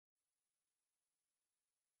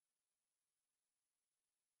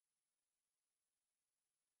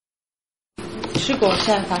是果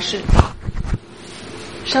善法师，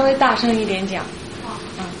稍微大声一点讲。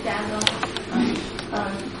加个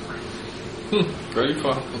very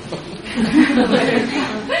far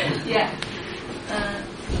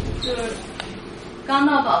就是刚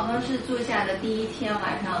到宝峰寺住下的第一天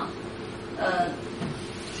晚上，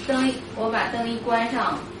我把灯一关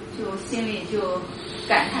上，就心里就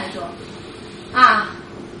感叹说啊，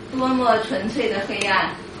多么纯粹的黑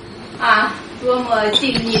暗啊，多么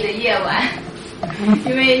静谧的夜晚。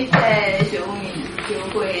因为在雪屋里就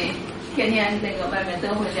会天天那个外面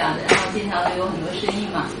灯会亮的，然后经常都有很多声音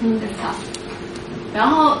嘛，很吵。然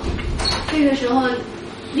后这个时候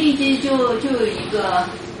立即就有一个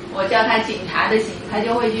我叫他警察的心，他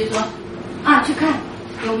就会去说啊，去看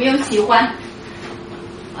有没有喜欢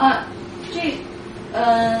这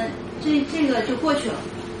个就过去了。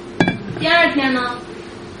第二天呢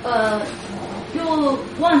又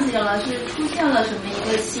忘记了是出现了什么一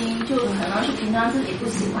个心，就可能是平常自己不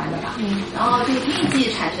喜欢的吧，然后就立即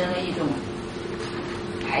产生了一种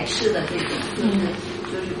排斥的这种，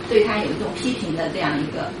就是对他有一种批评的这样一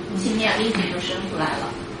个信念，立即就生出来了。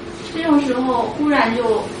这种时候忽然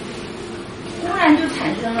就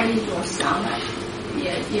产生了一种想法，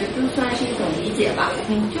也就算是一种理解吧，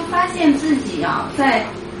就发现自己在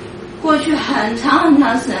过去很长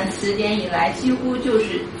时间以来，几乎就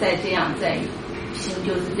是在心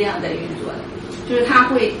就是这样在运作的，就是他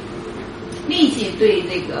会立即对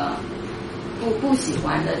这个不喜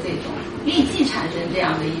欢的这种立即产生这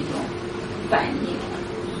样的一种反应。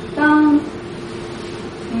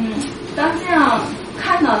当这样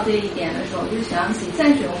看到这一点的时候，就想起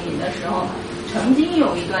在雪屋里的时候，曾经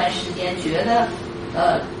有一段时间觉得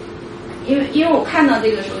因为我看到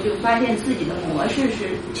这个时候，就发现自己的模式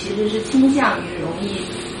其实是倾向于容易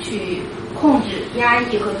去控制、压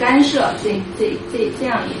抑和干涉这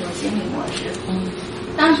样一种心理模式。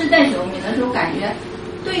当时在雪屋里的时候，感觉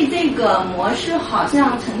对这个模式好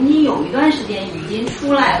像曾经有一段时间已经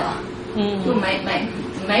出来了，就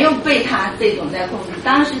没有被他这种在控制。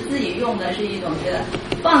当时自己用的是一种觉得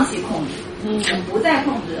放弃控制，不再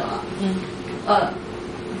控制了。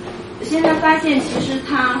现在发现其实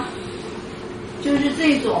他就是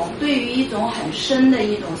这种对于一种很深的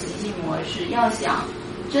一种习性模式，要想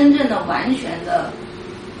真正的完全的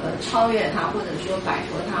超越它，或者说摆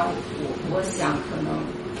脱它，我想可能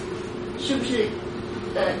是不是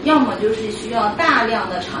要么就是需要大量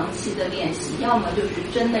的长期的练习，要么就是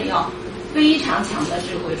真的要非常强的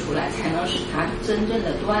智慧出来，才能使它真正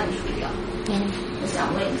的断除掉。我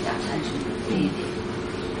想问一下禅师这一点。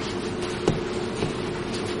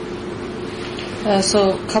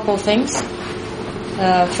So couple things.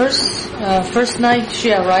 First night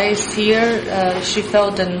she arrives here, she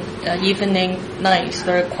felt the evening night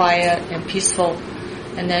very quiet and peaceful,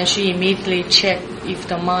 and then she immediately checked if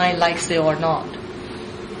the mind likes it or not.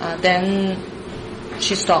 Then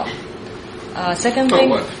she stopped. Second Stop thing,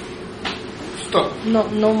 what? Stop.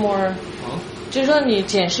 No more. 就是说你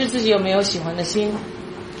检视自己有没有喜欢的心，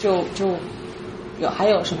就有还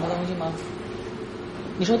有什么东西吗？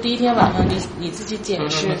你说第一天晚上你自己检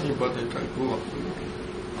视。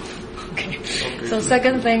Okay. So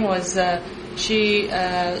second thing was she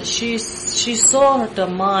saw the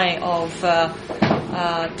mind of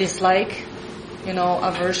dislike,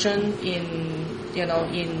 aversion in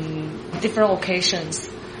different occasions,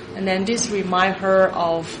 and then this remind her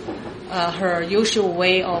of her usual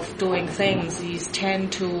way of doing things is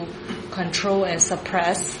tend to control and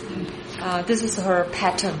suppress. This is her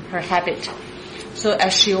pattern, her habit. So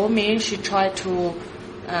as Xiaomi, she tried to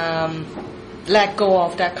let go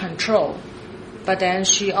of that control. But then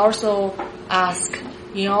she also asked,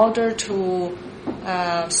 in order to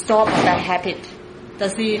stop that habit,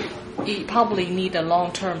 does it probably need a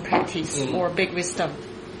long-term practice or big wisdom?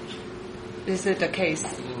 Is it the case?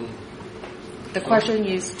 The question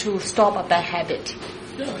is to stop a bad habit.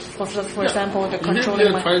 Yes. For example, the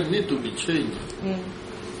controlling mind need to be changed.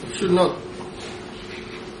 Should not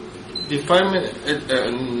defilement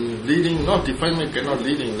leading, not defilement cannot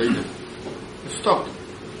leading later. Stop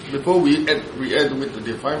before we react with the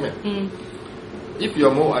defilement. If you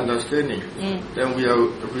are more understanding, then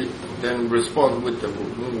then respond with the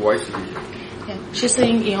more wisely. Yeah. She's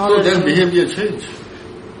saying in order so then to behavior change.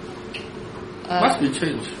 Must be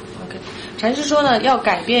changed. Okay. 禅师说呢，要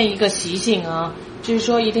改变一个习性啊，就是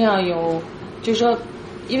说一定要有，就是说，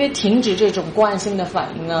因为停止这种惯性的反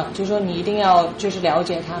应呢，就是说你一定要就是了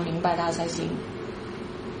解它、明白它才行。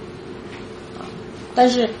但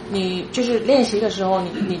是你就是练习的时候，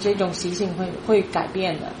你这种习性会改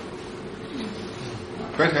变的。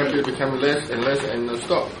Bad habit become less and less and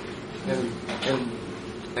stop,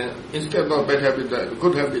 and instead of bad habit, the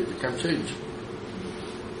good habit become change.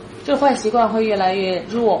 这坏习惯会越来越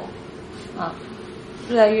弱啊，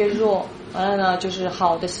越来越弱，完了呢就是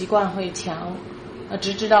好的习惯会强，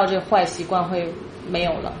直至到这坏习惯会没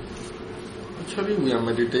有了。Actually, we are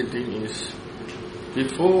meditating is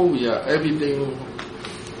before we are everything,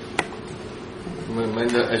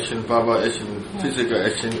 mental action, verbal action, physical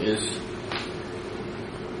action is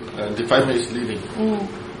defilement is leading.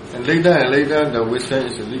 And later the wisdom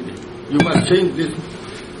is leading. You must change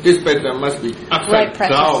this pattern must be upside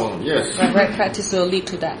down. Yes. Right practice will lead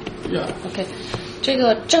to that. Yeah. Okay. 这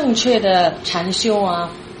个正确的禅修啊，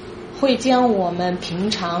会将我们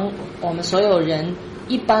平常我们所有人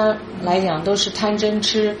一般来讲都是贪嗔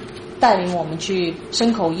痴带领我们去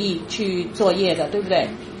身口意去作业的，对不对？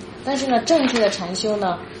但是呢，正确的禅修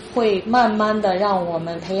呢，会慢慢的让我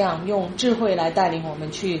们培养用智慧来带领我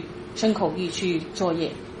们去身口意去作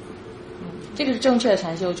业。这个是正确的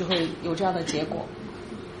禅修，就会有这样的结果。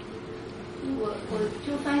我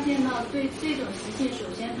就发现到，对这种习性，首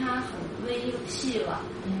先它很微细了，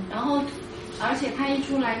然后而且它一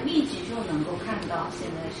出来立即就能够看到现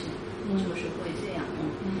在是就是会这样。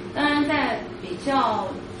当然在比较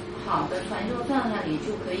好的传授状态里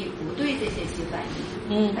就可以不对这些起反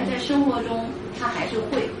应，但在生活中它还是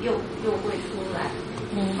会又会出来。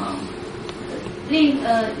另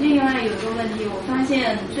外有一个问题，我发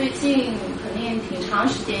现最近肯定挺长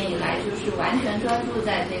时间以来，就是完全专注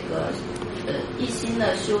在这个一心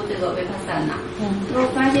的修这个维帕萨那。我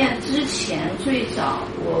发现之前最早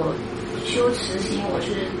我修慈心，我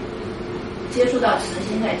是接触到慈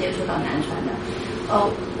心才接触到南传的。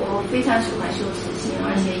我非常喜欢修慈心，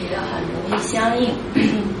而且也很容易相应。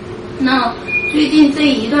那最近这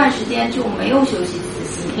一段时间就没有修习慈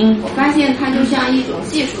心，我发现它就像一种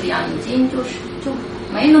技术一样，已经就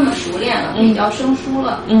没那么熟练了，比较生疏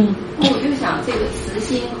了。那我就想，这个慈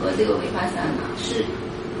心和这个维帕萨那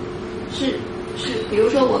是，比如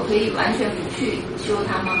说我可以完全不去修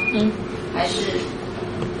它吗？还是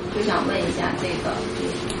就想问一下这个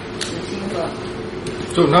慈心和。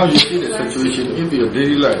So now you see the situation in your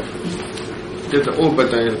daily life. That the old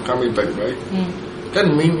pattern is coming back, right? That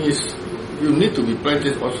means you need to be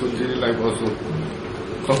practiced also in daily life also.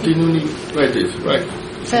 Continually practice, right?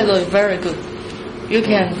 Sayadaw, very good. You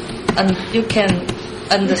can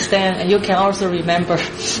understand and you can also remember.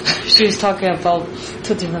 She's talking about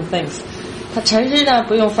two different things. 他禅师呢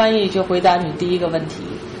不用翻译就回答你第一个问题，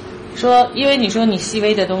说因为你说你细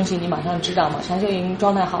微的东西你马上知道嘛，禅修营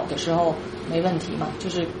状态好的时候没问题嘛，就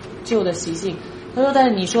是旧的习性。他说但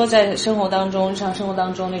是你说在生活当中日常生活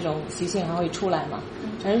当中那种习性还会出来嘛，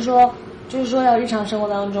禅师说就是说要日常生活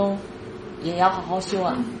当中也要好好修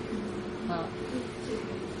啊。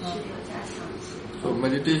So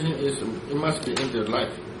meditation is it must be in the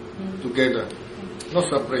life together, not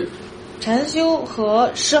separate. 禅修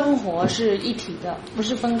和生活是一体的，不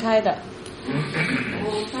是分开的。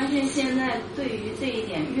我发现现在对于这一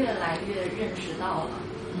点越来越认识到了。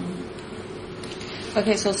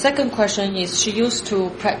Okay, so second question is she used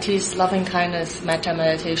to practice loving kindness metta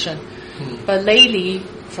meditation, but lately,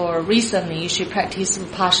 for recently, she practiced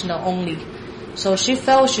vipassana only. So she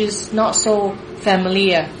felt she's not so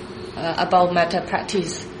familiar about metta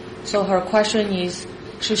practice. So her question is,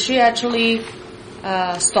 should she actually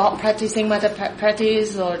stop practicing metta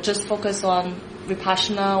practice or just focus on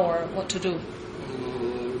vipassana or what to do?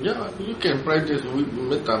 Yeah, you can practice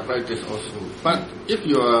metta practice also. But if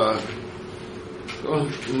you are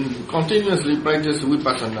continuously practice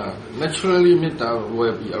vipassana, naturally metta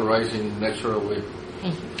will be arising in natural way,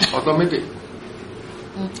 automatic.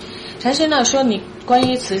 禅师呢说你关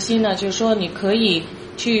于慈心呢，就是说你可以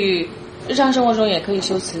去日常生活中也可以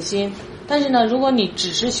修慈心，但是呢，如果你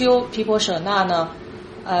只是修毗婆舍那呢，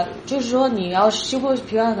就是说你要修毗婆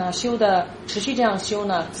舍那修的持续这样修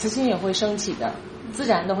呢，慈心也会升起的，自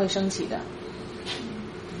然的会升起的。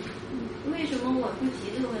为什么我不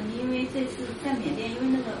提这个问题？因为这次在缅甸，因为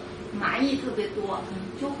那个蚂蚁特别多，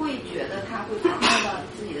就会觉得它会妨碍到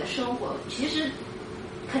自己的生活。其实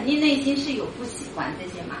肯定内心是有不喜欢这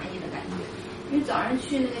些蚂蚁的感觉，因为早上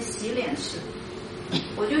去那个洗脸池，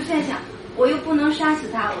我就在想，我又不能杀死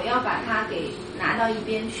它，我要把它给拿到一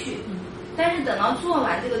边去。但是等到做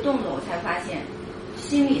完这个动作，我才发现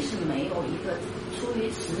心里是没有一个出于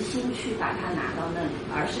慈心去把它拿到那里，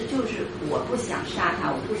而是就是我不想杀它，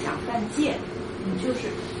我不想犯戒，就是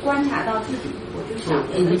观察到自己，我就想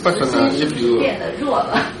慈心是不是变得弱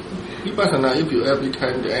了。Vipassana, if you every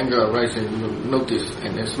time the anger arises, you notice,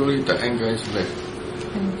 and then slowly the anger is less.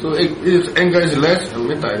 So if anger is less,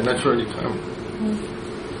 metta naturally come.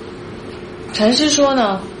 禅师说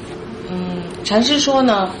呢，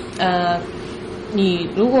你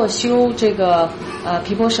如果修这个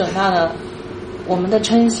毗婆舍那呢，我们的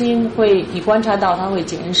嗔心会，你观察到它会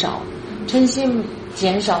减少，嗔心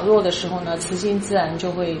减少弱的时候呢，慈心自然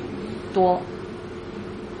就会多。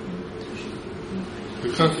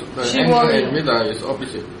Because the anger and metta is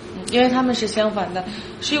opposite. 因为他们是相反的。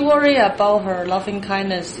She worry about her loving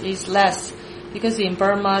kindness is less because in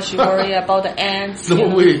Burma she worry about the ants. No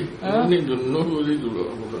way. No need to.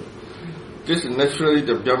 This is naturally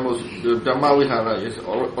the Brahma Vihara is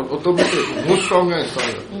automatic, more stronger and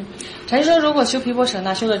stronger. 禅说如果修毗婆舍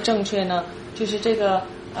那修的正确呢，就是这个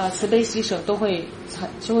慈悲喜舍就会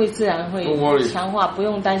自然会强化，不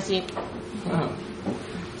用担心。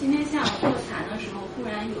今天下午坐禅的时候，忽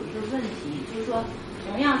然有一个问题，就是说，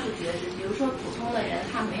同样是觉知，比如说普通的人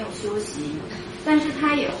他没有修习，但是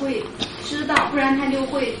他也会知道，不然他就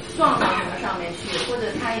会撞到什么上面去，或者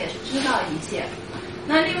他也是知道一切。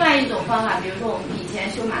那另外一种方法，比如说我们以前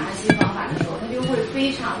修马哈西方法的时候，他就会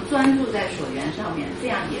非常专注在所缘上面，这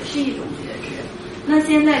样也是一种觉知。那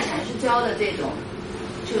现在禅师教的这种，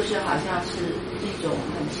就是好像是一种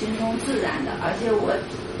很轻松自然的，而且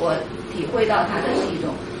我体会到它的是一种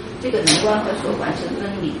这个能观和所观是分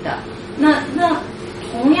离的。那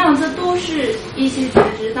同样这都是一些觉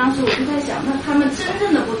知，当时我就在想，那他们真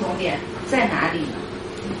正的不同点在哪里呢？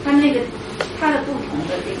它的不同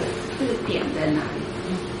的这个点在哪里？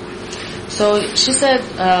 So she said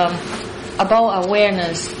about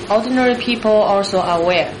awareness. Ordinary people also are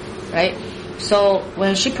aware, right? So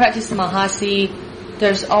when she practiced Mahasi,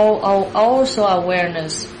 there's also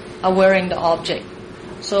awareness, awareing the object.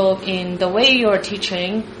 So in the way you're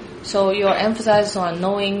teaching, so your emphasis on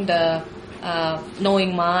knowing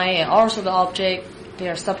knowing mind and also the object, they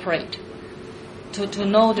are separate. To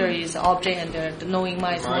know there is object and the knowing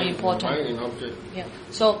mind is more important. Mind and object. Yeah.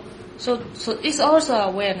 So it's also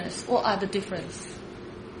awareness. What are the difference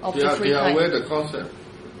of the three kinds? They are aware the concept.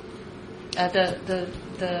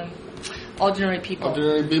 The ordinary people.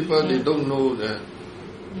 Ordinary people, they don't know the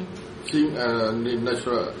thing, the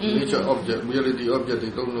natural nature object, reality object. They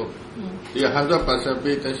don't know. They are 100%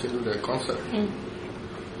 pay attention to the concept.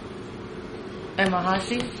 And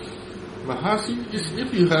Mahasi? Mahasi is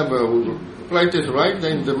if you have practice right,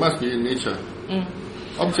 then there must be nature.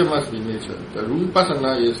 Object must be nature. The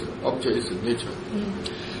Vipassana is object is nature.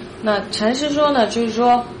 那禅师说呢，就是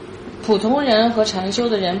说普通人和禅修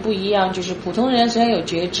的人不一样，就是普通人虽然有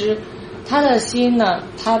觉知，他的心呢，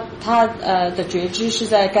他的觉知是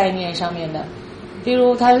在概念上面的。比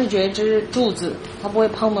如他是觉知柱子，他不会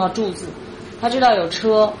碰到柱子，他知道有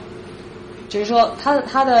车，就是说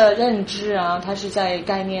他的认知啊，他是在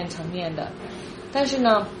概念层面的。但是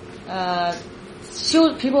呢，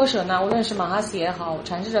修毗婆舍那，无论是马哈西也好，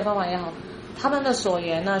禅师的方法也好，他们的所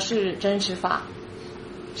言呢是真实法，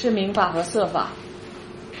是明法和色法。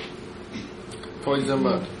For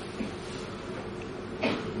example,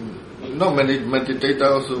 not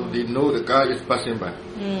meditator also they know the car is passing by.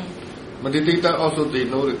 Meditator also they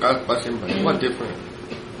know the car is passing by. What different?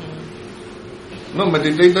 No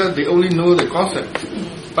meditator they only know the concept.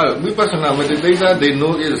 But Vipassana meditator they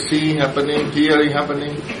know is seeing happening, hearing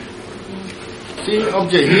happening. Seeing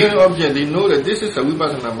object, hearing object, they know that this is a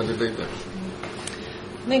Vipassana meditator.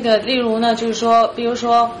 那个例如呢，就是说，比如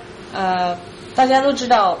说大家都知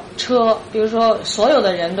道车，比如说所有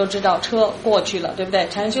的人都知道车过去了，对不对？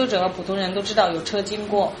禅修者和普通人都知道有车经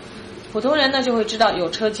过，普通人呢就会知道有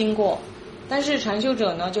车经过，但是禅修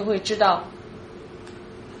者呢就会知道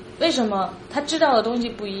为什么他知道的东西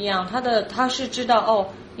不一样，他是知道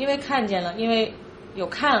因为看见了，因为有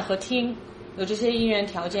看和听，有这些因缘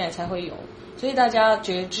条件才会有，所以大家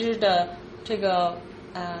觉知的这个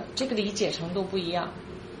理解程度不一样。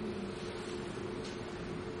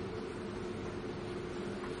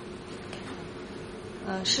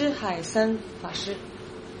施海森法师。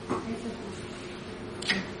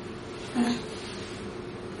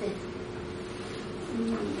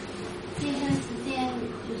这段时间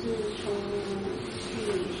就是从去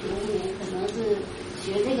学年，可能是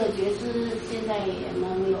学这个觉知，现在也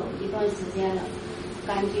能有一段时间了，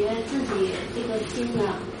感觉自己这个心呢，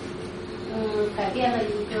改变了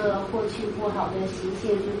一个过去不好的习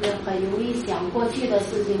性，就是很容易想过去的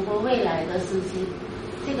事情或未来的事情。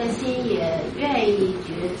这个心也愿意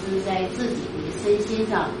觉知在自己的身心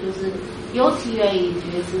上，就是尤其愿意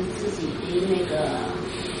觉知自己的那个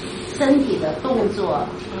身体的动作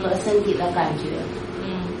和身体的感觉。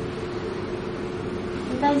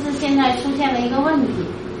但是现在出现了一个问题，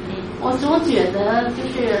我总觉得就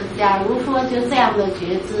是假如说就这样的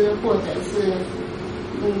觉知，或者是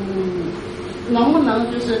能不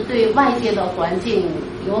能就是对外界的环境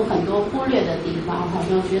有很多忽略的地方，好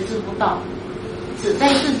像觉知不到，只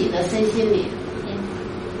在自己的身心里。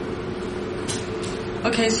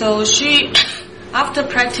Okay, so she after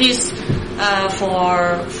practice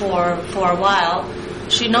for a while,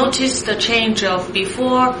 she noticed the change of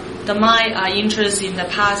before the mind are interested in the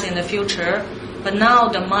past and the future, but now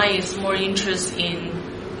the mind is more interested in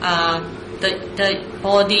the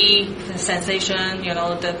body, the sensation,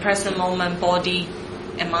 the present moment, body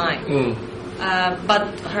and mind.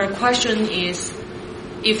 But her question is,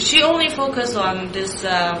 if she only focus on this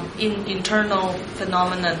internal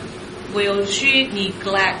phenomenon, will she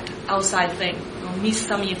neglect outside thing or miss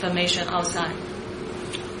some information outside?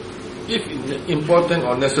 If important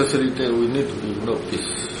or necessary thing, we need to be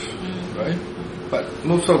noticed, right? But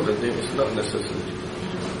most of the thing is not necessary.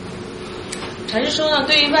 禅师说呢，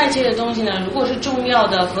对于外界的东西呢，如果是重要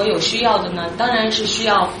的和有需要的呢，当然是需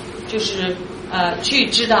要就是去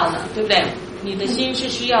知道的，对不对？你的心是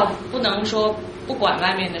需要，不能说不管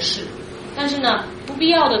外面的事，但是呢，不必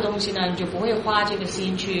要的东西呢，你就不会花这个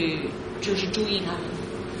心去就是注意它们。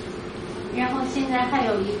然后现在还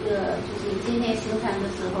有一个就是今天行禅的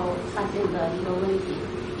时候发现的一个问题，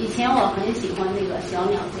以前我很喜欢那个小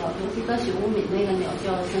鸟叫，尤其是许无敏那个鸟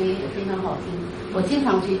叫的声音也非常好听，我经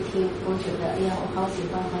常去听，我觉得哎呀我好喜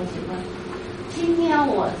欢好喜欢。今天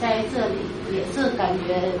我在这里也是感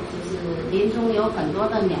觉就是林中有很多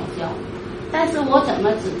的鸟叫，但是我怎么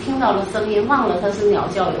只听到了声音，忘了它是鸟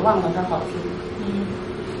叫，也忘了它好听。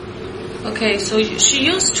Okay, so she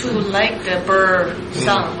used to like the bird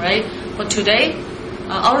song, right? But today,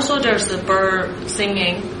 also there's a bird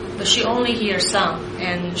singing, but she only hears sound,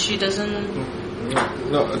 and she doesn't.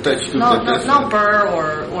 Not attached to not bird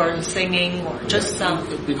or singing or just sound.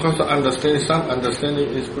 Because some understanding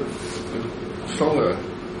is stronger,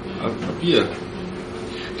 appear.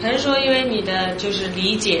 还是说，因为你的就是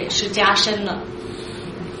理解是加深了。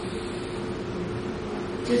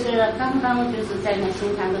就是刚刚就是在那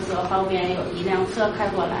行禅的时候，后边有一辆车开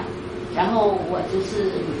过来，然后我就是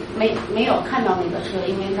没有看到那个车，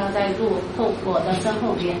因为他在路后我的身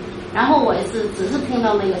后边，然后我只是听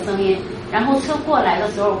到那个声音，然后车过来的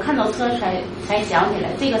时候看到车才想起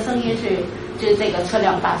来这个声音是就是这个车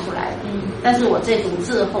辆发出来的。但是我这种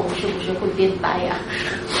滞后是不是会变呆呀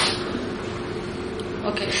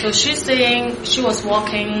？Okay, so she's saying she was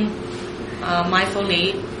walking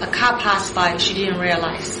mindfully. A car passed by, she didn't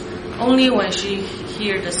realize. Only when she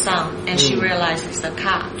heard the sound and she realized it's a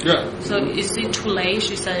car. Yeah. So is it too late?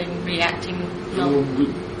 She's saying reacting. No.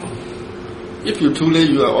 If you're too late,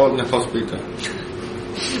 you are all in the hospital.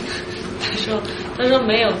 他说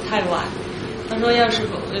没有太晚。他说要是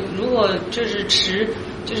如果就是迟，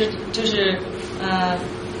就是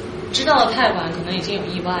知道的太晚，可能已经有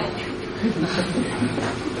意外了。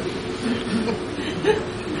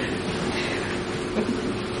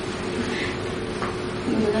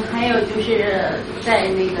还有就是在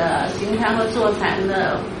那个行禅和坐禅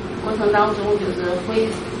的过程当中，就是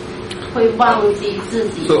会忘记自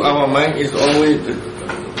己。So our mind is always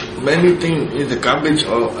many things is the garbage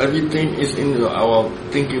or everything is in our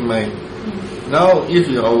thinking mind. Now, if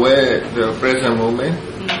you are aware the present moment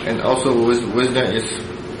and also wisdom is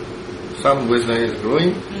some wisdom is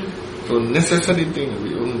growing, so necessary thing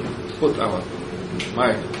we only put our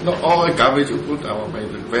mind. Not all garbage we put our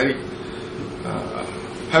mind. It's very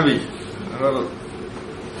heavy, a lot of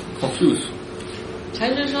confused.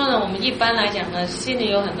 禅师说呢，我们一般来讲呢，心里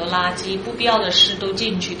有很多垃圾，不必要的事都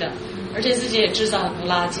进去的，而且自己也制造很多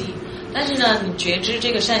垃圾。但是呢，你觉知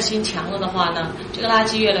这个善心强了的话呢，这个垃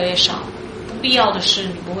圾越来越少，不必要的事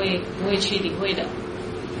你不会去理会的。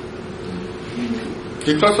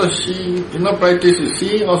Because she did not practice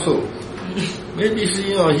seeing also. Maybe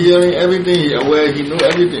seeing or hearing everything, he aware, he know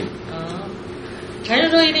everything. 禅师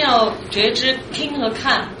说一定要觉知听和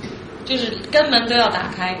看，就是根门都要打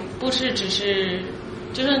开，不是只是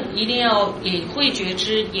就是一定要也会觉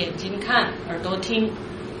知眼睛看耳朵听，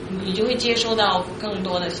你就会接收到更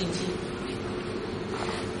多的信息。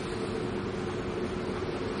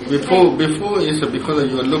Before is because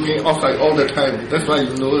you are looking outside all the time. That's why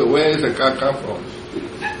you know where is the car come from.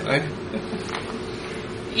 Right?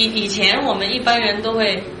 以前我们一般人都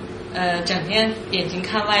会整天眼睛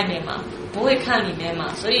看外面嘛，不会看里面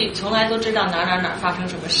嘛，所以从来都知道哪发生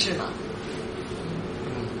什么事嘛。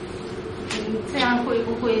这样会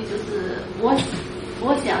不会就是我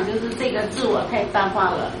想就是这个自我太淡化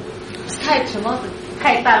了，太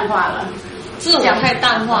淡化了，自我太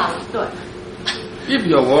淡化了。对。If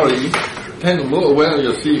you are worried, then more aware of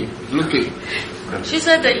your seeing, looking. She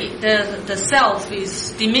said the self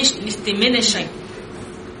is diminishing.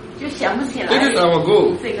 就想不起来。This is our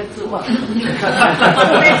goal. 这个自我。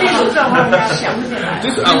在这种状况下想不起来。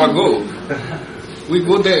This is our goal. We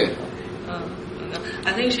go there.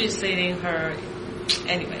 I think she's saying her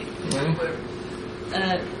anyway.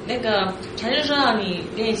 那个禅师说让你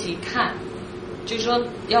练习看，就是说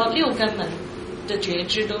要6根门的觉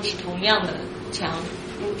知都是同样的强，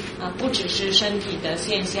不只是身体的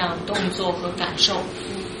现象、动作和感受。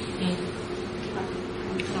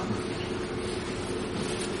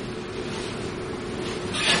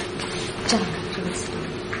站这个词，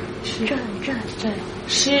站，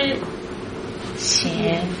师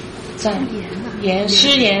贤赞言，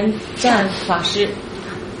师言赞法师。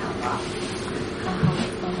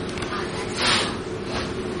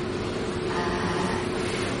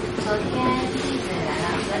昨天弟子来到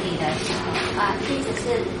这里的时候，弟子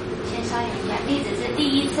是先稍等一下，弟子是第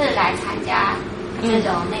一次来参加这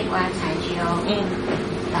种内观禅修。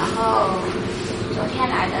然后昨天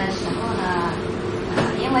来的时候呢，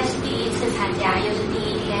因为是第一次参加，又是第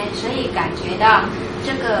一天，所以感觉到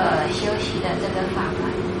这个修习的这个法门，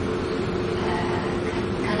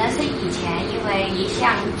可能是以前因为一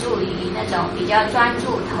向注于那种比较专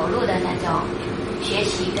注投入的那种学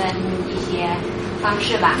习跟一些方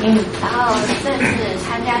式吧。然后这次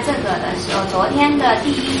参加这个的时候，昨天的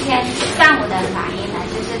第一天上午的反应呢，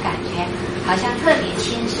就是感觉好像特别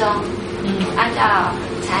轻松。按照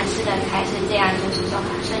禅师的开示，这样就是说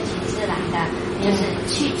顺其自然的，就是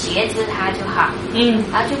去觉知它就好。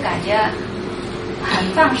然后就感觉很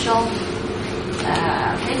放松，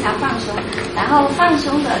非常放松。然后放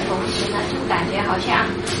松的同时呢，就感觉好像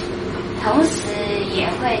同时也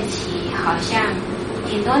会起好像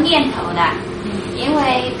挺多念头的。因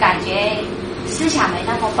为感觉思想没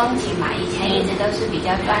那么绷紧嘛，以前一直都是比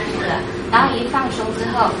较专注的，然后一放松之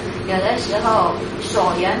后，有的时候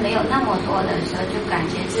所缘没有那么多的时候，就感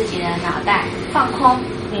觉自己的脑袋放空，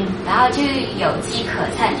然后就有机可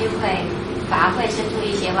乘，就会反而会生出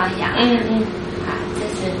一些妄想。这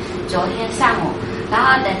是昨天上午，然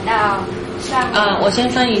后等到上午，我先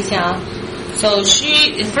翻译一下啊。So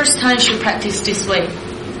the first time she practiced this way.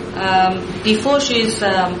 Before she's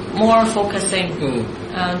more focusing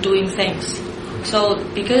doing things. So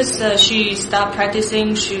because she stopped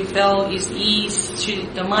practicing, she felt is ease.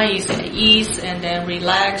 The mind is at ease and then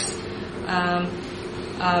relaxed.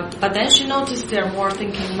 But then she noticed there are more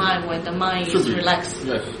thinking mind when the mind is relaxed.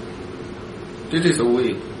 Yes, this is the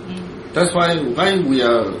way. That's why we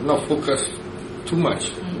are not focused too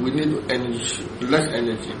much. We need energy, less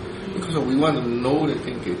energy, because we want to know the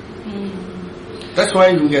thinking. That's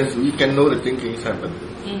why we can know the thinking is happening.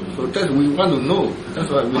 So that we want to know.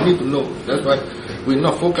 That's why we need to know. That's why we're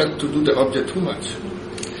not focused to do the object too much.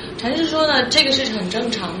 禅师说呢，这个是很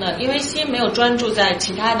正常的，因为心没有专注在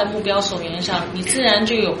其他的目标所缘上，你自然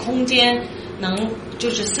就有空间能就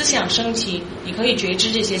是思想升起，你可以觉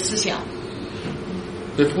知这些思想。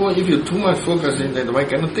Therefore, if you too much focusing, then the mind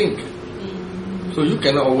cannot think. So you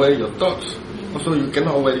cannot aware your thoughts. Also, you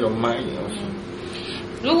cannot aware your mind. Also.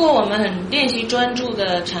 如果我们很练习专注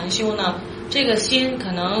的禅修呢，这个心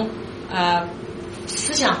可能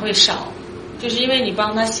思想会少，就是因为你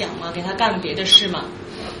帮他想嘛，给他干别的事嘛，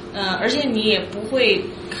而且你也不会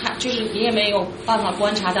看，就是你也没有办法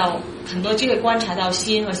观察到很多机会观察到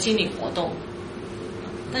心和心理活动。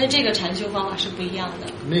但是这个禅修方法是不一样的。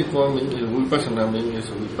内观 means vipassana means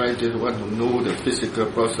we practice want to know the physical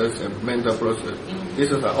process and mental process.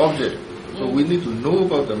 This is an object. So we need to know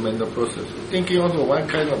about the mental process. Thinking also one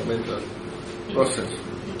kind of mental process.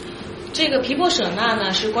 这个毗婆舍那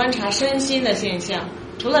呢是观察身心的现象，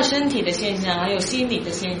除了身体的现象，还有心理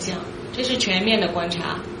的现象，这是全面的观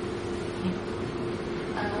察。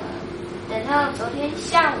等到昨天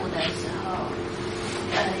下午的时候，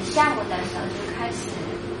就开始，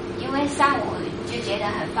因为上午就觉得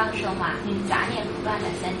很放松嘛，杂念不断的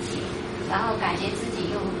升起，然后感觉自己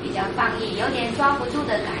又比较放逸，有点抓不住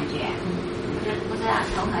的感觉。不知道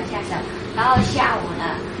从何下手，然后下午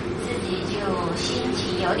呢，自己就心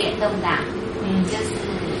情有点动荡，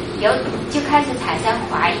就开始产生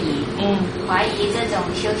怀疑，怀疑这种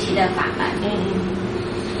修习的法门，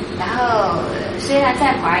然后虽然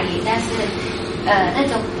在怀疑，但是那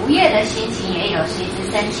种不悦的心情也有随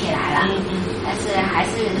之升起来了，但是还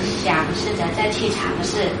是想试着再去尝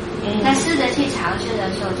试。那试着去尝试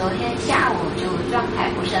的时候，昨天下午就状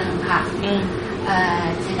态不是很好，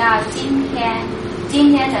直到今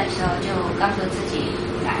天的时候就告诉自己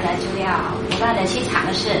来了就要不断的去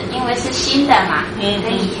尝试，因为是新的嘛，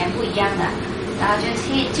跟以前不一样的。然后就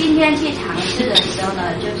今天去尝试的时候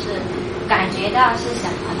呢，就是感觉到是什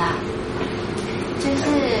么呢？就是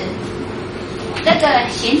这个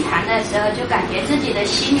行禅的时候，就感觉自己的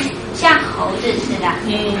心像猴子似的，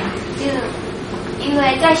就因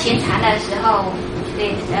为在行禅的时候，这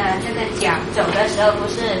个脚走的时候不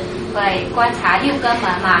是会观察六根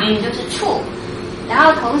门嘛，就是触。然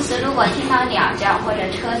后同时如果听到鸟叫或者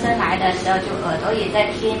车声来的时候，就耳朵也在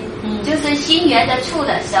听，就是心沿着处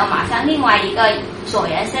的时候，马上另外一个所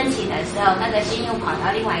缘升起的时候，那个心又跑到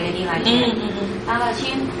另外一个地方去，然后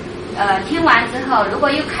听完之后，如果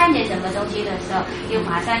又看见什么东西的时候，又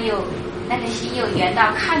马上又那个心又圆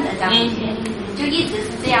到看的上面去，就一直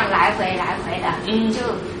是这样来回的，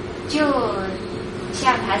就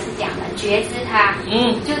像他是讲的，觉知它，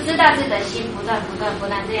就知道这个心不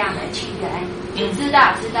断这样的去缘，就知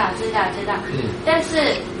道。但是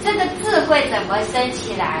这个智慧怎么升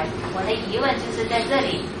起来？我的疑问就是在这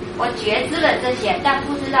里，我觉知了这些，但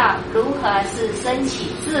不知道如何是升起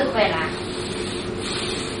智慧来。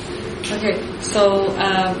Okay, so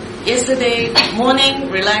yesterday morning,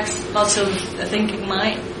 relaxed, lots of thinking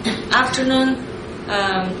mind. Afternoon,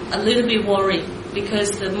 a little bit worried because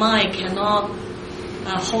the mind cannot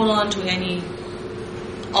hold on to any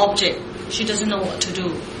object. She doesn't know what to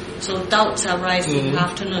do. So doubts arise in the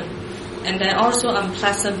afternoon. And then also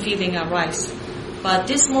unpleasant feeling arise. But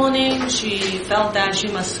this morning she felt that she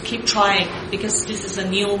must keep trying because this is a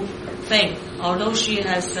new thing. Although she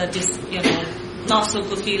has this, not so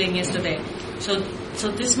good feeling yesterday. So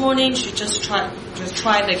this morning she just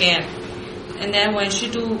tried again. And then when she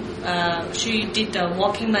did the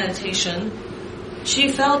walking meditation, she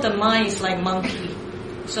felt the mind is like monkey.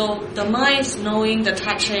 So the mind is knowing the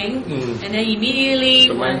touching, and then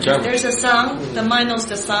immediately when there's a sound, the mind knows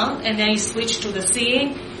the sound, and then you switch to the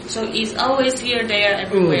seeing. So it's always here, there,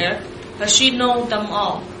 everywhere, but she knows them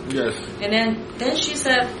all. Yes. And then she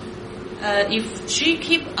said, if she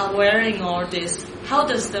keep awareing all this, how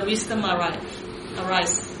does the wisdom arise?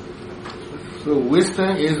 So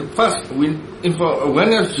wisdom is first,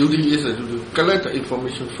 awareness duty is to collect the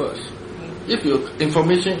information first. If your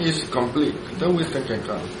information is complete, then wisdom can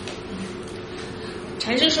come.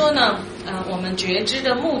 禅师说呢，我们觉知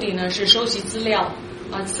的目的呢是收集资料，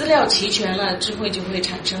资料齐全了，智慧就会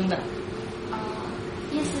产生的。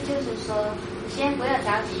意思就是说，先不要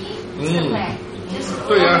着急，智慧就是不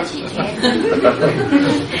对啊，齐全，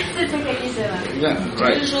是这个意思吗？ Yeah, 禅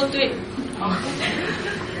right. 师说对。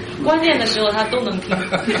关键的时候他都能听，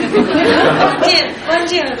关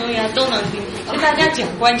键的东西他都能听，跟大家讲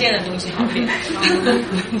关键的东西好点。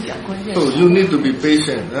讲关键。So you need to be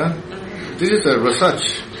patient. This is a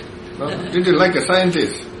research. This is like a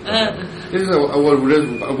scientist. This is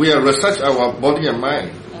we are research our body and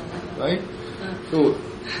mind, right? So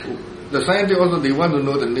the scientists also they want to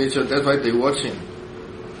know the nature. That's why they watching.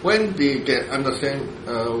 When they get understand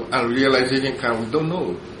and realization come, we don't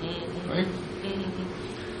know, right?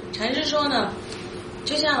 禅师说呢，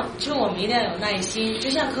就我们一定要有耐心，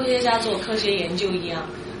就像科学家做科学研究一样，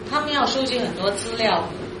他们要收集很多资料，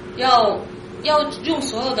要用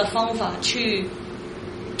所有的方法去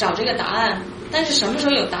找这个答案，但是什么时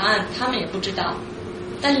候有答案他们也不知道，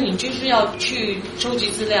但是你就是要去收集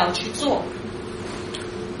资料去做。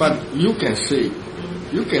But you can say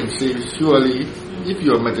surely if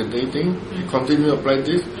you are meditating, you continue to apply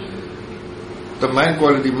this, the mind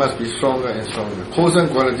quality must be stronger and stronger. Caution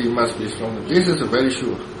quality must be stronger. This is very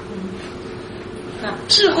sure. 那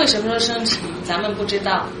智慧什么时候升起，咱们不知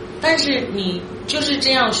道。但是你就是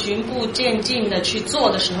这样循步渐进的去做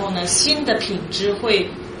的时候呢，心的品质会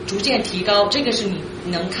逐渐提高，这个是你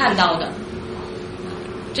能看到的，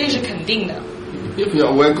这是肯定的。If you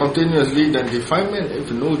are aware continuously, then defilement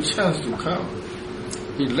is no chance to come.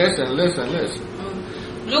 It's less and less and less.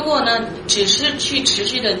 如果呢，只是去持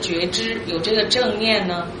续的觉知，有这个正念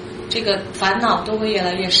呢，这个烦恼都会越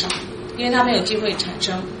来越少，因为它没有机会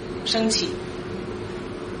升起。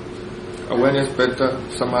Awareness better,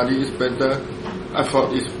 samadhi is better,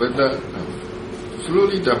 effort is better.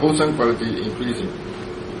 Slowly the wholesome quality is increasing.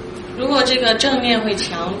 如果这个正念会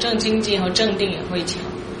强，正精进和正定也会强，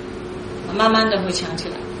慢慢的会强起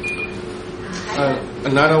来。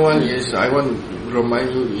Another one is I want to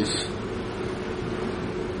remind you is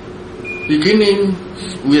beginning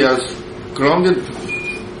we are grounded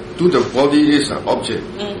to the body is an object,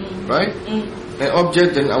 right? An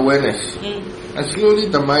object and awareness. And slowly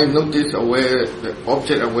the mind notice aware the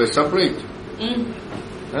object aware separate.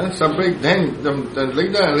 Separate then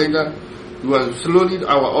later and later you are slowly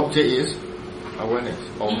our object is awareness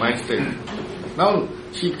or mind state. Now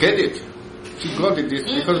she get it. She got it this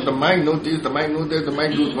because the mind knows this, the mind knows that, the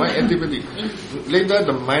mind does one activity. Later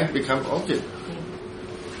the mind becomes object.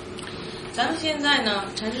 咱们现在呢，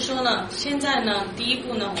禅师说呢，现在呢，第一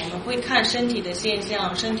步呢，我们会看身体的现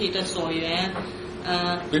象，身体的所缘，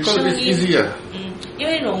声音，因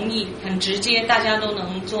为容易，很直接，大家都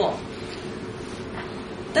能做。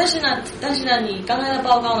但是呢，你刚才的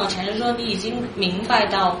报告呢，禅师说你已经明白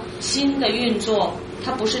到心的运作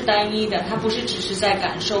它不是单一的，它不是只是在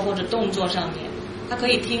感受或者动作上面，它可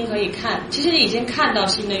以听可以看，其实你已经看到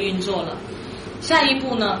心的运作了。下一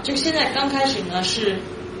步呢，就现在刚开始呢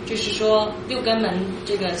就是说六根门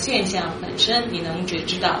这个现象本身你能觉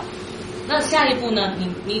知到，那下一步呢，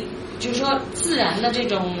你就是说自然的这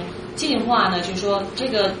种进化呢，就是说这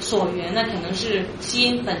个所缘呢可能是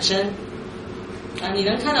心本身啊，你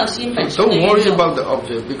能看到心本身的运作。Don't worry about the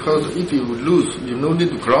object because if you lose, you no need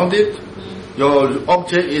to ground it. Your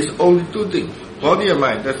object is only two things, body and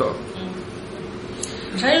mind. That's all.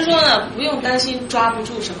 禅师说呢，不用担心抓不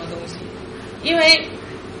住什么东西，因为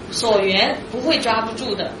所缘不会抓不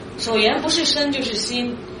住的，所缘不是身就是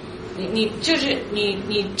心。你就是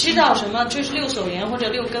你知道什么就是六所缘或者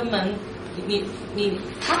六根门，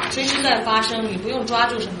它随时在发生，你不用抓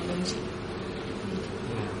住什么东西。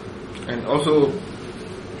And also,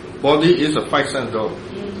 body is a 5 sense door.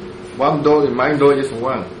 One door, the mind door is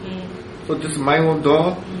one. So this mind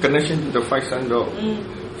door connection to the 5 sense door.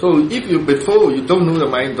 So if you before you don't know the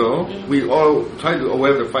mind door, we all try to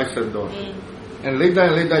aware the 5 sense door. And later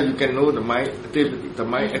you can know the mind activity, the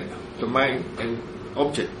mind and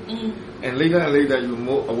object. And later you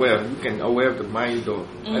more aware, you can aware of the mind door.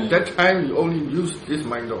 At that time you only use this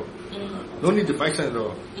mind door. No need the 5 sense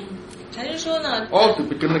door. 禅师说呢 All the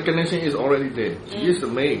connection is already there. Here's the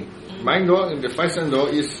main. Mind door and the 5 sense door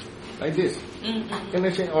is like this.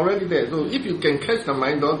 Connection already there. So if you can catch the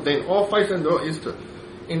mind door, then all 5 sense door is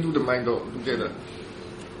into the mind door together.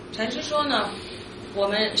 禅师说呢，我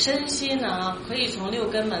们身心呢可以从六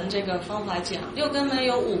根门这个方法讲，六根门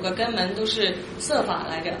有5个根门都是色法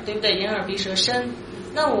来的，对不对？眼耳鼻舌身。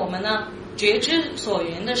那我们呢觉知所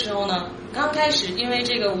缘的时候呢，刚开始因为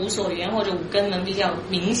这个无所缘或者5根门比较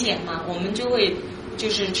明显嘛，我们就会就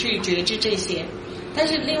是去觉知这些。但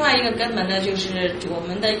是另外一个根门呢，就是我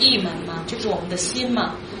们的意门嘛，就是我们的心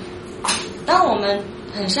嘛。当我们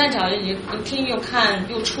很擅长又听又看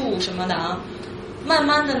又触什么的啊，慢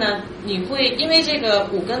慢的呢，你会因为这个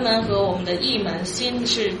5根门和我们的意门心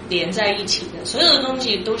是连在一起的，所有的东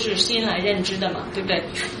西都是心来认知的嘛，对不对？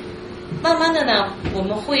慢慢的呢，我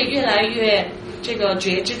们会越来越这个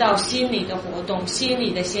觉知到心理的活动、心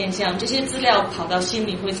理的现象，这些资料跑到心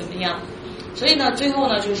里会怎么样？所以呢，最后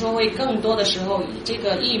呢，就是说会更多的时候以这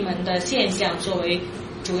个意门的现象作为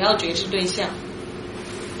主要觉知对象。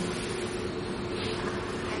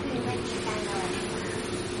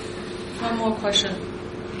One more question.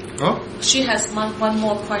 Huh? She has one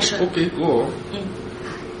more question. Okay, go on.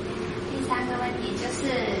 第3个问题就是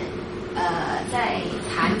在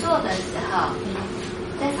禅坐的时候，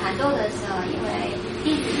因为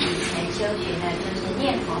弟子以前修学的就是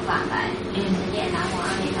念佛法门，就是念南无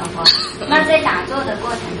阿弥陀佛。那在打坐的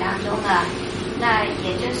过程当中呢，那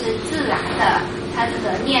也就是自然的，他这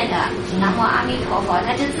个念的南无阿弥陀佛，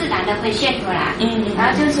它就自然的会现出来，然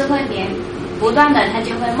后就是会不断的它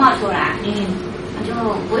就会冒出来，就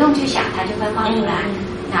不用去想，它就会冒出来。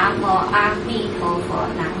南无阿弥陀佛，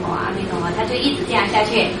南无阿弥陀佛，它就一直这样下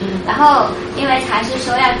去。然后因为禅师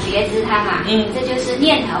说要觉知它嘛，这就是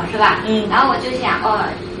念头是吧？然后我就想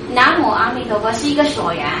南无阿弥陀佛是一个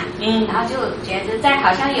所缘，然后就觉得在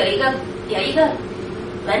好像有一个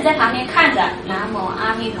人在旁边看着南无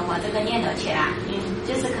阿弥陀佛这个念头起来，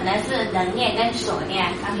就是可能是能念跟所念，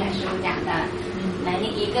刚才师父讲的，能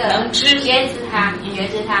觉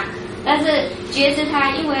知它，但是觉知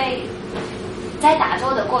它，因为在打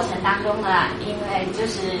坐的过程当中呢，因为就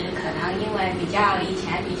是可能因为以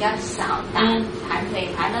前比较少盘腿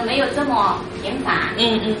盘的没有这么频繁，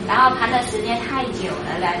然后盘的时间太久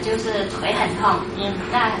了就是腿很痛，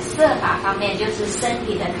那色法方面就是身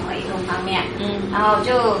体的腿痛方面，然后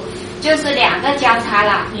就是2个交叉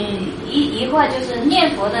了，一会儿就是念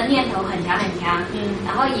佛的念头很强，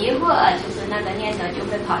然后一会儿就是那个念头就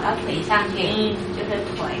会跑到腿上去，就是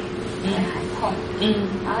腿很痛，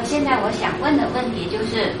然后现在我想问的问题就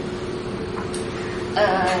是，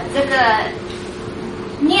这个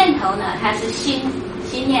念头呢，它是心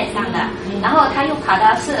念上的，然后它又跑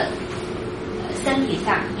到是身体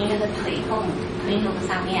上，这个腿痛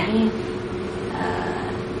上面，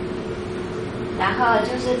然后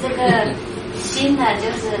就是这个心呢，就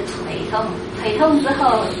是腿痛之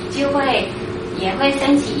后也会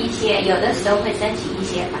升起一些，有的时候会升起一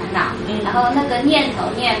些烦恼，然后那个念头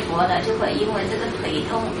念佛的就会因为这个腿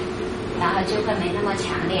痛，然后就会没那么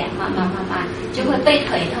强烈，慢慢就会被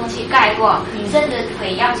腿痛去盖过，甚至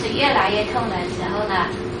腿要是越来越痛的时候呢，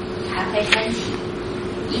还会升起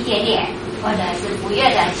一点点，或者是不悦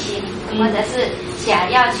的心，或者是想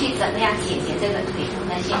要去怎么样解决这个腿痛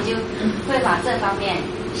的心，就会往这方面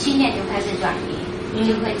信念就开始转移，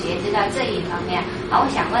就会觉知到这一方面。好，我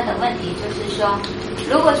想问的问题就是说，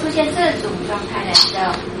如果出现这种状态的时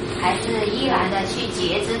候，还是依然的去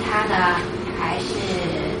觉知它呢，还是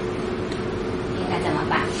应该怎么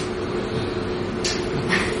办？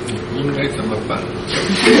应该怎么办？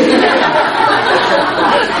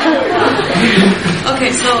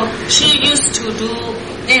 Okay, so she used to do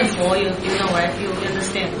念佛, you know, right? You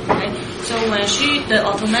understand, right? So when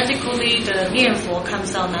automatically the 念佛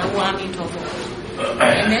comes out, 南无阿弥陀佛,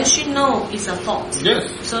 and then she know it's a thought. Yes.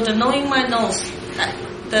 So the knowing mind knows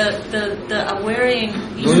that the awareing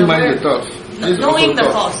is knowing aware. mind the thoughts. Knowing the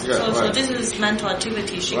thoughts. Yeah, So right. this is mental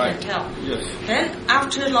activity she Right. can tell. Yes. Then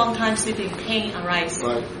after a long time sleeping, pain arises.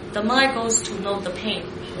 Right. The mind goes to know the pain.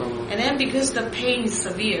 And then because the pain is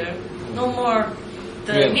severe, no more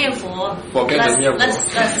the 念佛. Forget the 念佛. Less.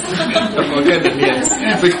 Forget the 念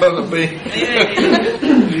because of pain.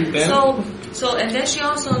 Yeah. So and then she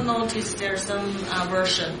also noticed there's some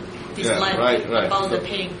aversion, dislike right. about the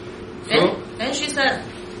pain. Then she said,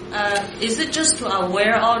 is it just to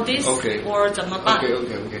aware all this, or 怎么办?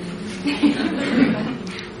 Okay.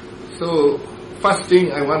 So first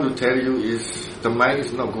thing I want to tell you is the mind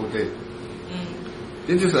is not go there.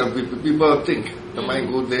 This is people think the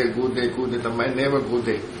mind go there. The mind never go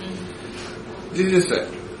there. This is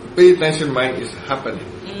pay attention. Mind is happening.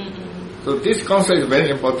 So this concept is very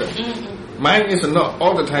important. Mind is not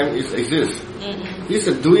all the time it exists. It's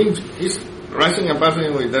doing. It's rising and passing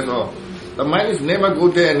away. That's all. The mind is never go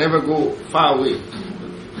there, never go far away.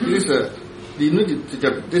 This is you need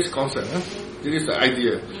to this concept. This is the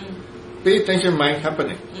idea. Pay attention. Mind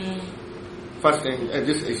happening. First thing,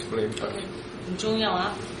 this explain first. 很重要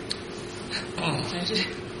啊。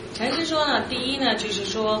禅师说呢，第一呢，就是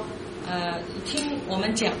说，听我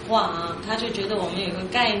们讲话啊，他就觉得我们有个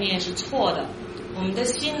概念是错的。我们的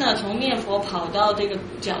心呢，从念佛跑到这个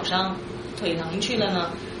脚上、腿上去了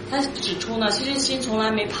呢，他指出呢，其实心从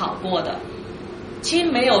来没跑过的，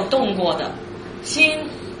心没有动过的，心，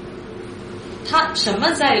它什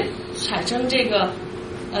么在产生这个？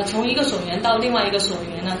从一个所缘到另外一个所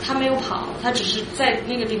缘呢，它没有跑，它只是在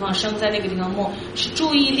那个地方生，在那个地方没，是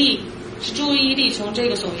注意力从这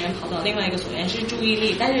个所缘跑到另外一个所缘，是注意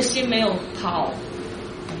力，但是心没有跑。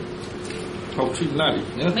跑去那里？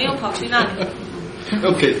没有跑去那里。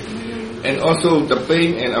Okay, and also the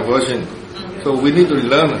pain and aversion. So we need to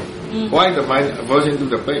learn why the mind aversion to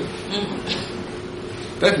the pain.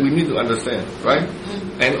 That we need to understand, right?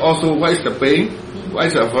 And also why is the pain? Why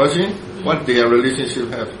is the aversion? What their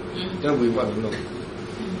relationship have? That we want to know.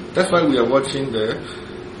 That's why we are watching the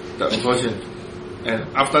aversion, and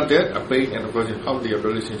after that, a pain and aversion, how their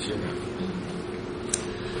relationship have.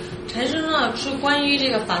 禅师呢是关于这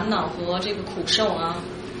个烦恼和这个苦受啊，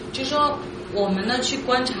就说我们呢去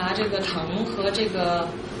观察这个疼和这个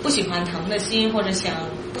不喜欢疼的心，或者想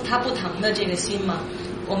它不疼的这个心嘛，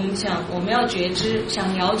我们要觉知，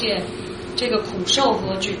想了解这个苦受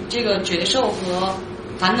和这个觉受和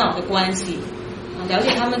烦恼的关系，了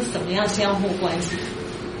解他们怎么样相互关系。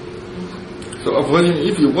So aversion,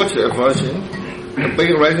 if you watch the aversion, the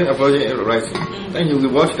pain rising, aversion is rising, then you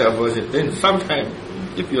will watch the aversion. Then sometimes,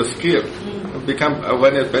 if you're scared, become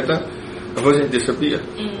awareness better, aversion disappear.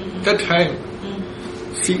 That time,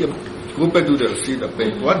 go back to see the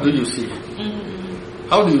pain. What do you see?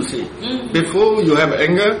 How do you see? Before you have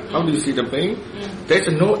anger, how do you see the pain? There's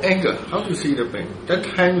no anger. How do you see the pain? That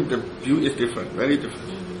time the view is different, very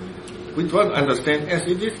different. We don't understand as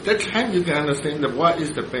it is. That time you can understand what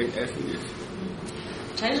is the pain as it is.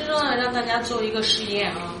 禅师说呢，让大家做一个实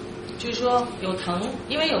验啊，就是说有疼，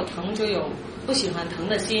因为有疼就有不喜欢疼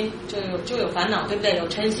的心，就有烦恼，对不对？有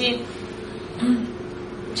嗔心。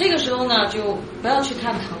这个时候呢，就不要去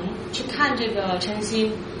看疼，去看这个嗔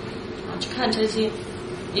心啊，去看嗔心。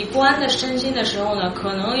你观的身心的时候呢，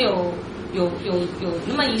可能有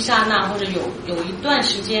那么一刹那，或者有一段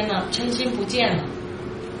时间呢，嗔心不见了。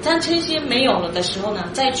当嗔心没有了的时候呢，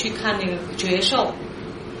再去看那个觉受。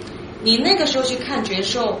你那个时候去看觉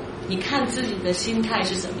受，你看自己的心态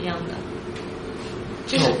是怎么样的？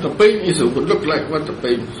就是 the pain is look like what the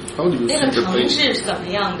pain. How do you see the pain? 那个疼是怎么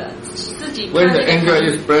样的？自己 When the anger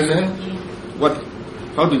is present,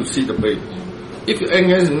 how do you see the pain? If the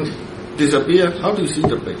anger disappear, how do you see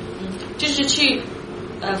the pain? 就是去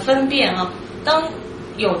分辨啊，当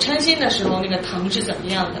有嗔心的时候，那个疼是怎么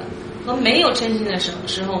样的，和没有嗔心的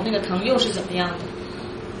时候，那个疼又是怎么样的？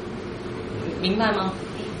明白吗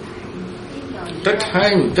？That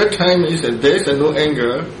time is there is no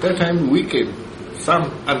anger. That time we can some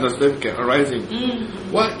understand can arising.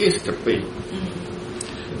 What is the pain?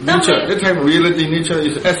 Nature. That time reality nature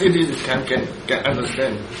is as it is can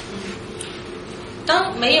understand.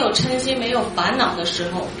 当没有嗔心、没有烦恼的时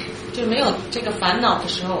候，就没有这个烦恼的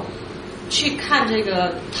时候，去看这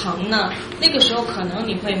个藤呢，那个时候可能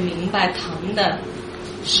你会明白藤的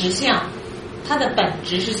实相，它的本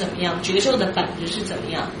质是怎么样，觉受的本质是怎么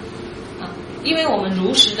样啊？因为我们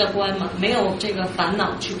如实的观嘛，没有这个烦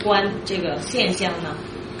恼去观这个现象呢，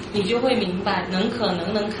你就会明白，可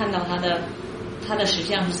能看到它的实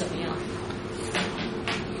相是怎么样。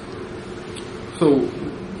So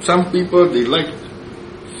some people they like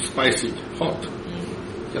spicy, hot.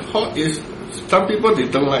 The hot is some people they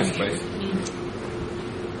don't like spicy.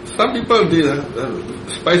 Some people they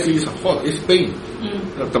spicy is hot, is pain.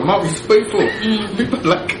 The mouth is painful. People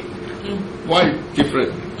like. Why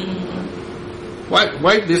different?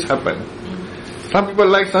 Why this happen? Some people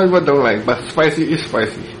like, some people don't like, but spicy is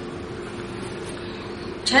spicy.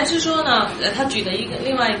 禅师说呢，他举的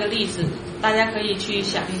另外一个例子，大家可以去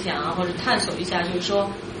想一想啊，或者探索一下，就是说，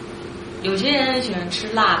有些人喜欢吃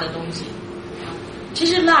辣的东西，其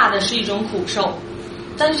实辣的是一种苦受，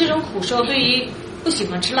但是这种苦受对于不喜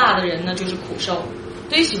欢吃辣的人呢，就是苦受；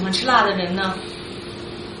对于喜欢吃辣的人呢，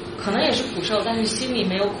可能也是苦受，但是心里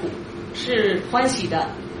没有苦，是欢喜的。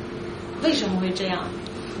为什么会这样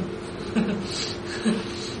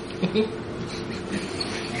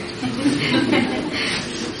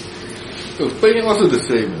？So pain also the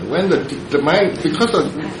same. When the mind, because of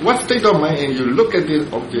what state of mind, and you look at this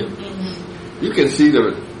object, you can see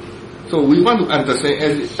the. So we want to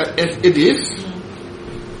understand as it is.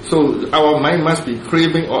 So our mind must be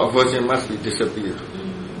craving or aversion must be disappear.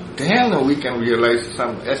 Then we can realize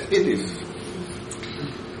some as it is.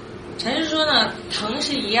 禅师说呢，疼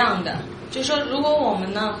是一样的，就是说，如果我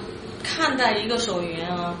们呢看待一个所缘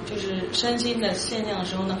啊，就是身心的现象的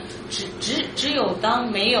时候呢，只有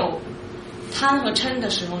当没有贪和嗔的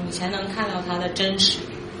时候，你才能看到它的真实。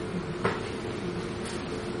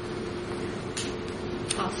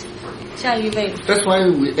好，下一位。That's why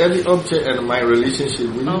we every object and my relationship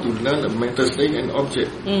we need to learn the mental state and object.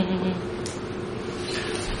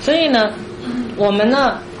 所以呢，我们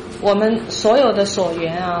所有的所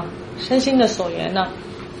缘啊，身心的所缘呢，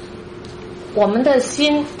我们的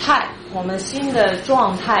心态，我们心的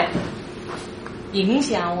状态，影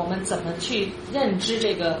响我们怎么去认知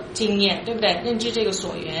这个经验，对不对？认知这个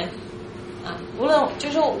所缘啊，无论就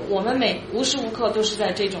是说我们无时无刻都是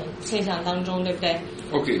在这种现象当中，对不对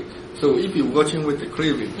Okay, so if you watching with the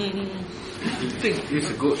craving, you think it's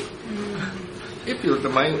good. If the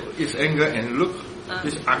mind is anger and look,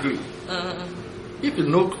 it's ugly. If you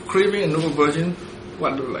no craving and no aversion,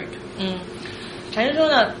 what do you like? 禅师说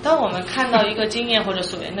呢，当我们看到一个经验或者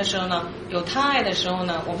所缘的时候呢，有贪爱的时候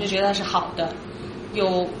呢，我们就觉得它是好的；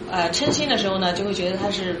有嗔心的时候呢，就会觉得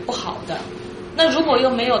它是不好的。那如果又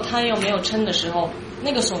没有贪又没有嗔的时候，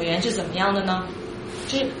那个所缘是怎么样的呢？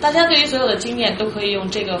就是大家对于所有的经验都可以用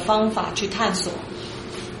这个方法去探索。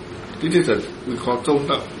This is we call 中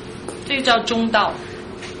道。这个叫中道。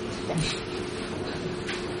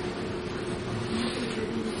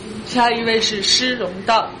下一位是施荣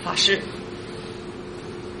道法师。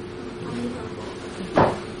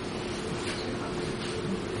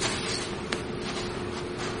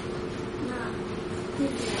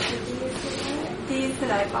第一次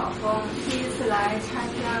来宝峰，第一次来参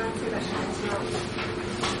加这个禅修。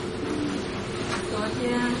昨天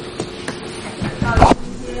到今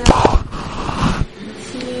天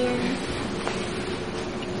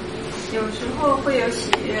有时候会有喜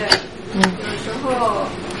悦，有时候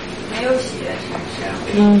没有喜悦产生。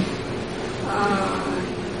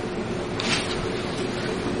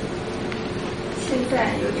现在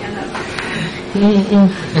有点冷。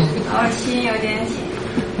然后心有点紧。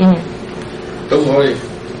Don't worry.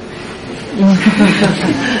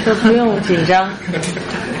 都不用紧张。不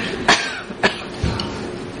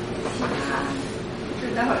知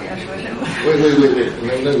道要说什么。Wait.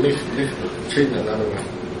 Let's change another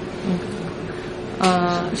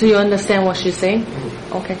one. So you understand what she's saying?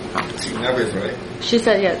 Okay. Right? She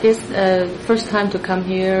said, yeah, this first time to come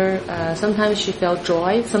here, sometimes she felt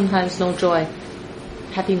joy, sometimes no joy,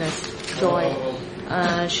 happiness, joy.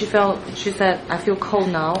 She said, I feel cold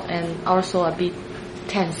now and also a bit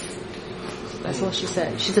tense. That's what she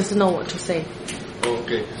said. She doesn't know what to say.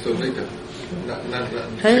 Okay, so later.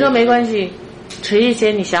 陈说没关系，迟一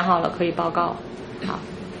些你想好了可以报告。好，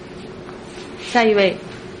下一位。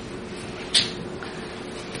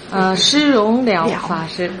施荣了法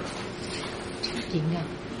师。银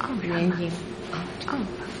啊，元银。同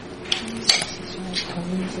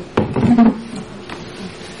音字。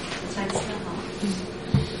大家好，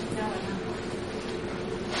大家晚上好。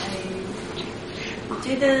我觉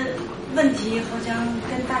得问题好像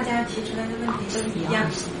跟大家提出来的问题都一样，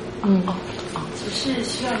只是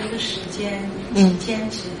需要一个时间去坚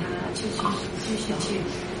持它，继续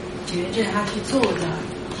觉着他去做的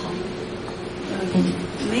好，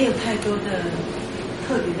没有太多的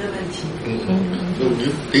特别的问题。So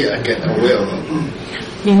you get aware of.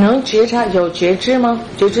 你能觉察有觉知吗？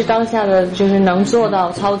觉知当下的就是能做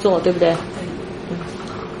到操作，对不对？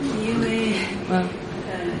对，因为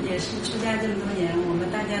也是出家这么多年，我们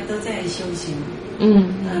大家都在修行。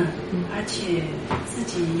而且自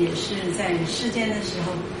己也是在世间的时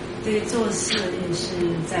候，对做事也是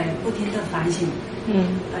在不停的反省。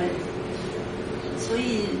所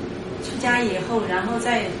以出家以后，然后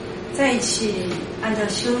再去按照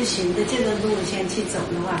修行的这个路线去走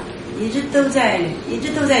的话，一直都在，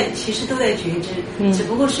其实都在觉知，只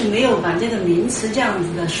不过是没有把这个名词这样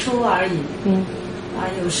子的说而已。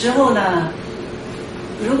有时候呢，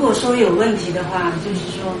如果说有问题的话，就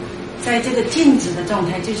是说，在这个静止的状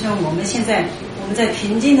态，就像我们现在在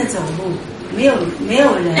平静的走路，没有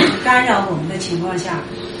人干扰我们的情况下，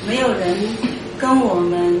没有人跟我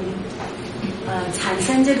们产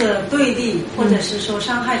生这个对立，或者是说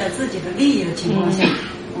伤害了自己的利益的情况下，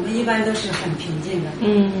我们一般都是很平静的。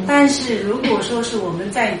但是如果说是我们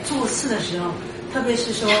在做事的时候，特别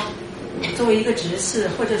是说作为一个执事，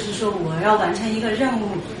或者是说我要完成一个任务，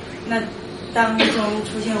那当中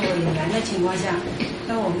出现违缘的情况下，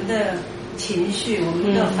那我们的情绪、我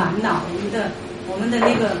们的烦恼、我们的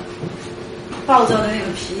那个暴躁的那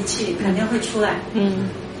个脾气肯定会出来。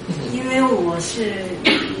因为我是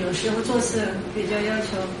有时候做事比较要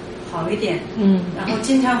求好一点，然后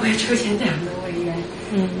经常会出现这样的违缘。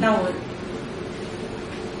那我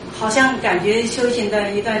好像感觉修行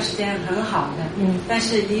的一段时间很好的，但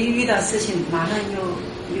是一遇到事情，马上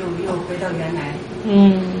又回到原来。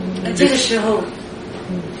那这个时候，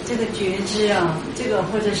这个觉知啊，这个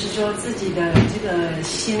或者是说自己的这个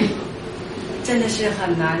心，真的是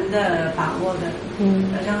很难的把握的。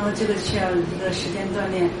然后这个需要一个时间锻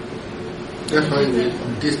炼。That's why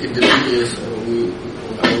this interview is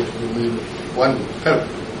we want help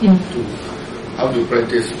to how to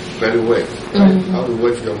practice very well, right? How to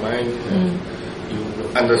work your mind, you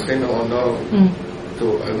understand or not.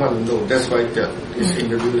 So I want to know. That's why this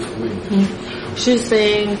interview is going. She's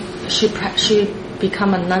saying she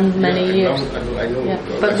become a nun many years. I know. Yeah.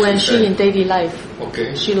 But when she in daily life,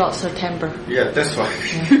 she lost her temper. Yeah, that's why.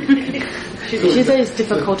 She said it's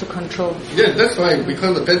difficult to control. Yeah, that's why.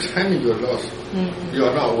 Because at that time you are lost. You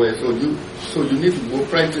are not aware. So you need to go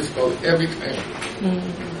practice every time.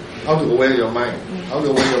 How to aware your mind, how to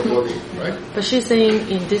aware your body, right? But she's saying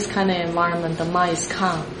in this kind of environment, the mind is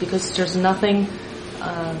calm because there's nothing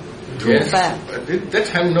too bad. That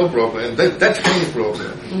time no problem. That time is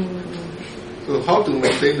problem. So how to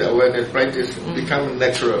maintain the awareness practice become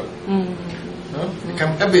natural,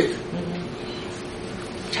 become habit.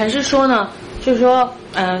 禅师说呢，就是说，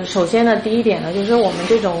首先呢，第一点呢，就是说我们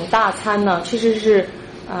这种大参呢，其实是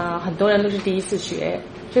很多人都是第一次学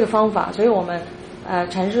这个方法，所以我们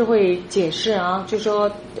禅师会解释啊，就说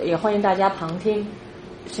也欢迎大家旁听，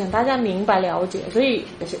想大家明白了解，所以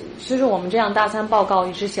就是我们这样大参报告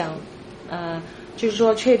也是想就是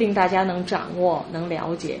说确定大家能掌握能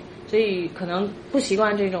了解，所以可能不习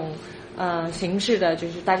惯这种形式的，就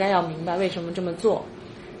是大家要明白为什么这么做。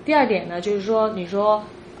第二点呢，就是说你说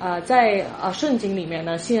在顺境里面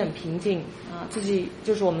呢，心很平静自己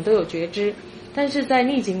就是我们都有觉知，但是在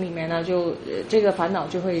逆境里面呢，就这个烦恼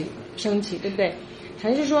就会升起，对不对？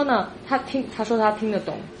禅师说呢，他说他听得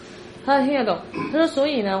懂，他说所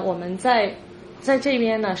以呢，我们在这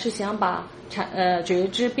边呢是想把觉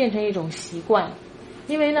知变成一种习惯，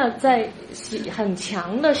因为呢在很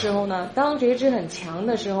强的时候呢，当觉知很强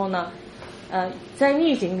的时候呢，在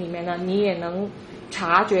逆境里面呢，你也能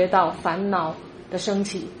察觉到烦恼的升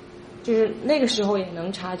起，就是那个时候也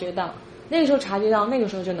能察觉到，那个时候察觉到，那个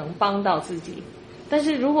时候就能帮到自己。但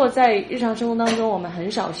是如果在日常生活当中我们很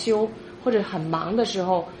少修或者很忙的时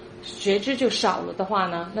候，觉知就少了的话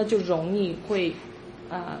呢，那就容易会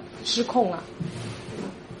失控了。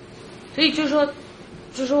所以就是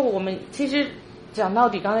说我们其实讲到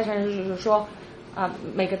底，刚才禅师就是说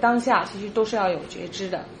每个当下其实都是要有觉知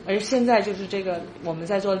的，而现在就是这个我们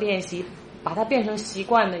在做练习，把它变成习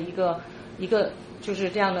惯的一个就是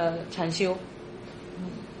这样的禅修。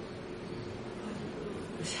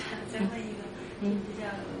再问一个比较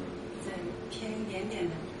再偏一点点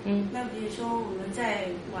的，那比如说我们在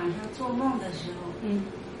晚上做梦的时候，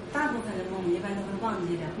大部分的梦一般都会忘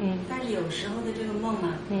记掉，但是有时候的这个梦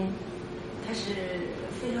啊，它是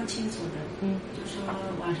非常清楚的，就说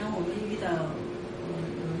晚上我们遇到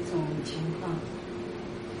有一种情况，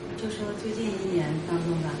就说最近1年当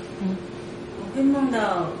中吧，我会梦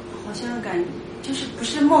到好像就是不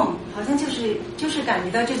是梦，好像就是感觉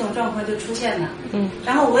到这种状况就出现了，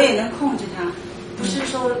然后我也能控制它，不是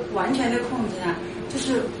说完全的控制它，就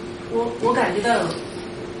是我感觉到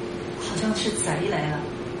好像是贼来了，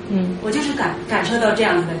我就是感受到这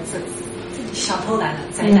样的小偷来了，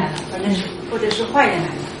贼来了，反正是或者是坏人来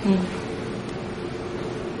了。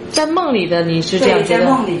在梦里的你是这样觉得？对，在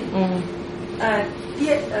梦里。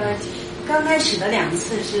刚开始的2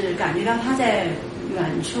次是感觉到他在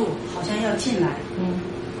远处，好像要进来。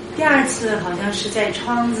第2次好像是在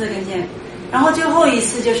窗子跟前，然后最后一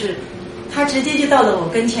次就是他直接就到了我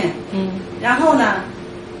跟前。然后呢，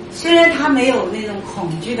虽然他没有那种恐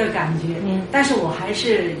惧的感觉，但是我还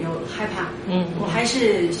是有害怕。我还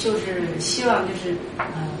是就是希望就是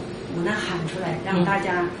我能喊出来，让大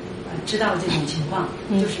家知道这种情况，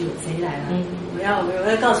就是有贼来了。我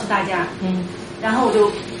要告诉大家。然后我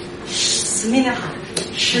就死命的喊，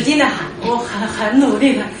使劲的喊，我很努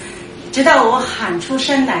力的，直到我喊出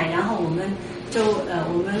声来，然后我们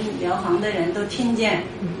疗房的人都听见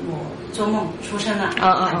我做梦出声了，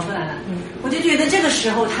喊出来了。我就觉得这个时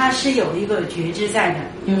候他是有一个觉知在的，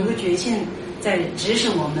有一个觉性在指使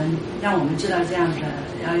我们，让我们知道这样的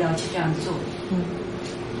要去这样做。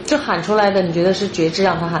这喊出来的，你觉得是觉知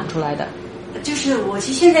让他喊出来的？就是我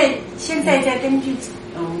现在在根据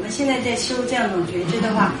我们现在在修这样的觉知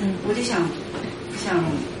的话，我就想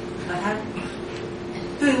把它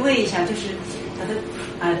对位一下，就是把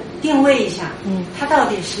它定位一下，它到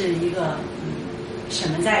底是一个什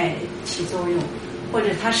么在起作用，或者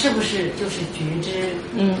它是不是就是觉知？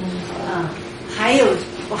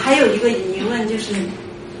我还有一个疑问，就是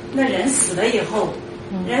那人死了以后，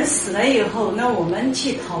那我们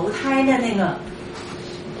去投胎的那个，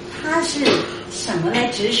它是什么来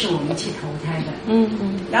指使我们去投胎的？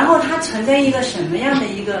然后它存在一个什么样的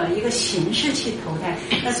一个形式去投胎？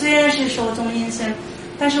那虽然是说中阴身，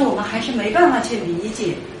但是我们还是没办法去理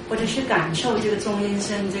解或者是感受这个中阴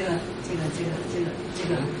身这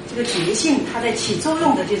个觉性它在起作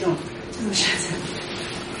用的这种事情。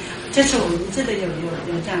这是我一直的有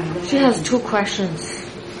这样一个。She has 2 questions.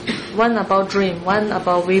 One about dream, one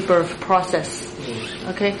about rebirth process.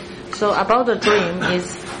 Okay, so about the dream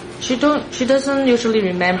is she doesn't usually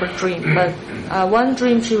remember dream, but one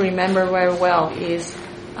dream she remember very well is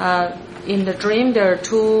in the dream there are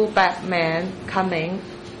 2 bad men coming.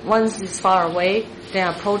 One is far away, then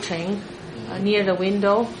approaching near the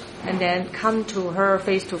window, and then come to her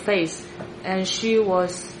face to face, and she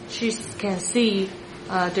can see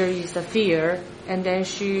there is a fear, and then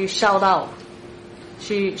she shout out.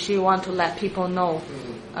 She want to let people know,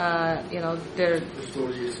 there.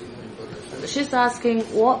 She's asking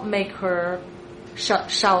what make her shout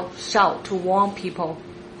to warn people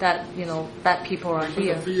that bad people are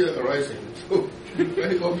here. Fear arising, so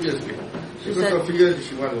very obviously. Because of fear,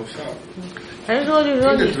 she want to shout.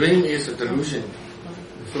 The dream is a delusion.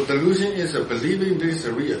 So delusion is a believing this is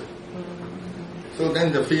real. So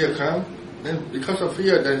then the fear comes. Then because of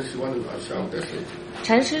fear, then she want to shout. That's it.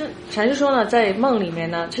 禅师说呢，在梦里面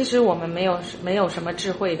呢，其实我们没有什么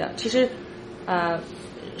智慧的，其实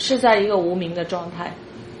是在一个无明的状态，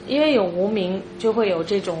因为有无明就会有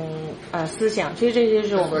这种思想，其实这些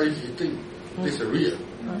是我们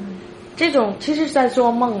这种其实是在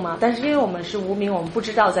做梦嘛，但是因为我们是无明，我们不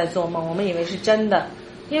知道在做梦，我们以为是真的，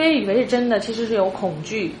因为以为是真的，其实是有恐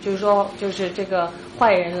惧，就是这个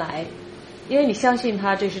坏人来，因为你相信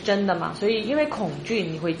他这是真的嘛，所以因为恐惧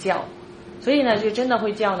你会叫，所以呢就真的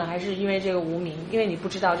会叫呢，还是因为这个无明，因为你不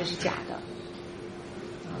知道这是假的。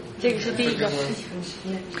这个是第一个。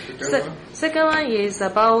Second one is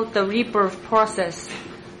about the rebirth process.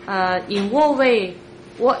 In what way?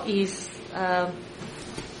 What is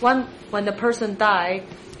when the person die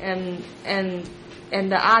and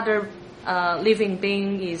the other living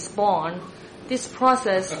being is born? This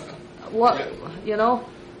process, what in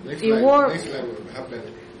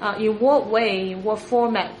what way, in what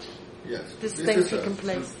format? Yes. This thing taking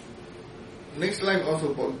place. Next life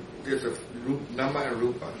also there's a Nama and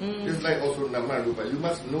Rupa. This life also Nama and Rupa. You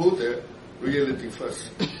must know the reality first.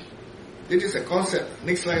 It is a concept.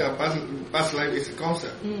 Next life or past life is a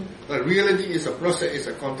concept. But reality is a process, is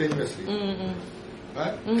a continuously.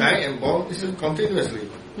 Right? Dying and born is a continuously.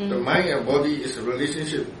 The mind and body is a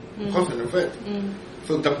relationship, cause and effect.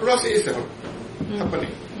 So the process is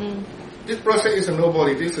happening. This process is a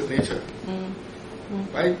nobody, this is nature.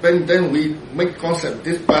 Right? Then we make concept.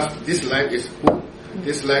 This life is who,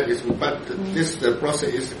 this life is who, but the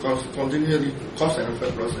process is continually cause and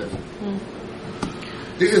effect process.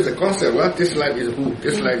 This is the concept. What this life is who,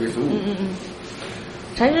 this life is who.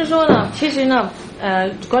 禅师说呢，其实呢，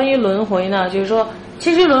关于轮回呢，就是说，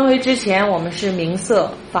其实轮回之前我们是名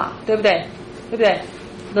色法，对不对？对不对？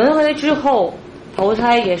轮回之后投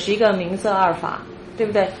胎也是一个名色二法，对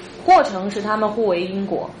不对？过程是他们互为因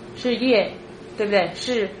果，是业，对不对？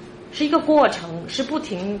是一个过程，是不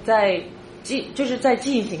停就是在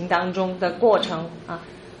进行当中的过程啊。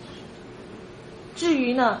至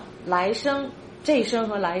于呢，来生，这一生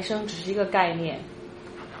和来生只是一个概念。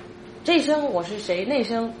这一生我是谁，那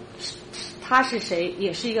生他是谁，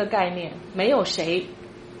也是一个概念，没有谁。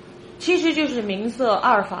其实就是名色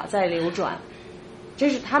二法在流转，就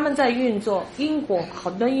是他们在运作，因果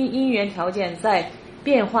很多因缘条件在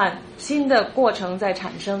变换，新的过程在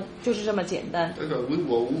产生，就是这么简单。这个无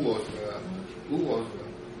我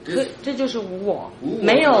这就是无我，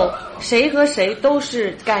没有谁和谁都是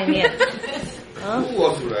概念。无我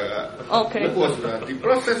出来了。OK。无我出来 ，the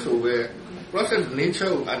process of process nature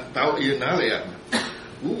到而哪里啊？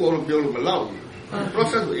无我表露不老。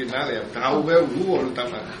process 而哪里啊？到而无我到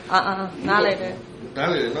哪？哪里的？哪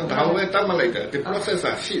里的？那到而到哪里的 ？the process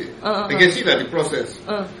啊是，你可以知道 the process。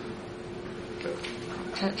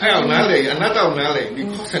还有哪里？哪到哪里？你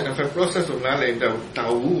process 哪里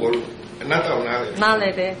到无我？哪到哪里？哪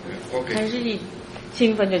里的 ？OK。还是一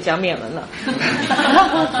兴奋就讲缅文了。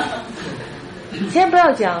先不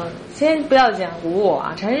要讲无我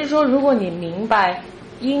啊。禅师说，如果你明白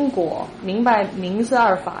因果，明白名色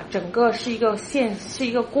二法，整个是一个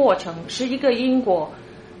过程，是一个因果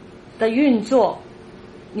的运作，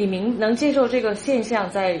你能接受这个现象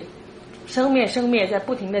在生灭在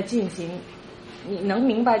不停的进行，你能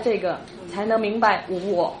明白这个，才能明白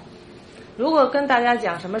无我。如果跟大家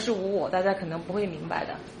讲什么是无我，大家可能不会明白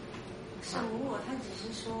的。是无我，它只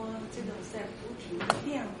是说这个在不停的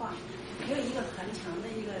变化，没有一个恒常的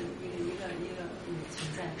一个存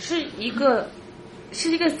在。是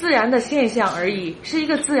一个自然的现象而已，是一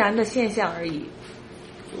个自然的现象而已。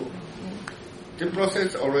The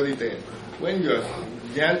process already there. When you're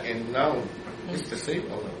young and now, it's the same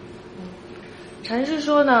or no? 禅师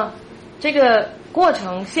说呢，这个过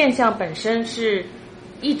程现象本身是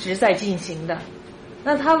一直在进行的。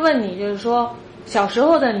那他问你，就是说，小时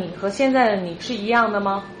候的你和现在的你是一样的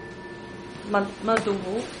吗？嘛读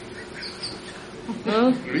不？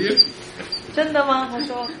真的吗？他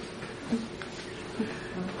说。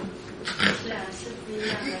是啊，是不一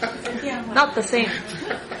样的，在变化。Not the same.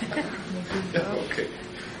 Okay.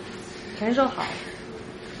 禅师说好。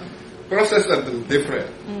Process are different,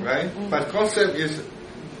 right? But concept is,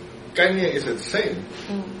 概念 is the same.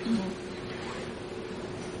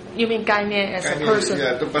 You mean 概念 as a person?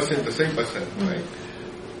 Yeah, the person, the same person, right?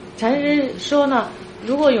 禅师说呢，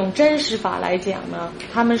如果用真实法来讲呢，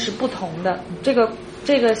他们是不同的。这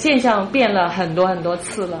个现象变了很多很多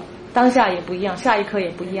次了，当下也不一样，下一刻也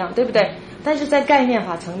不一样，对不对？但是在概念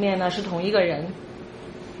法层面呢，是同一个人。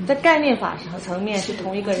在概念法层面是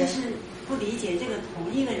同一个人。就是不理解这个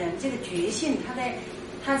同一个人，这个觉性，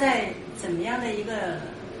他在怎么样的一个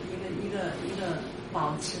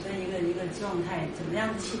保持的一个状态，怎么样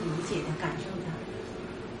去理解它、感受它。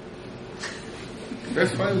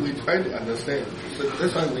That's why we try to understand. So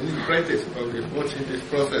that's why we need to practice watching this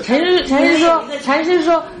process.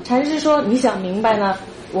 禅师说，你想明白呢？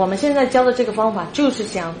我们现在教的这个方法，就是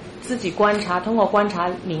想自己观察，通过观察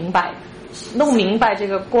弄明白这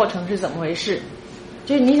个过程是怎么回事。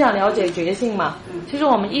就是你想了解觉性嘛？其实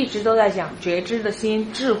我们一直都在讲觉知的心、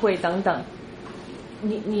智慧等等。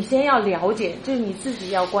你先要了解，就是你自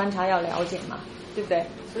己要观察，要了解嘛，对不对？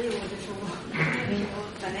所以我就说我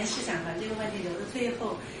本来是想把这个问题留到最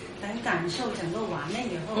后，等感受整个完了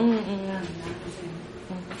以后。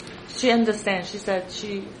She understands. She said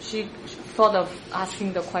she thought of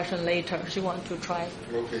asking the question later. She wants to try.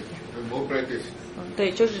 Okay, more practice.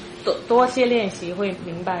 对，就是多些练习会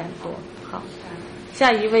明白很多。好，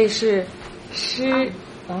下一位是释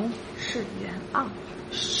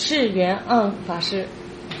元盎法师。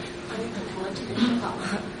我这个好，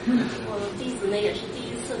我弟子呢也是第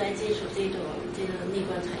一次来接触这个内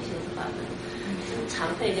观禅修的法门，常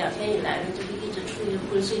会2天以来呢，就是一直处于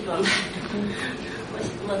昏睡状态。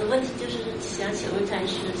我的问题就是想请问禅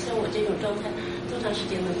师，像我这种状态多长时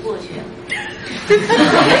间能过去啊？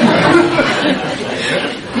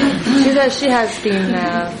 She said she has been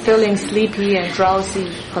feeling sleepy and drowsy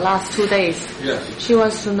for the last 2 days. Yes. She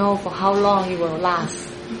wants to know for how long it will last.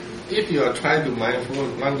 If you are trying to mindful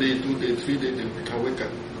 1 day, 2 day, 3 day, you become wicked.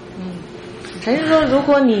 禅师说，如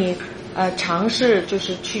果你尝试就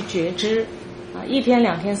是去觉知1天、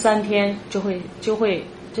2天、3天，就会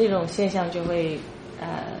这种现象就会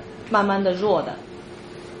慢慢的弱的。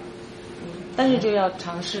但是就要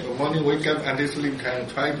尝试。The morning wake up and sleep time,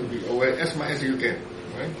 try to be aware as much as you can,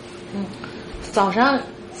 right? 早上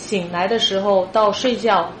醒来的时候到睡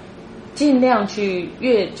觉，尽量去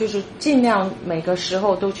就是尽量每个时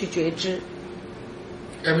候都去觉知。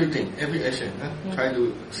everything, every action. Try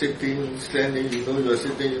to sitting, standing, you know you're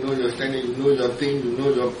sitting, you know you're standing, you know your thing, you know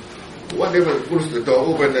your whatever. Close the door,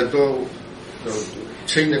 open the door,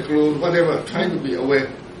 change the clothes, whatever. Try to be aware,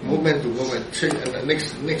 moment to moment, change and the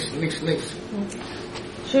next.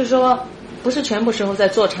 所以说，不是全部时候在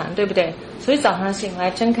坐禅，对不对？所以早上醒来，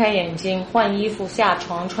睁开眼睛，换衣服，下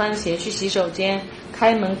床，穿鞋，去洗手间，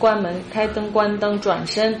开门，关门，开灯，关灯，转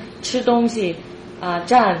身，吃东西，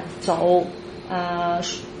站，走，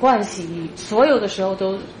盥洗，所有的时候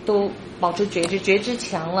都保持觉知，觉知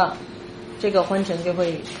强了，这个昏沉就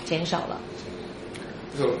会减少了。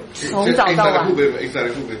从早到晚。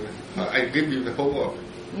I give you the homework.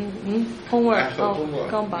 Homework.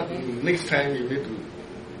 Next time you need to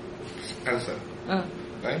answer.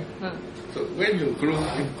 Right? So when you go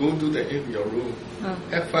to your room,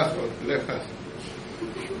 head first or leg first?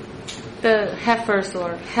 The head first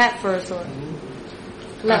or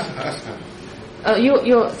leg? Ask her.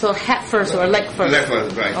 So head first or leg first? Leg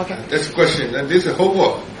first, right. Okay. That's the question, and this is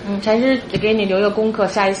homework. 禅师给你留个功课，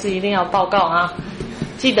下一次一定要报告啊！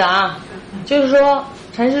记得啊，就是说，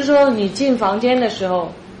禅师说你进房间的时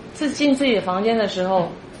候，进自己的房间的时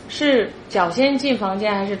候，是脚先进房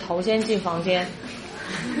间还是头先进房间？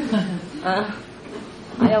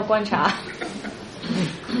还要观察。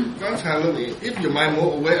观察了你 ，if your mind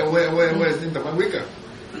more aware, then the mind weaker.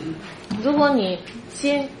 如果你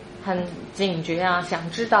心很警觉啊，想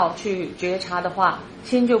知道去觉察的话，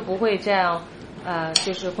心就不会这样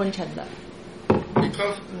就是昏沉的。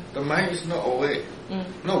Because the mind is not aware,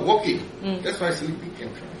 not working. That's why sleepy can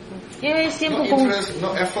come. 因为心不 No 工 interest,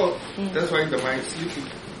 no effort. That's why the mind is sleepy.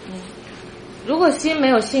 如果心没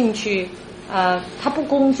有兴趣，他不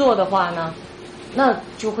工作的话呢，那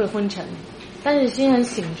就会昏沉。但是心很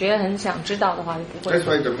醒觉，很想知道的话，就不会。That's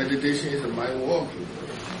why the meditation is the mind work.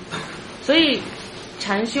 所以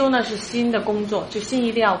禅修呢是心的工作，就心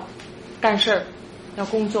一定要干事儿，要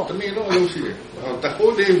工作。The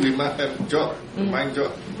whole day we must have job, the mind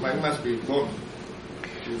job. Mind must be work.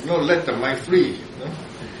 Not let the mind free.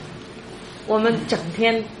 我们整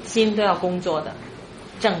天心都要工作的，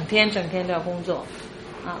整天都要工作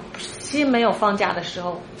啊！心没有放假的时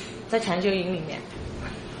候，在禅修营里面，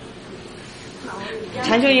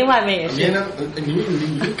禅修营外面也是。You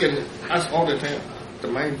can ask all the time. The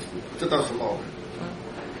mind 知道什么？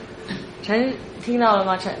禅听到了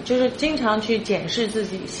吗？禅就是经常去检视自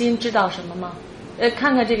己心知道什么吗？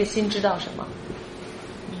看看这个心知道什么。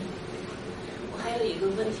我还有一个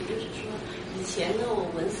问题，就是说，以前呢，我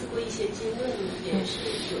文思过一些经论，也是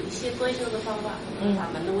有一些观修的方法法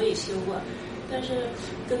门呢，我也修过。但是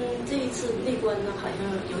跟这一次内观呢，好像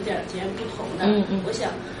有点截然不同的。我想，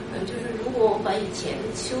就是如果我把以前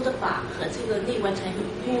修的法和这个内观禅修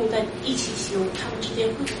运用在一起修，他们之间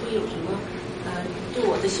会不会有什么对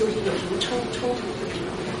我的修行有什么冲突的地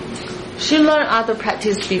方 She learned other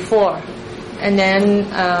practice before, and then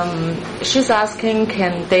she's asking,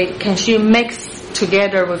 can she mix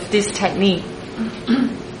together with this technique?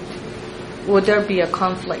 Would there be a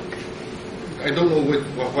conflict? I don't know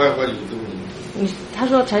what you do. 他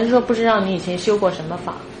说禅师说不知道你以前修过什么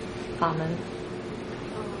法门。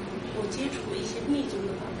我接触一些密宗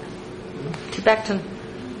的法门。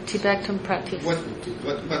Tibetan practice. What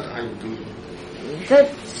are you doing? 在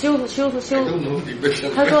修。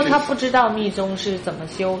他说他不知道密宗是怎么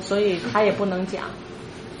修，所以他也不能讲，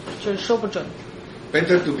就是说不准。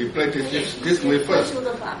Better to be practice this way first.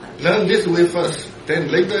 Learn this way first. Then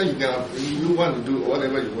later you want to do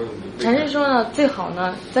whatever you want to do. 禅师说呢，最好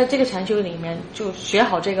呢，在这个禅修里面就学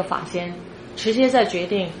好这个法先，直接再决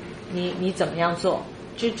定你怎么样做。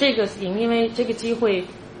就这个因为这个机会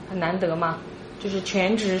很难得嘛，就是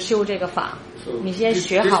全职修这个法。你先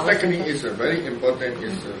学好了。This technique is very important.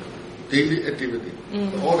 Is daily activity.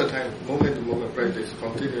 All the time, moment to moment practice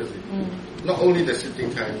continuously. Not only the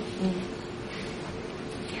sitting time.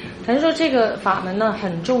 禅师说这个法门呢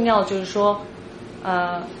很重要，就是说，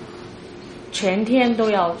全天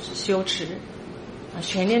都要修持，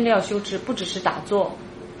全天都要修持，不只是打坐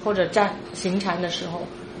或者行禅的时候，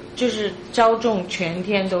就是招众全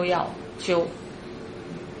天都要修，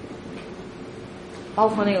包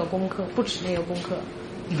括那个功课，不止那个功课。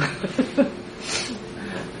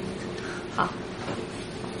好。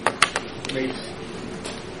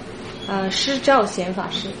施照贤法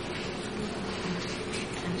师。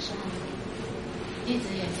一直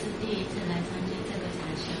也是第一次来参加这个禅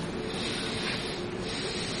修。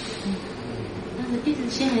那一直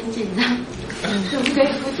心很紧张，可不可以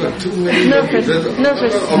不讲？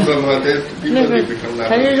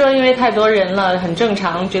禅师说，因为太多人了，很正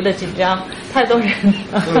常，觉得紧张，太多人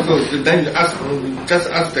了。So then you just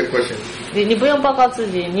ask the question. 你不用报告自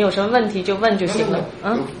己，你有什么问题就问就行了。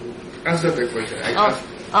Answer the question.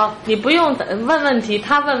 你不用问问题，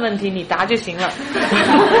他问问题，你答就行了。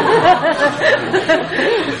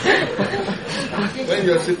When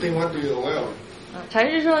you're sitting, what do you aware of? 禅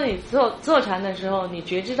师说，你坐禅的时候，你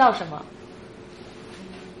觉知到什么？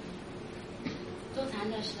坐禅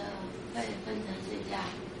的时候会分成睡觉，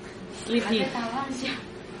 sleepy 打妄想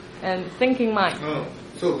and thinking mind.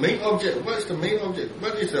 So main object. What is the main object?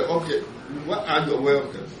 What is the object? What are you aware of?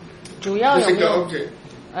 主要有没 Physical 有 object.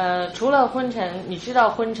 除了昏沉，你知道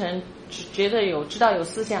昏沉，觉得知道有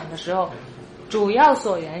思想的时候，主要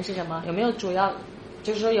所缘是什么？有没有主要？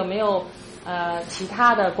就是说有没有其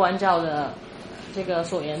他的关照的这个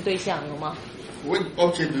所缘对象有吗？ What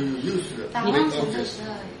object do you use? 打妄想的时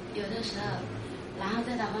候，有的时候，然后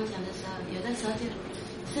在打妄想的时候，有的时候就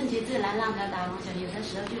顺其自然让他打妄想，有的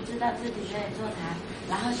时候就知道自己在坐禅，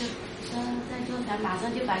然后就说在坐禅，马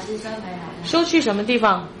上就把心收回来了。收去什么地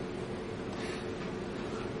方？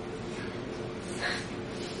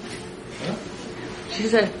其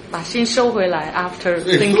实把心收回来 after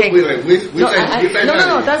thinking. No.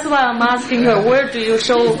 That's why I'm asking her. Where do you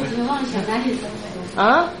show? 妄想哪里收回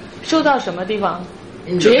来？收到什么地方？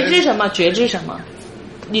觉知什么？觉知什么？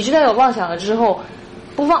你知道有妄想了之后，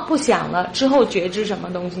不想了之后，觉知什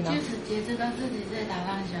么东西呢？就是觉知到自己在打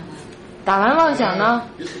妄想啊。打完妄想呢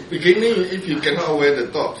Beginning, if you cannot aware the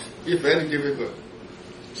thoughts, it's very difficult.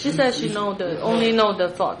 She says she only know the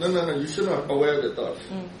thoughts. No. You should not aware the thoughts.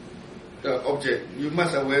 The object. You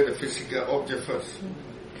must aware the physical object first.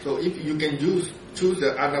 So if you can choose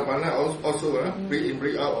the anapana also, breathe in,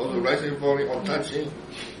 breathe out, also rising, falling, or touching.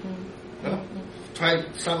 Try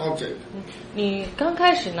some object. 你刚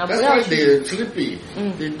开始呢，不 That's 要 why 去 they're sleepy.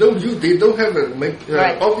 They don't have a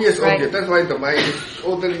obvious object. That's why the mind is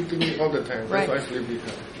totally thinking all the time. That's why sleepy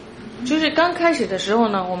comes. 就是刚开始的时候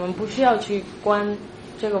呢，我们不需要去观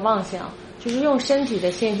这个妄想，就是用身体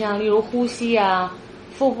的现象，例如呼吸啊，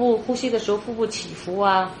腹部呼吸的时候腹部起伏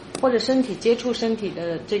啊，或者身体接触身体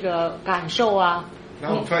的这个感受啊。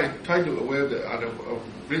Now try to aware the other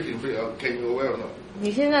breathe in, breathe out. Can you aware or not? 你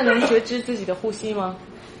现在能觉知自己的呼吸吗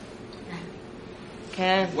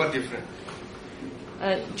 ？Can. What different?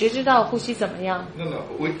 觉知到呼吸怎么样？ No.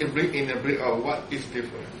 Breathe in and breathe out. What is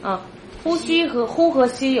different? 呼吸和呼和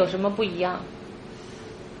吸有什么不一样？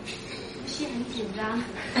呼吸很紧张。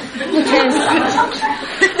呼吸很紧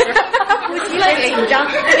张。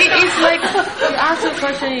It's like you ask the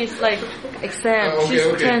question is like exam. She's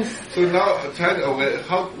tense. So now try to aware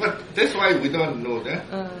that's why we don't know that.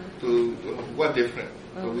 To what different.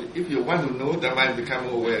 So if you want to know, the mind become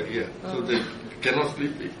aware here. So they cannot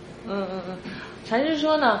sleep. 禅师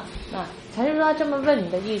说呢，禅师说他这么问你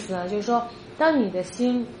的意思呢，就是说，当你的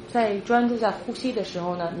心在专注在呼吸的时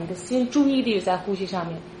候呢，你的心注意力在呼吸上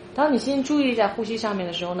面。当你心注意力在呼吸上面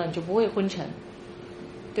的时候呢，你就不会昏沉，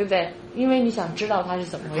对不对？因为你想知道它是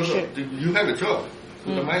怎么回事。You have a job.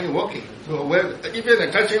 So the mind is working. So aware, even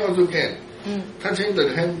the touching also can. Touching the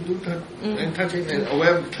hand, and touching and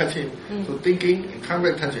aware of touching. So thinking and come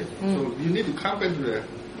back touching. So you need to come back to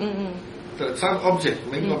the some object,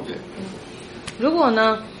 main object. 如果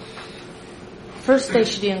呢 first day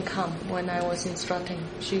she didn't come when I was instructing.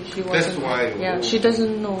 She wasn't. That's why. Yeah, she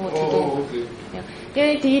doesn't know what to do. Okay. Yeah, 因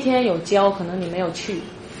为第一天有教，可能你没有去，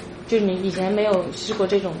就是你以前没有试过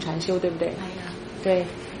这种禅修，对不对？对。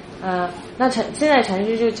那现在禅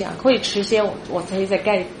师就讲会迟些，我可以再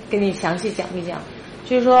跟你详细讲一讲。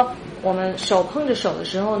就是说，我们手碰着手的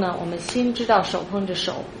时候呢，我们心知道手碰着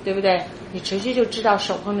手，对不对？你持续就知道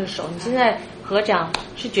手碰着手。你现在合掌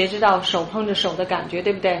是觉知到手碰着手的感觉，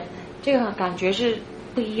对不对？这个感觉是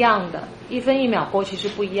不一样的，1分1秒过去是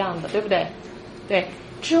不一样的，对不对？对。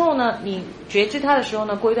之后呢，你觉知它的时候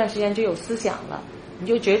呢，过一段时间就有思想了，你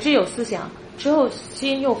就觉知有思想，之后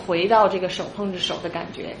心又回到这个手碰着手的感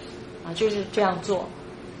觉，就是这样做，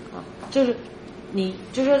就是你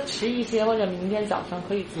就说迟一些或者明天早上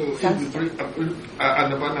可以想起讲。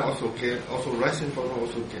Anapana also can, also rising from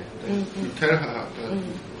also can. You tell her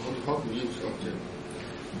how to use object.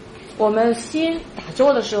 我们心打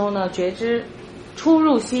坐的时候呢，觉知出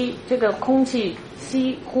入吸这个空气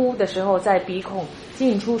吸呼的时候，在鼻孔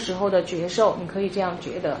进出时候的觉受，你可以这样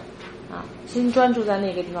觉得心专注在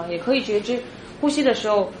那个地方，也可以觉知呼吸的时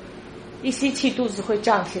候一吸气肚子会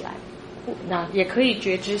胀起来，那也可以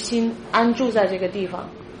觉知心安住在这个地方，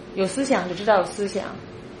有思想就知道有思想，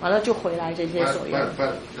完了就回来这些所缘。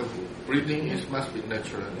But the breathing must be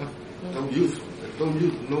natural, no? Don't use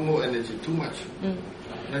no more energy too much.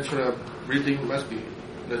 Natural breathing must be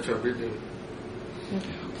natural breathing.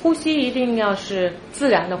 呼吸一定要是自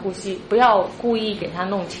然的呼吸，不要故意给它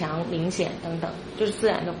弄强、明显等等，就是自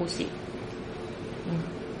然的呼吸。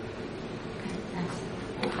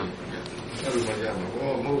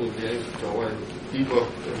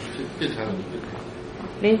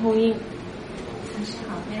林红英，陈师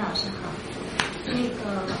好，梅老师好。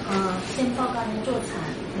先报告您坐禅。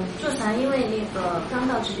坐禅，因为刚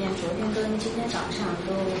到这边，昨天跟今天早上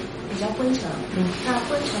都比较昏沉。那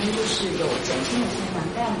昏沉就是有减轻的现象，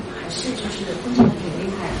但还是就是昏沉的挺厉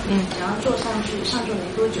害的。然后坐上去，上座没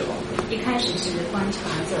多久，一开始是观察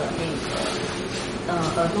着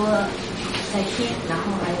耳朵在听，然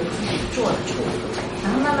后还有自己做的触，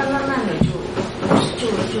然后慢慢的就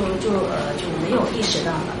没有意识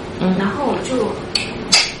到了。然后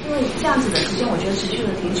因为这样子的时间，我觉得持续了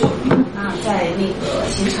挺久的。那在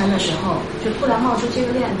行禅的时候，就突然冒出这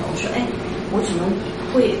个念头，说：“哎，我怎么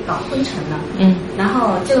会搞昏沉呢？”然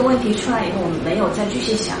后这个问题出来以后，我没有再继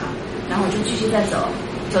续想，然后我就继续在走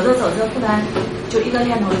着，忽然就一个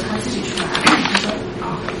念头它自己出来了，他说：“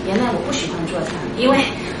原来我不喜欢坐禅，因为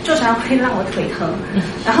坐禅会让我腿疼，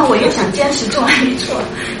然后我又想坚持做完一坐，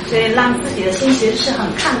所以让自己的心其实是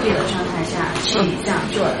很抗拒的状态下去这样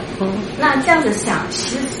做的。那这样子想，其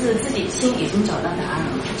实是自己心已经找到答案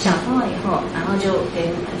了，想通了以后，然后就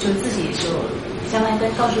自己就相当于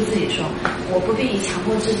告诉自己说，我不必强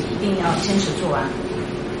迫自己一定要坚持做完，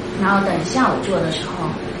然后等下午做的时候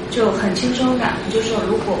就很轻松感，就是说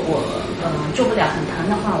如果我做不了很疼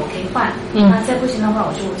的话，我可以换，那再不行的话，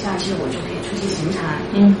我做不下去，我就可以出去行禅。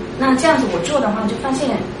那这样子我做的话，就发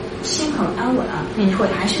现心很安稳啊，腿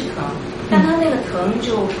还是疼，但它那个疼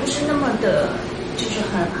就不是那么的，就是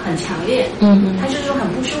很强烈，它就是很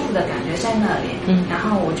不舒服的感觉在那里，然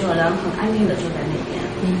后我就能很安定的坐在那边。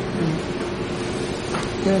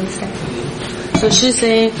You understand? So she's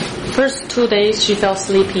saying, first 2 days she felt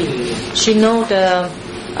sleepy. She know the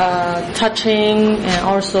touching and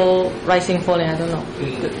also rising, falling. I don't know.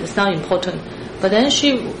 It's not important. But then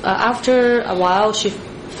after a while, she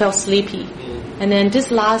felt sleepy, and then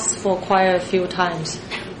this lasts for quite a few times.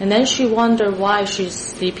 And then she wondered why she's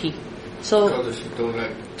sleepy. So because she don't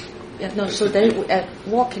like. Yeah, no. So then at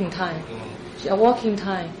walking time,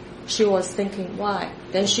 she was thinking why.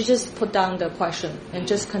 Then she just put down the question and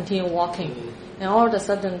just continue walking. And all of a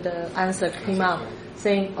sudden the answer came out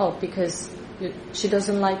saying, oh, because she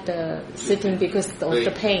doesn't like the sitting because of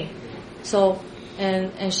the pain. So,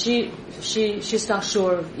 and she's not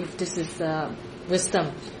sure if this is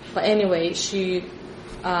wisdom. But anyway,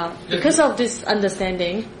 because of this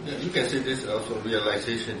understanding. Yeah, you can say this also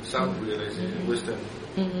realization, some realization, wisdom.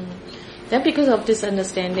 Then because of this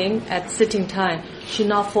understanding, at sitting time, she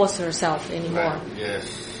not force herself anymore. Right, yes.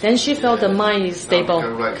 Then she felt the mind is stable,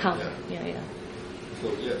 right, calm. Yeah. Yeah. So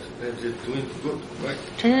yes, then she's doing good, right?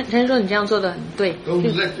 陈说你这样做的很对。Don't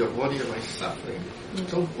let your body like suffering.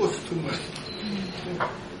 Don't push too much.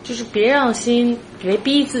 就是别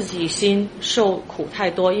逼自己心受苦太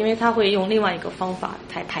多，因为他会用另外一个方法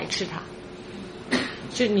来排斥它。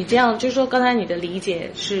就你这样，就是说刚才你的理解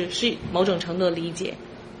是某种程度的理解。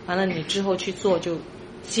完了，你之后去做，就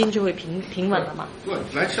心就会平稳了嘛。对，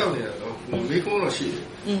蓝少年没工作系。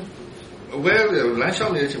我蓝少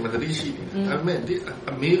年前面的利息，他们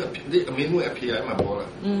没有 API 嘛多了。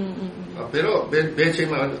比如别前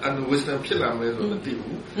面按 wisdom 撇了没有的第五。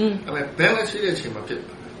那么别个系列前面撇。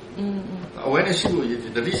我那西部也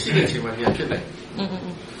的利息的前面也撇了。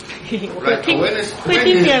会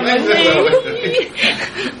听点文的。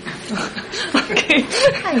OK，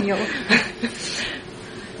 太牛。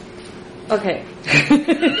OK，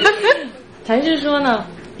 禅师说呢，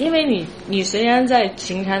因为你虽然在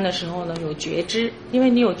行禅的时候呢有觉知，因为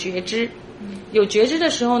你有觉知的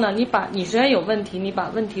时候呢，你虽然有问题，你把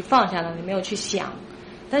问题放下了，你没有去想，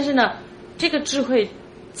但是呢，这个智慧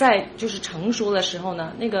在就是成熟的时候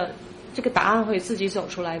呢，这个答案会自己走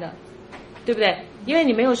出来的，对不对？因为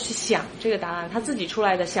你没有去想这个答案，它自己出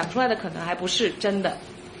来的，想出来的可能还不是真的。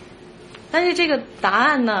但是这个答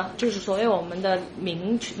案呢，就是所谓我们的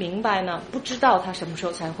明白呢，不知道它什么时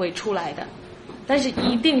候才会出来的，但是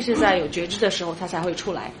一定是在有觉知的时候它才会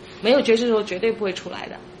出来，没有觉知的时候绝对不会出来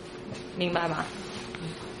的，明白吗？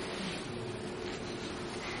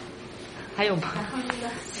还有吗？然后那个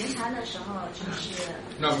行禅的时候就是。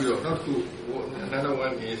那不有，那是我another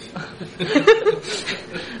one is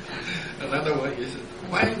another one is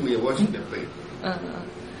why we are watching the play。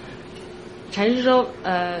禅师说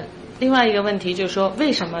另外一个问题就是说，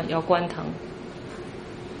为什么要观腾？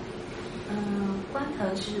观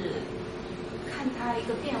腾是看它一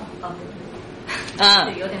个变化，啊，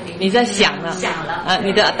你在想了，想了啊，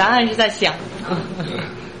你的答案是在想。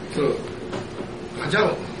So, 好像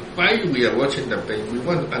why we are watching the pain, we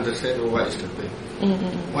want to understand why is the pain.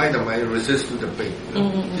 Why the mind resists to the pain.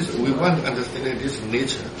 We want to understand this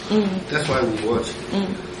nature. That's why we watch.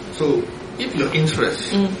 So, if your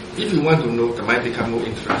interest, if you want to know, the mind become more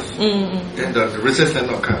interest. Then the resistance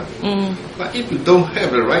will come. But if you don't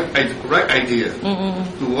have the right idea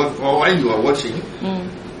to what why you are watching,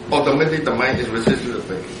 automatically the mind is resistant to the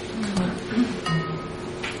pain.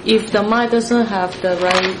 If the mind doesn't have the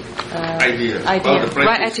right idea,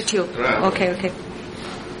 right attitude, okay.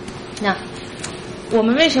 那我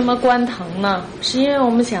们为什么观疼呢？是因为我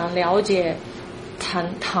们想了解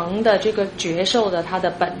疼的这个觉受的它的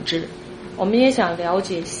本质，我们也想了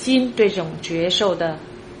解心对这种觉受的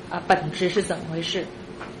本质是怎么回事，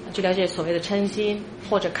去了解所谓的嗔心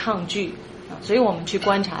或者抗拒所以我们去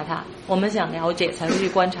观察它，我们想了解才会去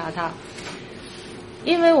观察它。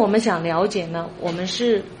因为我们想了解呢，我们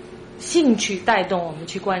是兴趣带动我们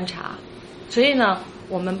去观察，所以呢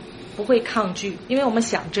我们不会抗拒，因为我们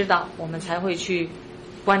想知道我们才会去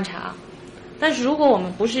观察。但是如果我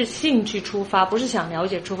们不是兴趣出发，不是想了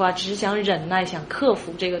解出发，只是想忍耐，想克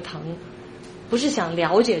服这个疼，不是想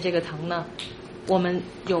了解这个疼呢，我们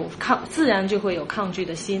自然就会有抗拒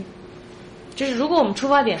的心。就是如果我们出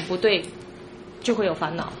发点不对，就会有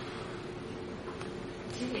烦恼。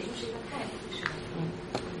其实也就是一个态度，是吧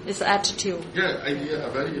？It's attitude. Yeah, idea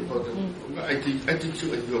are very important.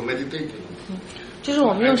 Attitude and your meditating. 就是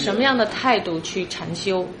我们用什么样的态度去禅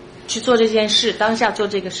修，去做这件事，当下做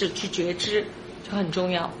这个事，去觉知，就很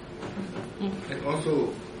重要。And also,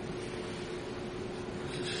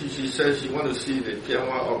 she says she want to see the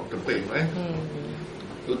pianwa of the pain, right?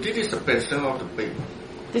 So this is the percent of the pain.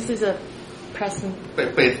 This is a present.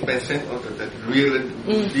 Percent of the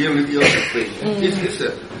reality of the pain.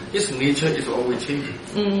 Its nature is always changing.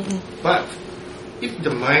 But if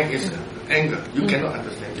the mind is anger, you cannot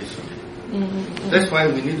understand this. That's why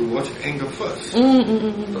we need to watch anger first. So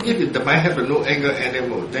if the mind have no anger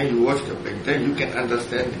anymore, then you watch the pain, then you can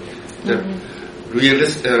understand the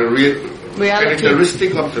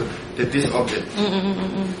characteristic of this object.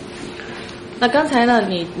 那刚才呢，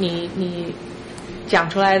你讲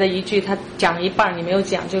出来的一句，他讲了一半你没有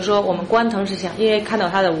讲，就是说我们观疼是想，因为看到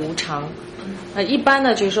它的无常。一般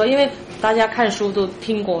呢就是说，因为大家看书都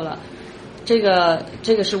听过了，这个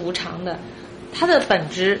是无常的，它的本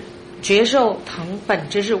质觉受疼本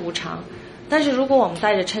质是无常，但是如果我们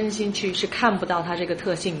带着嗔心去，是看不到它这个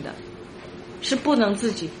特性的，是不能自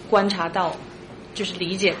己观察到，就是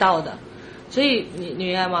理解到的。所以你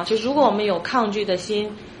明白吗？就是如果我们有抗拒的心，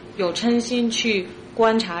有嗔心去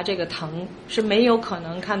观察这个疼，是没有可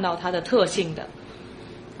能看到它的特性的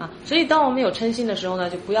所以当我们有嗔心的时候呢，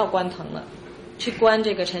就不要观疼了，去观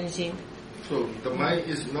这个嗔心。 So the mind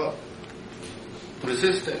is not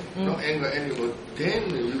resistant, no anger anymore, then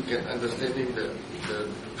you can understanding the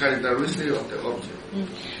characteristic of the object.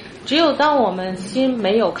 只有当我们心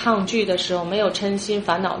没有抗拒的时候，没有嗔心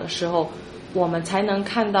烦恼的时候，我们才能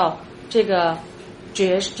看到这个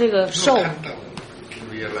受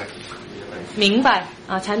明白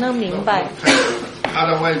才能明白。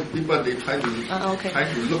Otherwise, people they try to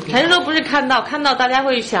look. 禅说不是看到大家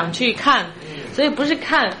会想去看，所以不是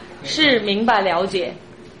看，是明白了解，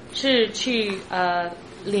是去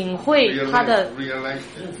领会他的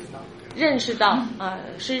认识到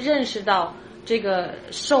是认识到这个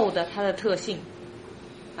受的它的特性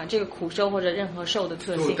这个苦受或者任何受的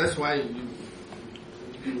特性。 So that's why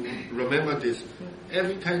you remember this.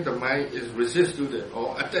 Every time the mind is resist to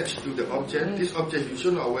or attached to the object, this object you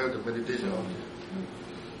should not aware of the meditation object.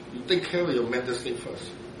 You take care of your mental state first.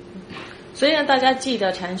 所以呢，大家记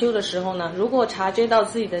得禅修的时候呢，如果察觉到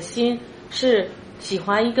自己的心是喜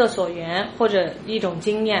欢一个所缘或者一种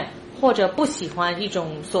经验，或者不喜欢一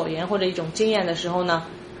种所缘或者一种经验的时候呢，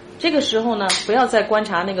这个时候呢，不要再观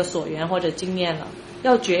察那个所缘或者经验了，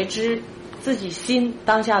要觉知自己心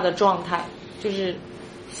当下的状态，就是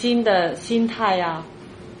心的心态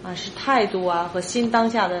是态度和心当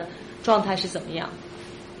下的状态是怎么样。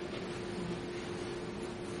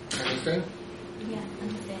Understand? Yeah,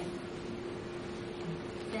 understand.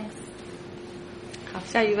 Thanks. 好，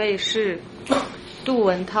下一位是杜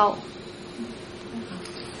文涛。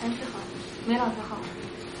禅师好，梅老师好。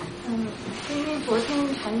因为昨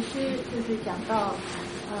天禅师就是讲到，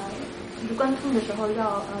就是观痛的时候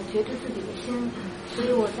要觉知自己的心，所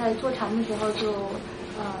以我在坐禅的时候就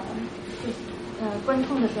观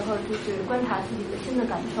痛的时候就是观察自己的心的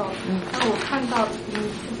感受。那我看到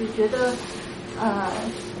就是觉得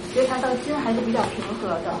觉察到心还是比较平和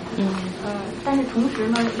的，但是同时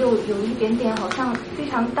呢又有一点点好像非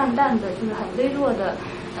常淡淡的，就是很微弱的，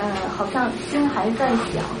好像心还在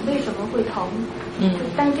想为什么会疼，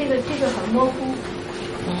但是这个很模糊，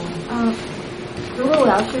如果我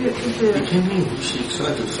要是就是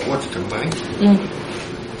，What's the mind?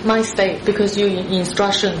 Mind state, because you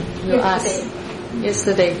instruction you asked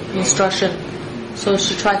yesterday instruction, so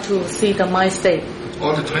she tried to see the mind state.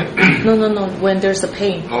 All the time? No. When there's a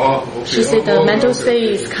pain. Oh, okay. She said the mental state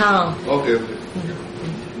is calm. Okay.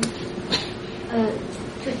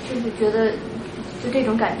 就是觉得就这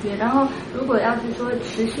种感觉。然后如果要是说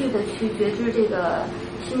持续的去觉知这个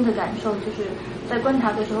新的感受，就是在观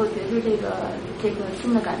察的时候觉知这个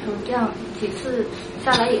新的感受，这样几次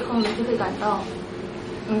下来以后呢，就会感到，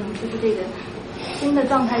就是这个新的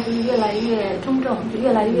状态就是越来越中正，就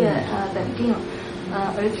越来越稳定，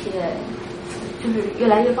而且就是越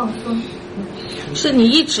来越放松。是你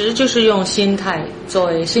一直就是用心态作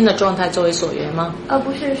为新的状态作为所缘吗？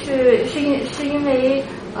不是，是因为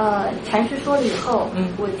禅师说了以后，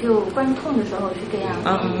我就观通的时候是这样。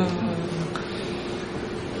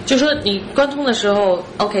就说你观通的时候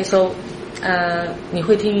 ，OK，so，你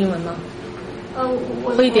会听英文吗？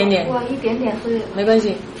我会一点点。我一点点，所以没关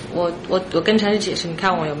系。我跟禅师解释，你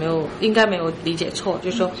看我有没有应该没有理解错，就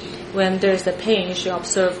是说 ，when there's a pain, you should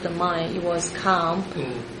observe the mind. It was calm.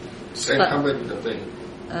 But the pain.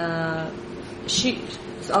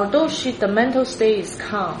 Although the mental state is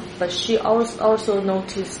calm, but she also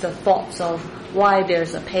noticed the thoughts of why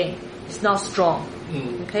there's a pain. It's not strong.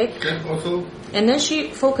 Okay. Can also. And then she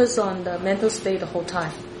focused on the mental state the whole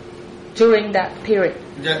time during that period.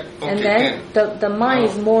 Yeah. Okay. And then the mind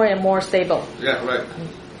is more and more stable. Yeah. Right.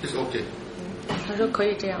 It's okay. 他说可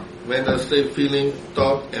以这样。When the state, feeling,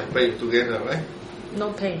 thought, and pain together, right?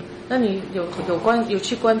 No pain. 那你有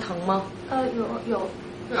去观疼吗？有。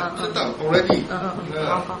知道 already.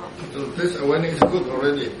 好。So this awareness is good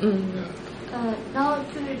already. 然后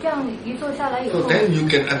就是这样一坐下来以后。So then you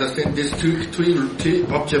can understand these three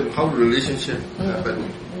objects how relationship happen.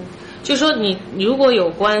 就说你如果有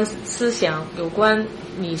关思想，有关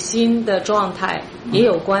你心的状态，也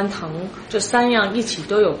有关疼，这三样一起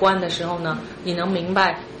都有关的时候呢，你能明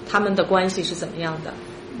白他们的关系是怎么样的，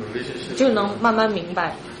就能慢慢明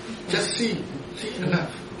白。Just see enough.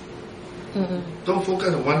 Don't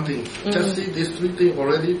focus on one thing. Just see these three things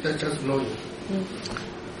already. Just know you.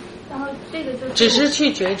 然后这个就是只是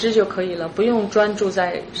去觉知就可以了，不用专注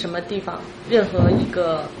在什么地方，任何一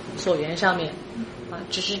个所缘上面，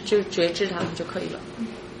只是就觉知它们就可以了。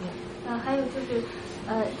还有就是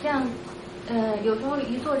这样有时候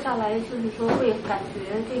一坐下来，就是说会感觉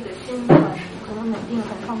这个心很稳定，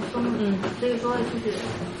很放松。所以说就是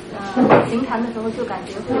行禅的时候就感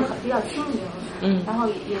觉会比较轻盈，然后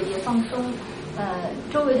也放松。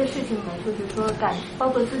周围的事情呢，就是说包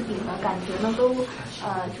括自己呢，感觉呢都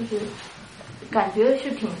就是感觉是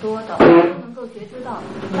挺多的，都能够觉知到，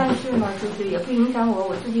但是呢，就是也不影响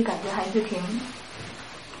我自己感觉还是挺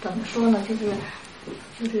怎么说呢，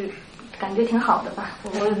就是感觉挺好的吧，我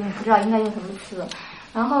也不知道应该用什么词。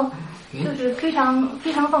然后就是非常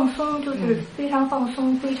非常放松，就是非常放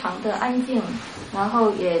松，非常的安静，然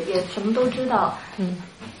后也什么都知道。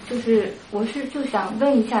就是我就想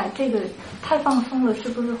问一下，这个太放松了是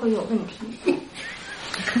不是会有问题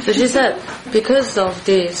？So she said, because of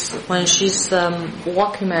this, when she's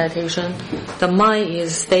walking meditation, the mind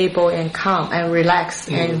is stable and calm and relaxed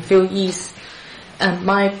and feel ease, and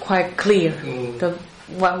mind quite clear.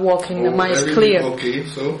 While walking, the mind is clear. Okay,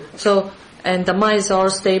 so and the mind is all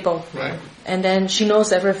stable. Right. And then she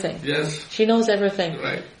knows everything. Yes. She knows everything.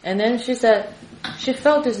 Right. And then she said, she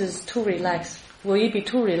felt this is too relaxed. Will it be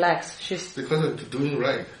too relaxed? She's because of doing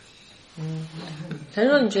right. 他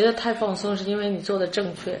说你觉得太放松是因为你做的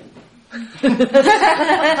正确。If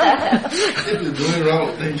you're doing wrong,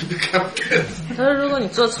 then you become tense. 他说如果你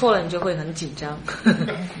做错了，你就会很紧张。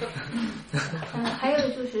还有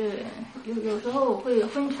就是有时候我会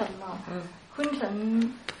昏沉嘛，昏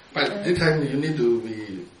沉。But this time you need to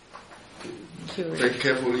be very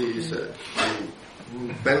carefully is to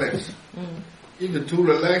balance. If you're too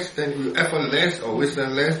relaxed, then you effort less or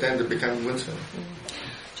wisdom less, then it becomes wisdom.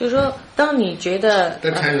 就是说，当你觉得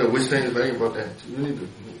that time the wisdom is very important. You need to.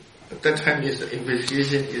 That time is the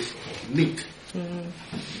investigation is neat.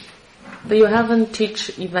 But you haven't teach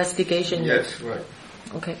investigation yet. Yes, right.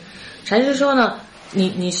 OK， 禅师说呢，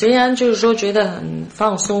你虽然就是说觉得很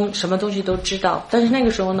放松，什么东西都知道，但是那个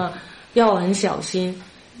时候呢，要很小心，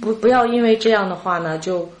不要因为这样的话呢，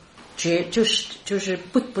就是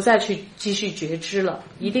不再去继续觉知了，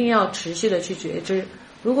一定要持续的去觉知。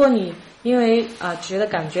如果你因为觉得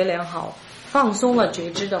感觉良好，放松了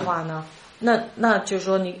觉知的话呢，那就是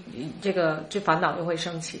说你这个这烦恼就会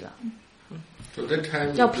升起了。So that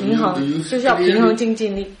time 要平衡，就是要平衡精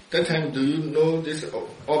进力。That time do you know this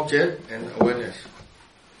object and awareness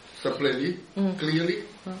separately, clearly?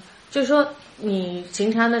 就是说你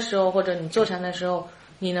行禅的时候或者你坐禅的时候，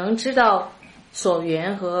你能知道所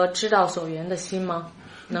缘和知道所缘的心吗？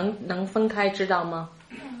能分开知道吗？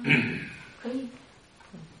可以。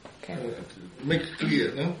Make it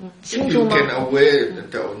clear, no? If you can aware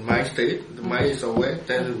the mind state, the mind is aware,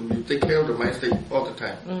 then you take care of the mind state all the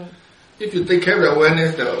time. If you take care of the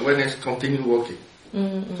awareness continue working.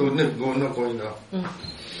 So not going down.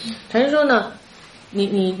 禅师说呢，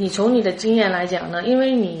你从你的经验来讲呢，因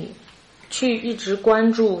为你去一直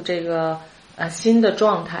关注这个心的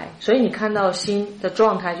状态，所以你看到心的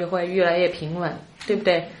状态就会越来越平稳，对不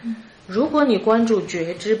对？如果你关注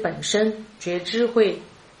觉知本身，觉知会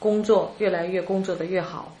工作越来越工作的越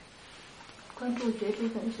好。关注觉知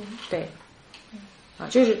本身。对，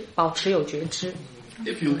就是保持有觉知。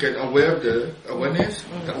If you get aware of the awareness,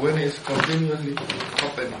 the awareness continuously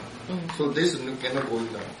happening. So this cannot go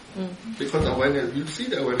down. Because awareness, you see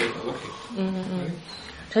the awareness working.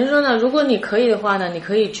 陈说呢，如果你可以的话呢，你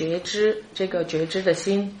可以觉知这个觉知的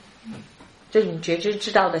心，就是你觉知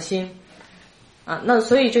知道的心啊。那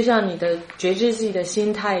所以就像你的觉知自己的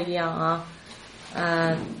心态一样啊，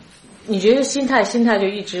你觉得心态就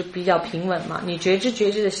一直比较平稳嘛。你觉知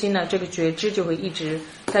的心呢，这个觉知就会一直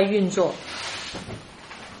在运作。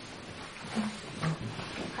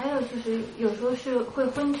还有就是有时候是会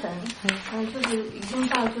昏沉，就是已经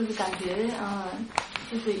到就是感觉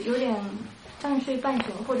就是有点半睡半醒，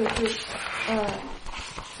或者是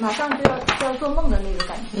马上就要做梦的那个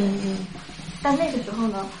感觉。但那个时候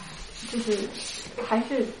呢，就是还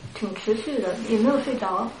是挺持续的，也没有睡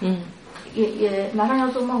着。也马上要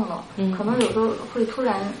做梦了。可能有时候会突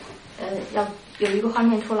然要有一个画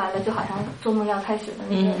面出来了，就好像做梦要开始的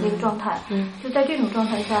那个状态。就在这种状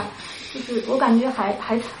态下，就是我感觉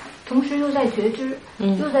还同时又在觉知，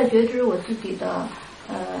我自己的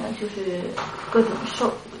就是各种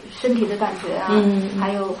身体的感觉啊，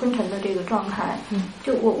还有昏沉的这个状态。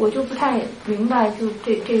就我就不太明白，就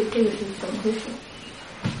这个是怎么回事。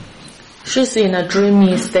She's in a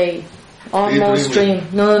dreamy state, almost dream.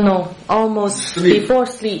 No, almost before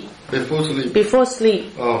sleep. Before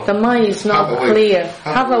sleep, the mind is not clear.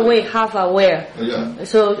 Half awake, half aware.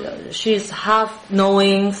 So she's half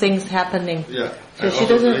knowing things happening. So she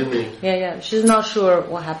doesn't. Yeah. She's not sure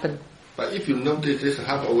what happened. But if you notice this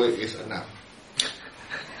half awake is enough.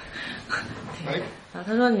 Right?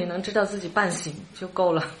 他说你能知道自己半醒就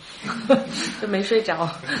够了，就没睡着。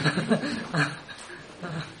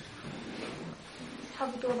差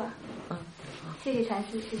不多吧。谢谢禅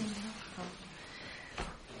师，谢谢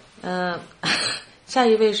您。下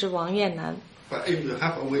一位是王艳楠。But if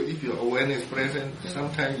your awareness present,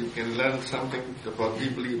 sometimes you can learn something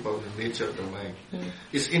deeply about the nature of the mind.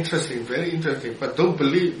 It's interesting, very interesting. But don't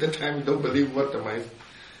believe what the mind,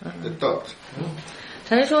 the thought.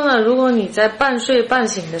 禅师说呢，如果你在半睡半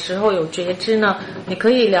醒的时候有觉知呢，你可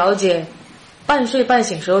以了解半睡半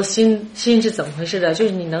醒时候心是怎么回事的，就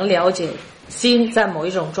是你能了解心在某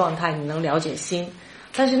一种状态，你能了解心，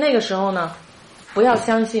但是那个时候呢，不要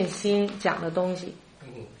相信心讲的东西，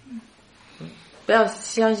不要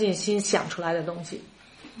相信心想出来的东西。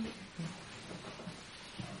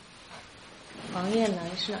王艳楠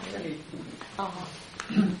是哪个？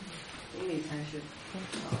因为禅师，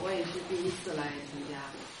我也是第一次来参加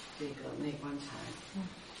这个内观禅。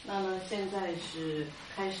那么现在是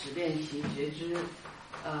开始练习觉知，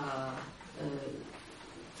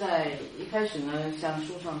在一开始呢，像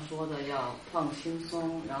书上说的要放轻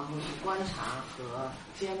松，然后是观察和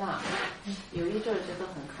接纳。有一阵儿觉得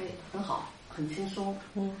很好，很轻松，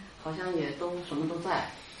好像也都什么都在，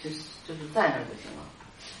就是在那儿就行了。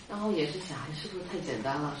然后也是想，是不是太简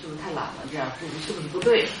单了，是不是太懒了，这样是不是不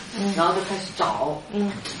对？然后就开始找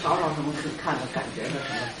什么可以看的、感觉的、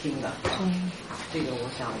什么听的。这个我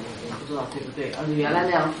想我不知道对不对，而且原来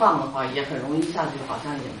那样放的话，也很容易一下子就好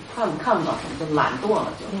像也看不到什么，就懒惰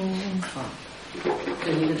了就。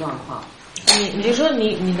这一个状况。你就说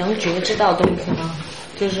你能觉知到东西吗？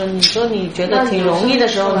就是你说你觉得挺容易的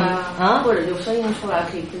时候或者有声音出来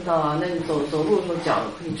可以听到啊，那你走路的时候脚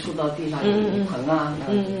可以触到地上有疼啊，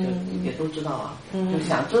也都知道啊。就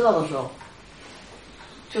想知道的时候，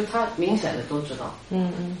就他明显的都知道。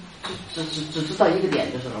只知道一个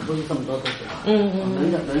点就是了，不是这么多都知道。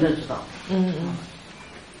轮着知道。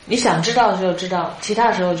你想知道的时候知道，其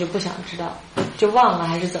他时候就不想知道，就忘了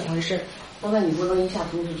还是怎么回事？那你不能一下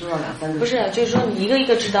同时知道2-3个。不是，就是说你一个一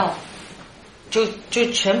个知道。就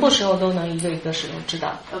全部时候都能一个一个时候知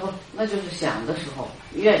道。不，那就是想的时候，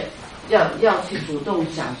要去主动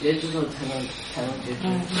想觉知之后才能觉知。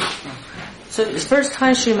So the first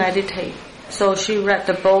time she meditate, so she read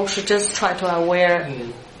the book, she just tried to aware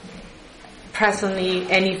presently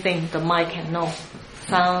anything the mind can know,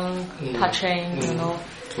 sound, touching, you know.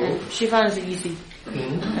 And she finds it easy.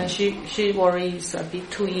 And she worries a bit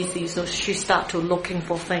too easy, so she start to looking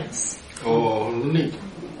for things. Oh, no need.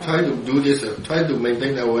 Try to do this. Try to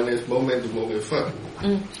maintain awareness moment to moment first.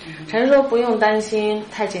 禅师说不用担心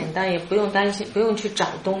太简单，也不用担心不用去找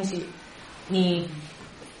东西，你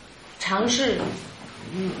尝试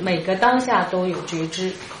每个当下都有觉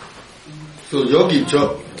知。So yogi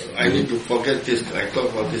job, I need to forget this. I talk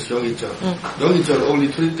about this yogi job. Yogi job only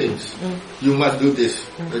 3 things. You must do this.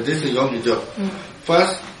 This is yogi job.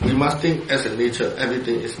 First, we must think as a nature.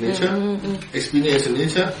 Everything is nature. Experience is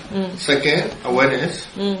nature. Second, awareness.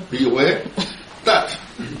 Be aware. Third,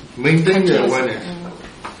 maintain your awareness.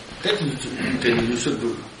 That you should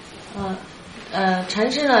do.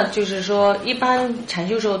 禅师呢，就是说，一般禅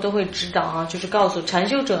修时候都会指导啊，就是告诉禅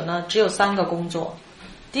修者呢，只有3个工作。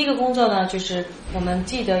第一个工作呢，就是我们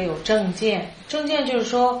记得有正见。正见就是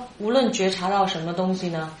说，无论觉察到什么东西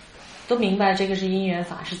呢，都明白这个是因缘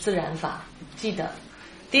法，是自然法，记得。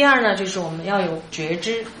第二呢，就是我们要有觉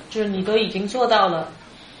知，就是你都已经做到了，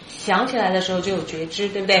想起来的时候就有觉知，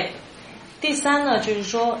对不对？第三呢，就是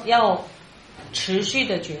说要持续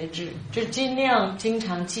的觉知，就尽量经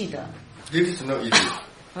常记得。This is not easy.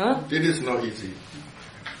 This is not easy.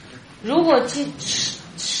 如果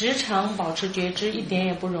时常保持觉知，一点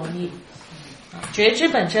也不容易。觉知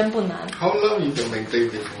本身不难。How long you can maintain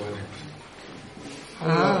this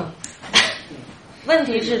awareness? 问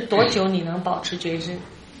题是多久你能保持觉知？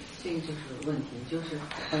这个就是问题，就是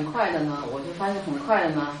很快的呢，我就发现很快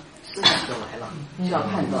的呢，思想就来了，就要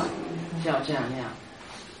判断，就要这样那样。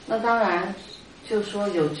那当然，就是说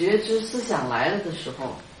有觉知，思想来了的时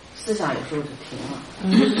候，思想有时候就停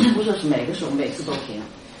了，不是每个时候每次都停，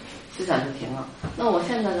思想就停了。那我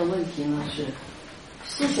现在的问题呢是，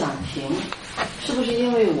思想停，是不是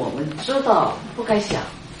因为我们知道不该想，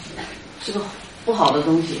是个不好的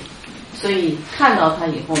东西？所以看到它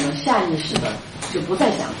以后呢，下意识的就不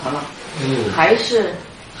再想它了，还是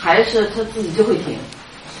它自己就会停。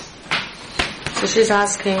So she's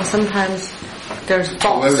asking, sometimes there's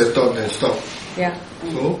thoughts. Well, the thought then stop. Yeah.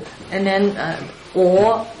 So? And then,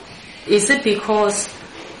 or is it because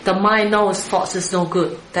the mind knows thoughts is no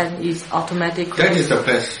good, then it's automatically... That is the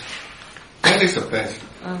best. That is the best.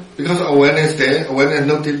 Because awareness there, awareness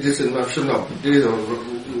notice this is not, should not, this is a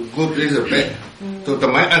good, this is a bad. So the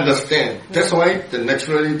mind understand. That's why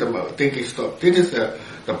naturally the thinking stop. This is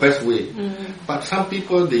the best way. But some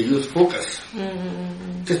people, they use focus.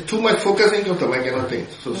 There's too much focusing of the mind cannot think.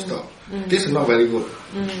 So stop. This is not very good.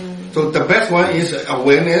 So the best one is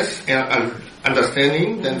awareness and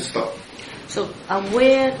understanding, then stop. So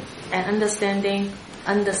aware and understanding,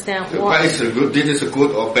 understand what... What is good, this is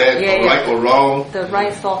good or bad, or right or wrong. The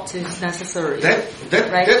right thought is necessary.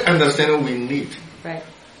 That understanding we need. Right.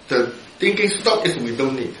 The thinking stop is we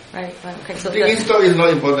don't need. Right. Okay. So thinking stop is not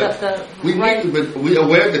important. We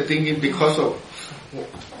aware the thinking because of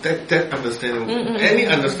that understanding. Any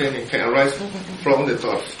understanding can arise from the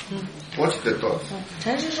thoughts. Watch the thoughts.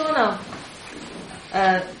 禅师说呢，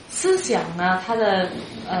思想呢，它的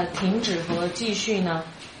停止和继续呢，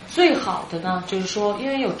最好的呢，就是说，因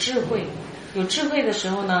为有智慧，有智慧的时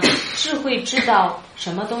候呢，智慧知道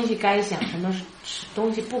什么东西该想，什么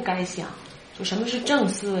东西不该想。就什么是正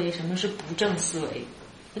思维，什么是不正思维，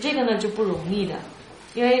这个呢就不容易的，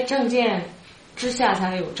因为正见之下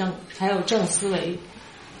才有正思维，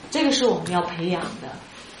这个是我们要培养的。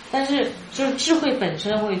但是就是智慧本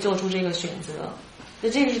身会做出这个选择，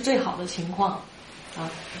这个是最好的情况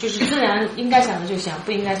啊，就是自然应该想的就想，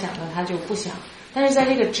不应该想的他就不想。但是在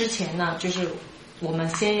这个之前呢，就是我们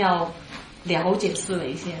先要了解思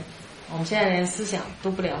维先，我们现在连思想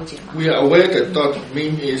都不了解嘛。We are aware that thought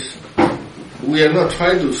mean is.We are not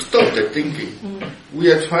trying to stop the thinking.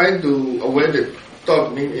 We are trying to aware that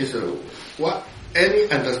thought mean is what any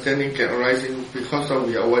understanding can arise because of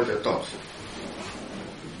we aware the thoughts.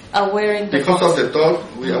 Because of the thought,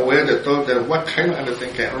 we aware the thought that what kind of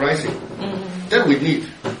understanding can arise. That we need.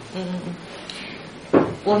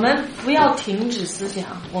 我们不要停止思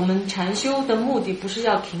想，我们禅修的目的不是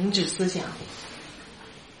要停止思想，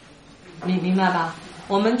明白吧？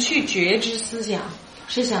我们去觉知思想。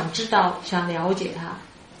是想知道，想了解它，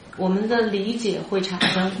我们的理解会产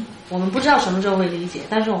生，我们不知道什么时候会理解，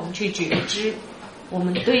但是我们去觉知，我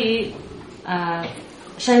们对于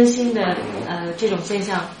身心的这种现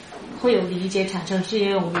象会有理解产生，是因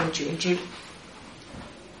为我们有觉知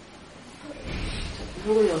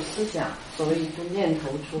如果有思想，所谓一个念头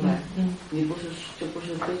出来，你不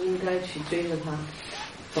是不应该去追着它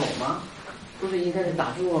走吗？不是应该是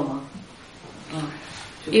打住了吗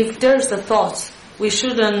？If there's a thought, we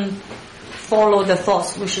shouldn't follow the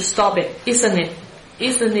thoughts. We should stop it, isn't it?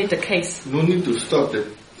 Isn't it the case? No need to stop the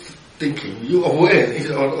thinking. You're aware. It's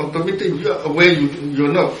automatic. You're aware.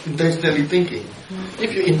 You're not intentionally thinking.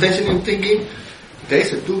 If you're intentionally thinking,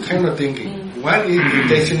 there's two kind of thinking. One is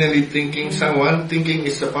intentionally thinking. Someone thinking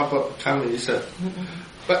is a papa coming itself.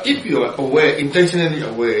 But if you are aware, intentionally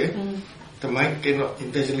aware, the mind cannot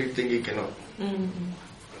intentionally think. It cannot.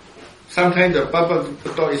 Sometimes the papa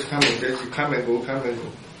thought is coming. Then you come and go.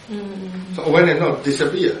 So awareness not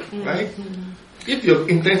disappear, right? If you're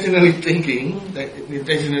intentionally thinking, then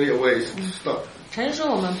intentionally aware is stop. 禅师说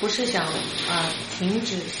我们不是想停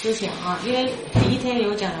止思想因为第一天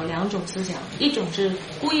有讲有两种思想，一种是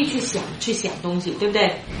故意去想东西，对不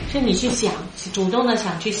对？是你去想，主动的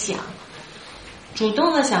想去想，主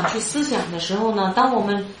动的想去思想的时候呢，当我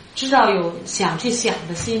们知道有想去想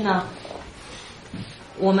的心呢，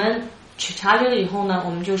我们去察觉了以后呢，我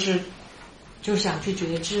们就想去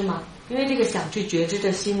觉知嘛，因为这个想去觉知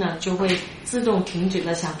的心呢，就会自动停止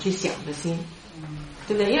了想去想的心。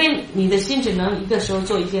对不对？因为你的心只能一个时候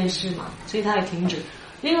做一件事嘛，所以它会停止。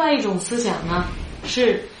另外一种思想呢，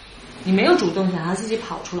是你没有主动想，它自己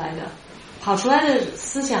跑出来的。跑出来的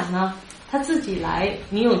思想呢，它自己来，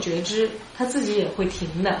你有觉知，它自己也会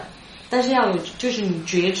停的。但是要有，就是你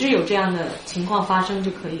觉知有这样的情况发生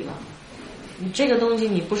就可以了。你这个东西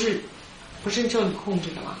你不是受你控制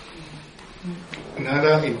的嘛。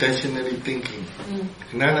Another intentionally thinking.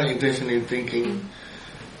 Another intentionally thinking.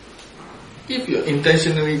 If you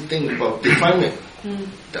intentionally think about defilement,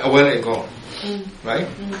 the awareness gone, right?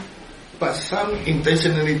 But some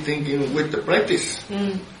intentionally thinking with the practice,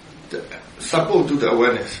 the support to the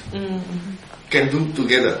awareness, can do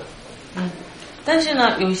together. 但是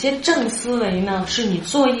呢，有些正思维呢，是你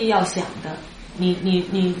作意要想的，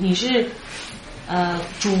你是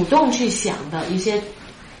主动去想的一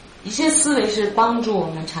些思维是帮助我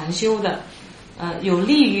们禅修的。有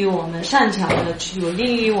利于我们善巧的，有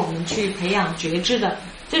利于我们去培养觉知的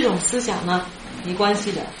这种思想呢，没关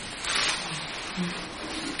系的。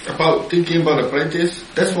About thinking about the practice,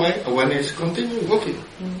 that's why awareness continue working.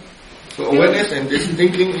 So awareness and this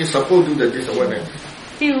thinking is supposed to this awareness.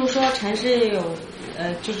 比如说，禅师也有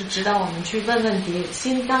就是指导我们去问问题，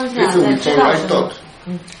心当下在知道什么。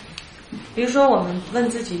比如说我们问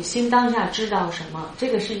自己心当下知道什么，这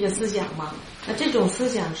个是一个思想吗？那这种思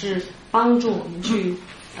想是帮助我们去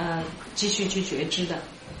继续去觉知的。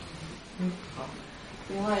好。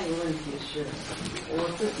另外一个问题是，我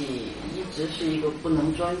自己一直是一个不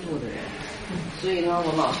能专注的人，所以呢，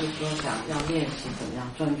我老是说想要练习怎么样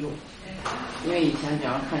专注。因为以前比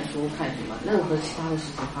方看书看什么，任何其他的事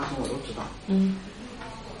情发生我都知道。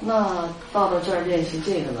那到了这儿练习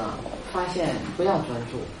这个呢，发现不要专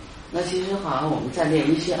注。那其实好像我们在练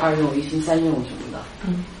一心二用、一心三用什么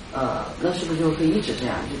的，那是不是就可以一直这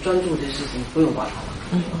样，就专注这事情不用管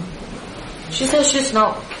它了？She says she's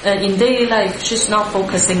not in daily life. She's not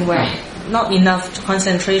focusing well, not enough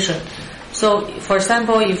concentration. So, for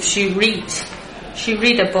example, if she read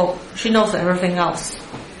a book, she knows everything else.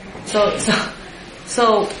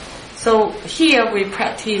 So here we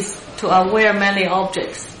practice to aware many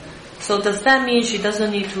objects. So does that mean she doesn't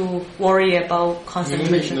need to worry about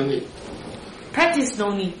concentration? No need. Practice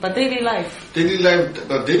no need, but daily life. Daily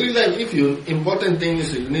life, if you important thing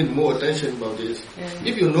is you need more attention about this.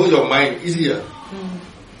 If you know your mind, easier.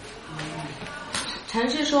 禅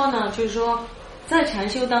师说呢，就是说在禅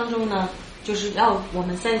修当中呢，就是要我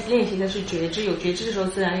们在练习的是觉知，有觉知的时候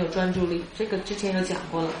自然有专注力，这个之前有讲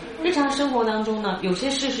过了。日常生活当中呢，有些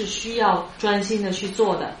事是需要专心的去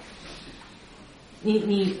做的。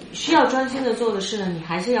你需要专心的做的事呢，你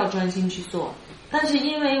还是要专心去做。但是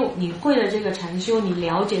因为你会了这个禅修，你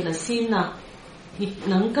了解的心呢，你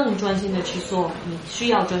能更专心的去做你需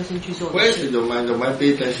要专心去做的事。 Where is your mind? The mind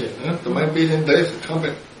pay attention. The mind pay attention, come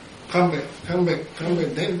back,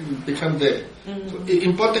 then you become there. So the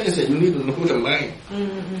important is that you need to know the mind.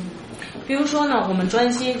 比如说呢，我们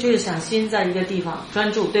专心就是想心在一个地方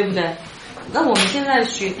专注，对不对？那我们现在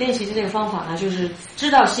练习的这个方法呢，就是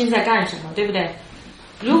知道心在干什么，对不对？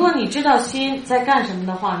如果你知道心在干什么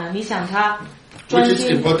的话呢，你想它专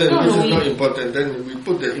心更容易。 Which is important, then we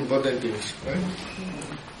put the important things, right?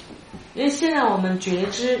 因为现在我们觉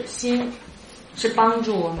知心是帮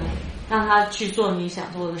助我们让他去做你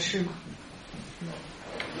想做的事嘛。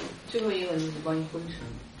最后一个问题是关于昏沉。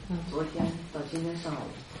昨天到今天上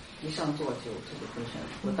午，一上座就特别昏沉。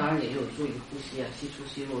我当然也有注意呼吸啊，吸出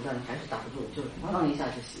吸入，但是还是打不住，就砰一下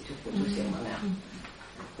就醒了那样。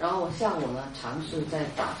然后我下午呢，尝试在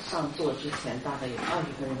上座之前大概有20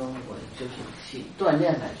分钟，我就是去锻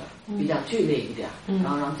炼来着，比较剧烈一点，然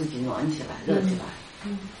后让自己暖起来、热起来。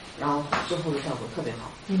然后之后的效果特别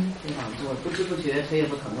好，这样做不知不觉腿也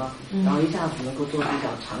不疼了，然后一下子能够做比较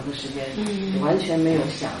长的时间，完全没有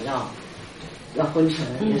想要昏沉，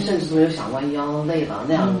也甚至没有想弯腰累了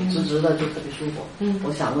那样直直的就特别舒服。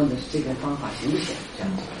我想问的是这个方法行不行？这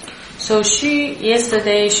样子。So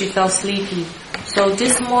yesterday she felt sleepy. So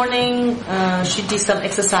this morning she did some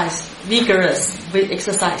exercise, vigorous with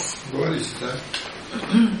exercise. What is that?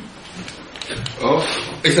 Oh,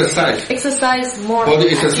 exercise. Exercise more. Body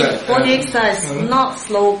exercise. Body exercise, not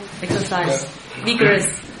slow exercise. Vigorous.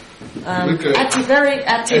 Active, very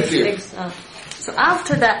active. So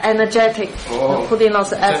after that, energetic. Put in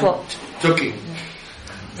lots of effort. Jogging.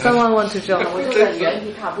 Someone want to jog? 我就在原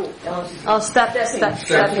地踏步，然后 step.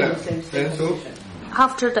 So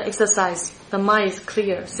After the exercise, the mind is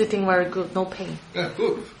clear, sitting very good, no pain. yeah,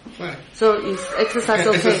 good, fine. So is exercise And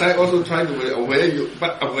okay? exercise also try to be aware,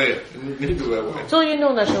 but aware. You need to be aware. 做运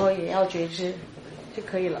动的时候也要觉知，就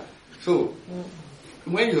可以了。 So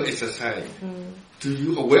when you exercise, do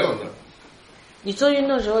you aware or not? 你做运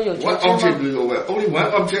动的时候有觉 What 知 object 吗？ do you aware? Only one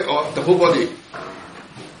object or the whole body?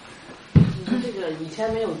 这个以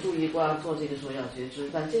前没有注意过要做这个时候要觉知，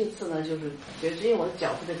但这一次呢就是觉知，因为我的脚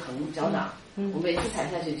特别疼，脚掌，我每次踩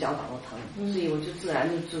下去脚掌都疼，所以我就自然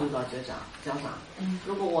就注意到脚掌。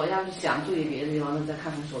如果我要是想注意别的地方，那再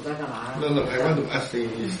看看手在干嘛。No, I want to ask you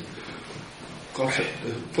is concept,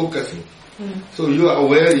 focusing. So you are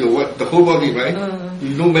aware you what the whole body, right?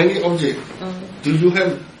 You know many objects. Do you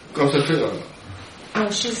have concentrate or not? No,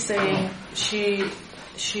 she's saying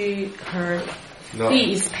her No. feet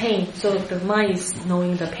is pain, so the mind is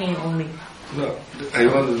knowing the pain only. No, I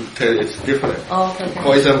want to tell you it's different. Oh, okay.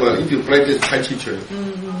 For example, if you practice Tai Chi Chuan,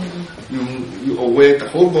 you aware the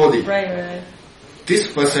whole body. Right.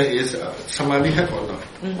 This person is samadhi have or not?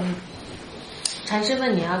 禅师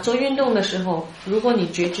问你啊，做运动的时候，如果你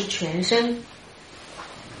觉知全身，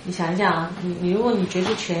你想一想啊，你如果你觉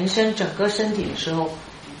知全身整个身体的时候，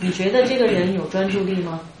你觉得这个人有专注力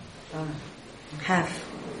吗？have。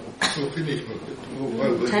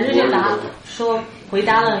禅师就回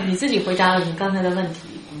答了你自己回答了你刚才的问题，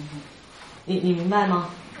你明白吗？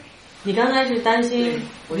你刚才是担心，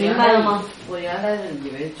明白了吗？我原来是以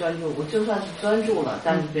为专注，我就算是专注了，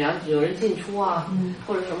但是比方有人进出啊，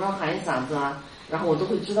或者什么喊一嗓子啊，然后我都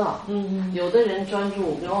会知道。有的人专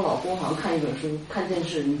注，比如我老公好像看一本书、看电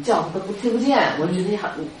视，你叫他都听不见，我觉得你很。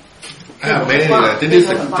没了，这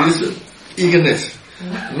是 eagerness，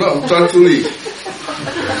 not 专注力。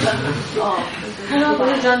他说不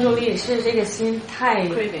是专注力，是这个心太。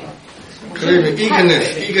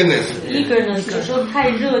eagerness 就是说太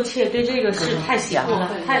热切，对这个事太喜欢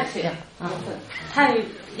了，太，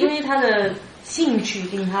因为他的兴趣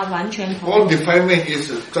令他完全投入。All defilement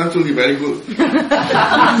is 专注力 very good.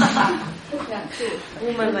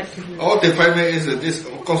 Woman like all defilement is this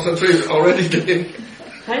concentrate already there.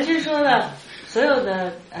 禅师说的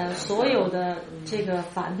所有的这个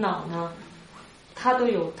烦恼呢，它都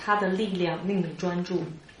有它的力量令你专注。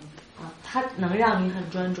它能让你很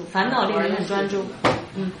专注，烦恼令你很专注，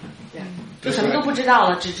就什么都不知道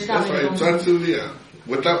了，只知道那个东西。专注力啊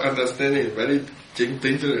 ，without understanding very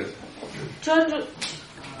dangerous。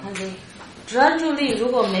专注力如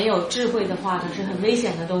果没有智慧的话，它是很危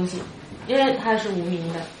险的东西，因为它是无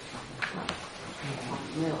明的。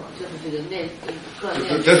没有，就是这个练锻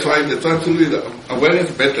炼。That's why the 专注力的 awareness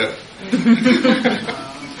better。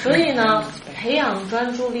所以呢，培养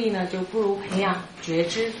专注力呢，就不如培养觉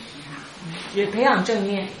知。培养正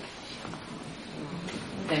念。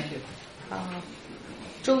Thank you。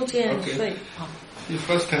周建岁。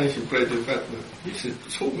First time she practiced that， 你是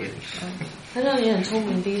聪明。他说你很聪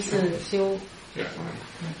明，第一次修。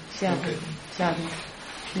夏天，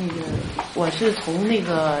那个我是从那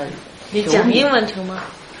个。你讲英文成吗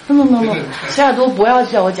？No， 西雅多不要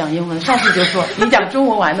叫我讲英文，上次就说你讲中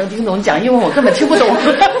文我还能听懂，讲英文我根本听不懂。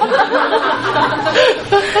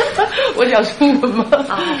我讲中文嘛，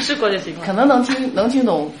试过就行了，可能能听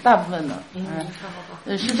懂大部分的。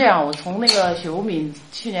是这样，我从那个雪无敏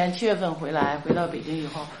去年7月份回到北京以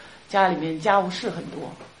后，家里面家务事很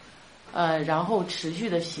多，然后持续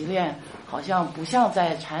的习练，好像不像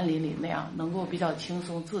在禅林里那样能够比较轻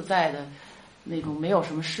松自在的那种，没有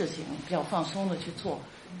什么事情，比较放松的去做。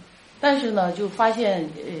但是呢，就发现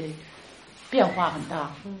变化很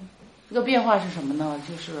大。这个变化是什么呢？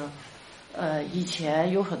就是以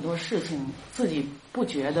前有很多事情自己不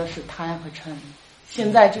觉得是贪和嗔，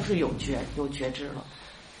现在就是有觉知了。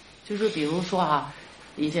就是比如说啊，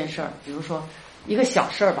一件事儿，比如说一个小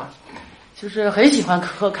事儿吧，就是很喜欢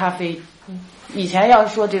喝咖啡。以前要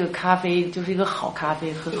说这个咖啡就是一个好咖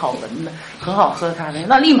啡，很好闻的、很好喝的咖啡，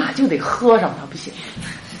那立马就得喝上它，不行。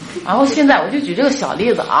然后现在我就举这个小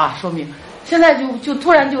例子啊，说明现在就突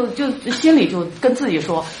然就心里就跟自己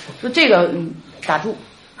说这个打住，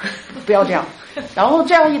不要这样。然后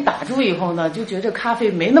这样一打住以后呢，就觉得这咖啡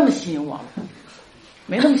没那么吸引我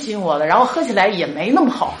了，然后喝起来也没那么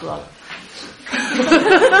好喝了。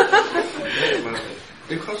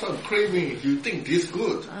Because of craving, you think this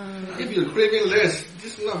good. If you're craving less,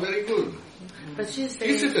 this is not very good. But she said,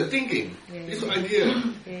 this is the thinking, this idea.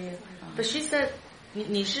 But she said,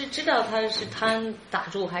 你是知道他是贪打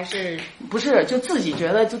住还是不是？就自己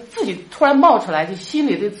觉得，就自己突然冒出来，就心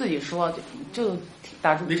里对自己说，就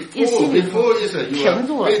打住，心里停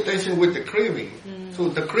住了。Pay attention with the craving. So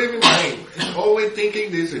the craving mind is always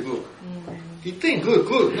thinking this is good. He think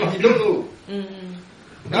good. No, he don't know.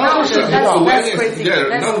 Now that's craving.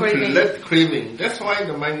 Now let craving. That's why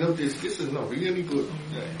the mind notice this is not really good.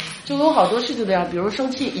 就有好多事就这样，比如生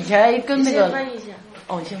气，以前跟那个。先翻译一下。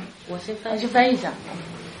哦，行，我先翻译。就翻译一下。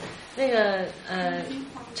那个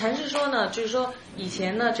禅师说呢，就是说以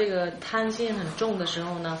前呢，这个贪心很重的时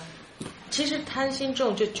候呢，其实贪心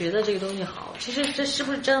重就觉得这个东西好，其实这是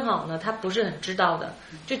不是真好呢？他不是很知道的，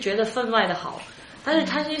就觉得分外的好。但是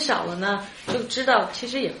贪心少了呢，就知道其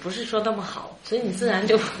实也不是说那么好，所以你自然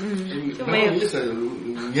就没有。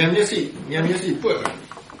念是不。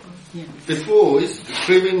Before is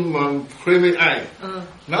craving eye.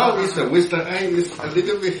 Now is the wisdom eye is a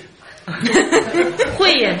little bit.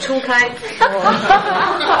 慧眼初开。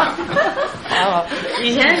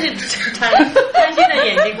以前是贪心的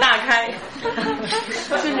眼睛大开。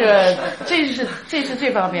这是这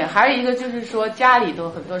方面，还有一个就是说家里头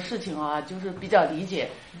很多事情啊，就是比较理解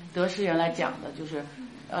德师原来讲的，就是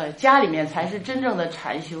家里面才是真正的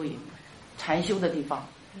禅修的地方。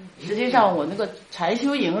实际上我那个禅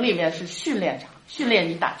修营里面是训练场，训练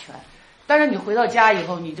你打拳，但是你回到家以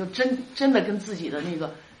后，你就真的跟自己的那个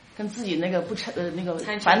那个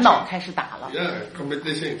烦恼开始打了。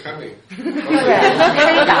competition coming. 对，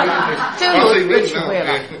开始打了，这个有体会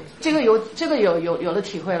了，这个有了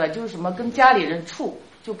体会了，就是什么跟家里人处，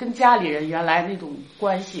就跟家里人原来那种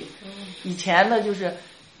关系。以前呢，就是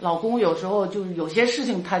老公有时候就是有些事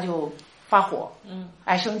情他就发火，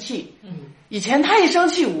爱生气，以前他一生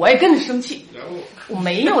气我也跟着生气，我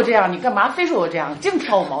没有这样，你干嘛非说我这样，净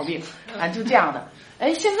挑我毛病，就这样的。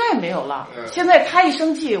哎，现在没有了，现在他一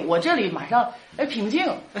生气，我这里马上平静。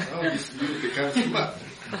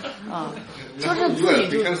就是自己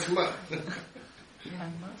就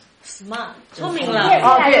smart 聪明了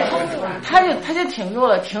对，他就停住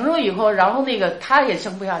了，停住以后，然后那个他也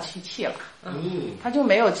生不下气了，他就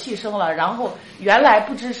没有气生了，然后原来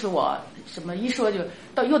不支持我什么，一说就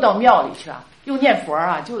又到庙里去了，又念佛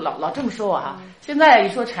啊，就老这么说我啊。现在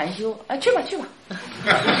一说禅修，去吧，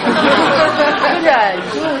真的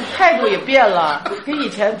就态度也变了，跟以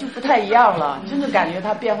前就不太一样了，真的感觉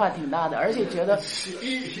他变化挺大的，而且觉得。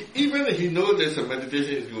Even he knows that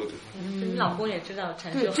meditation is good. 你老公也知道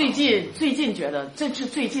禅修。对，最近觉得这是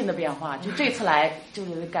最近的变化，就这次来就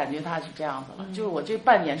是感觉他是这样子了，就是我这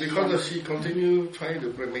半年时间。Because she continue trying to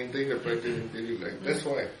maintain the practice in daily life. That's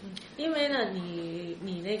why. 因为呢，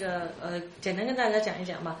你那个简单跟大家讲一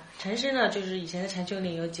讲吧。禅师呢，就是以前的禅修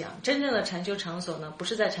里有讲，真正的禅修场所呢，不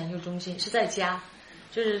是在禅修中心，是在家，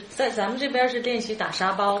就是在咱们这边是练习打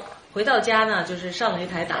沙包，回到家呢就是上擂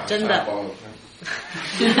台打真的。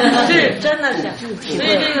是真的讲，所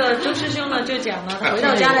以这个周师兄呢就讲了，他回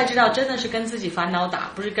到家才知道真的是跟自己烦恼打，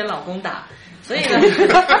不是跟老公打。所以呢，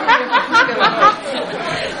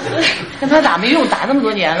跟他打没用，打那么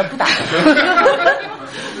多年了不打，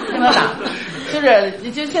跟他打，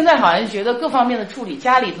就现在好像觉得各方面的处理，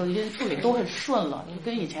家里头这些处理都很顺了，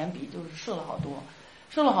跟以前比就是顺了好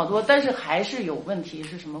多，但是还是有问题，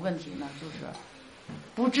是什么问题呢？就是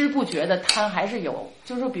不知不觉的贪还是有，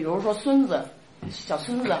就是比如说小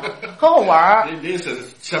孙子很好玩儿。This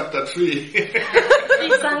is chapter 3。第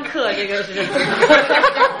3课这个是，这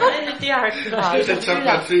是第2课。这是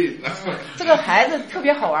chapter 3。这个孩子特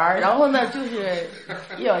别好玩儿，然后呢，就是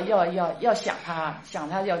要想他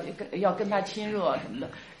要跟他亲热什么的，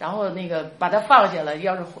然后那个把他放下了，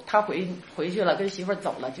要是他回去了，跟媳妇儿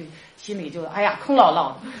走了，就心里就哎呀空落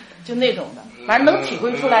落的，就那种的，反正能体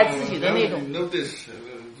会出来自己的那种。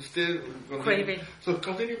Craving. So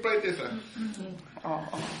continue practice.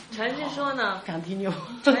 禅师说呢，禅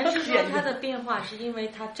师说他的变化是因为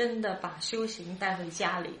他真的把修行带回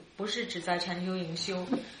家里，不是只在禅修营修。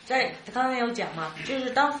在刚才有讲嘛，就是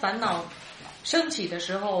当烦恼升起的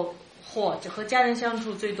时候，就和家人相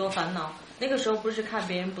处最多烦恼，那个时候不是看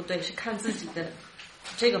别人不对，是看自己的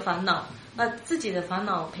这个烦恼。那自己的烦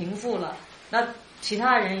恼平复了，那其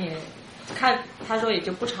他人也看，他说也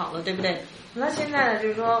就不吵了，对不对？那现在呢，就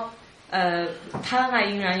是说，贪爱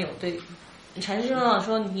依然有，对。禅师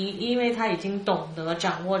说你因为他已经懂得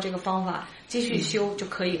掌握这个方法，继续修就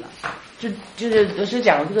可以了。就是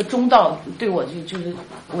讲这个中道，对我就是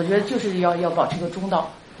我觉得就是要保持个中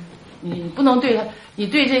道。你不能你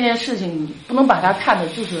对这件事情，你不能把它看的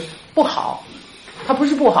就是不好，它不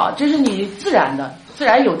是不好，这是你自然的，自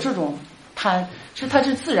然有这种贪，它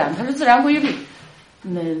是自然，它是自然规律。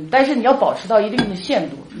但是你要保持到一定的限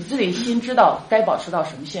度，你自己心知道该保持到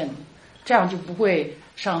什么限度，这样就不会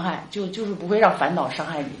伤害，就是不会让烦恼伤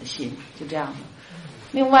害你的心，就这样的。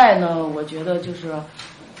另外呢，我觉得就是，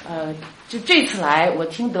就这次来，我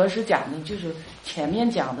听德师讲的，就是前面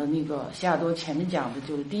讲的那个西雅多前面讲的，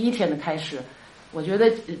就是第一天的开始，我觉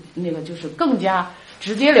得那个就是更加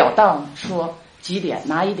直截了当说几点，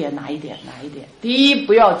哪一点。第一，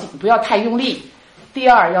不要太用力；第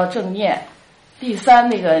二，要正念；第三，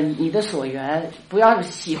那个你的所缘，不要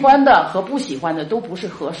喜欢的和不喜欢的都不是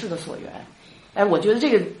合适的所缘。哎，我觉得这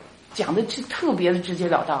个讲的是特别的直截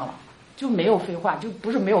了当了，就没有废话，就不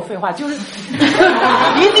是没有废话，就是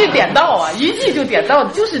一句点到啊，一句就点到，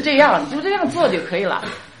就是这样，就这样做就可以了。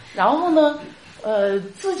然后呢，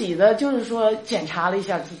自己的就是说检查了一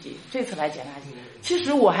下自己，这次来检查自己，其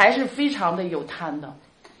实我还是非常的有贪的，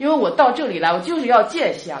因为我到这里来，我就是要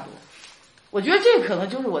见西雅多，我觉得这可能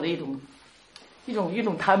就是我的一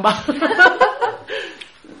种贪吧。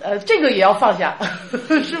这个也要放下，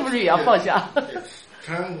是不是也要放下？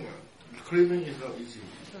贪 craving is not easy.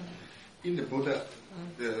 In the Buddha,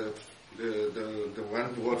 the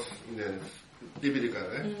one words in the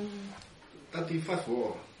Dipitaka, that the first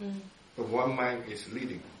word, the one mind is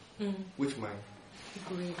leading. Which mind?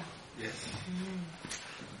 Greed. Yes.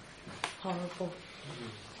 Powerful.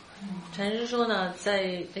 禅师说呢，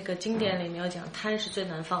在那个经典里面有讲，贪是最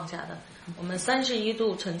难放下的。我们31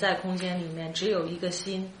度存在空间里面，只有一个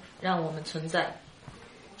心让我们存在，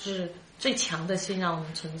是最强的心让我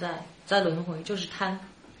们存在，在轮回就是贪。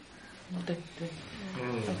对。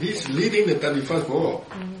He's leading the 31st world.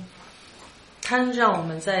 贪让我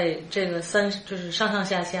们在这个就是上上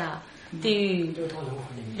下下地狱六道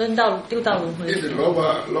轮回。It's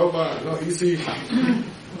loba, not easy.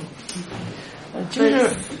 就是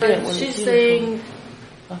对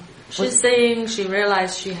She's saying she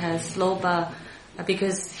realized she has loba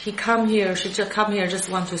because she just come here just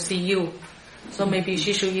want to see you. So maybe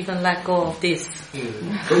she should even let go of this.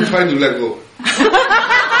 Don't try to let go.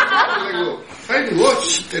 Try to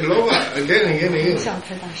watch the loba again. 笑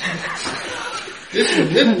太大声。This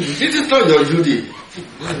is not your duty.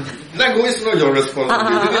 Let go is not your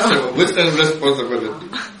responsibility. This is your Western responsibility.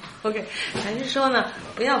 OK， 还是说呢，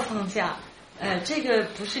不要放下。这个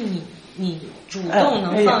不是你主动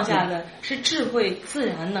能放下的，是智慧自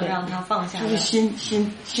然能让它放下的。就是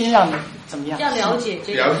心让你怎么样？要了解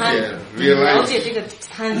这个贪，了解这个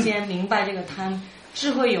贪先，明白这个贪，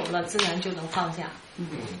智慧有了，自然就能放下。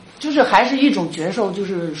就是还是一种觉受，就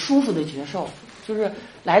是舒服的觉受，就是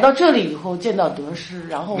来到这里以后见到得失，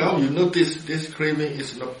然后。Now you know this craving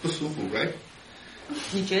is not 不舒服 right？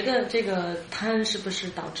 你觉得这个贪是不是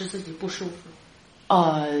导致自己不舒服？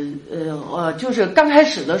就是刚开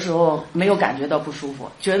始的时候没有感觉到不舒服，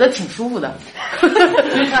觉得挺舒服的。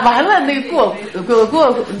完了那过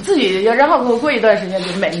自己，然后过一段时间就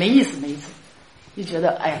没意思，就觉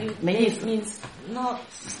得哎没意思。Means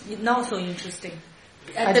not so interesting.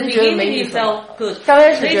 还是觉得没意思。刚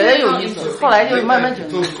开始觉得有意思，后来就慢慢觉得。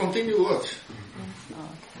continue watch.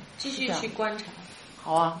 继续去观察。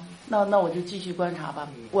好啊。那我就继续观察吧。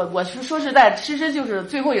我是说实在，其实就是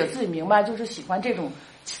最后也自己明白，就是喜欢这种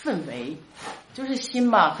氛围，就是心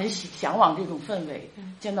嘛，很向往这种氛围。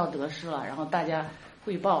见到得失了，然后大家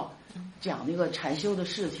汇报讲那个禅修的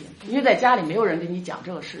事情，因为在家里没有人跟你讲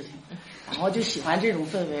这个事情，然后就喜欢这种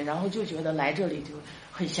氛围，然后就觉得来这里就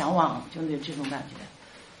很向往，就那这种感觉。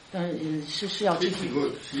但是要继续。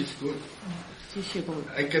继续过。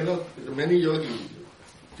I cannot many yogi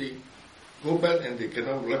they go back and they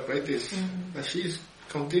cannot practice. But she's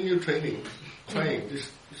continue training, trying.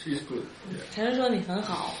 She's good. 禅师说你很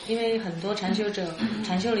好，因为很多禅修者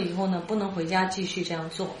禅修了以后呢，不能回家继续这样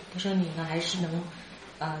做。他说你呢还是能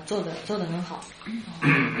做得很好。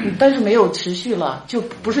但是没有持续了，就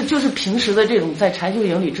是平时的这种在禅修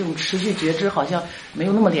营里这种持续觉知好像没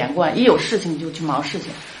有那么连贯，一有事情就去忙事情，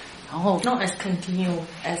然后 not as continue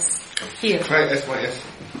as here. Try as my as.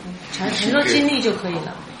 禅师说尽力就可以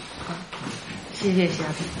了。好，谢谢夏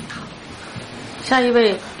总。好，下一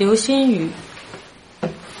位刘新宇。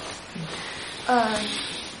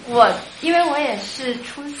因为我也是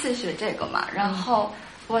初次学这个嘛，然后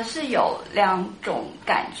我是有2种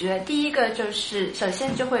感觉。第一个就是首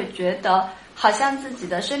先就会觉得好像自己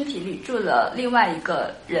的身体里住了另外一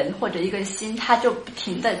个人或者一个心，他就不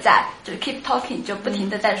停的在就 keep talking， 就不停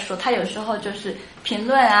的在说，他有时候就是评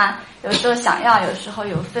论啊，有时候想要，有时候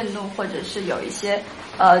有愤怒，或者是有一些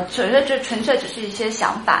纯粹只是一些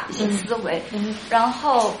想法、一些思维。然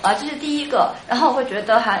后这是第一个。然后我会觉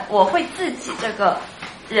得我会自己这个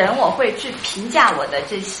人，我会去评价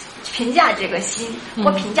评价这个心，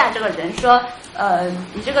或评价这个人，说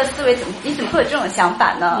你这个思维你怎么会有这种想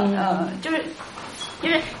法呢？就是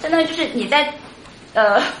相当于就是你在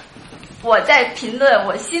我在评论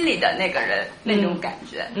我心里的那个人那种感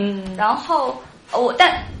觉。然后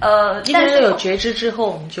但是有觉知之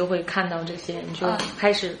后，你就会看到这些，你就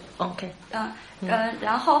开始 OK。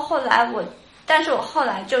然后后来但是我后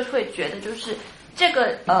来就会觉得，就是这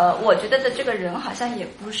个我觉得的这个人好像也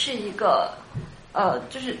不是一个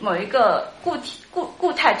就是某一个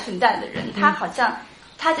固态存在的人，他好像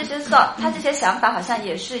他这些想法好像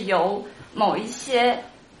也是由某一些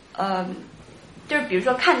就是比如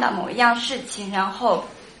说看到某一样事情，然后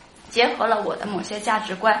结合了我的某些价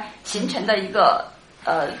值观形成的一个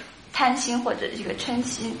贪心或者一个嗔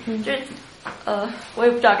心。就是我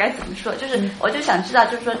也不知道该怎么说，就是我就想知道，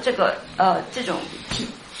就是说这个这种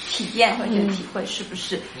体验或者体会是不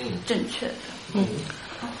是正确的。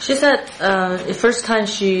She said, the first time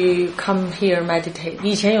she come here meditate.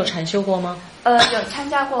 以前有禅修过吗？有参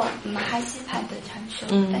加过马哈西派的禅修，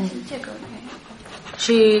但是这个没有。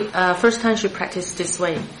She first time she practiced this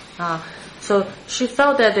way. So she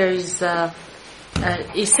felt that there is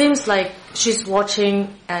it seems like she's watching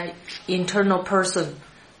an internal person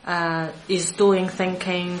is doing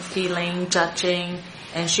thinking, feeling, judging,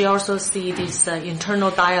 and she also see this internal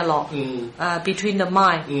dialogue between the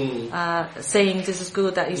mind, saying this is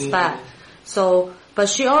good, that is bad. So, but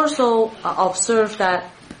she also observed that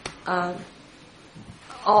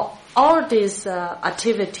all this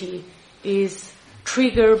activity is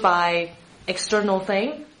triggered by external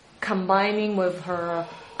thing, combining with her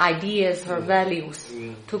ideas, her values,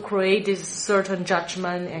 to create this certain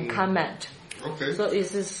judgment and comment. Okay. So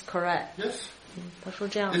is this correct? Yes. 他说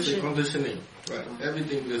这样是 It's a conditioning, right?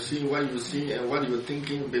 Everything you see, what you see, and what you're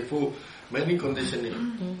thinking before, many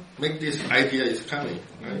conditioning make this idea is coming,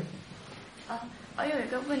 right? 有一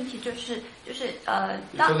个问题就是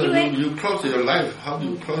因为 you cross your life, how do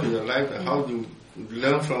you cross your life, and how do you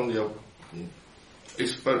learn from your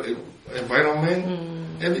environment?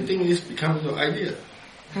 Everything is becoming your idea.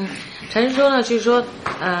 禅师说呢，就是说，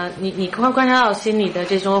你观察到心理的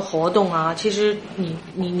这种活动啊，其实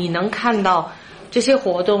你能看到这些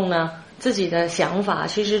活动呢，自己的想法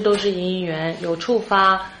其实都是因缘，有触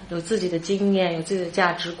发，有自己的经验，有自己的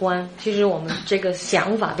价值观。其实我们这个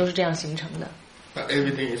想法都是这样形成的。But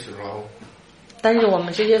everything is wrong. 但是我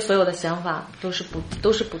们这些所有的想法都是不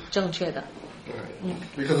正确的。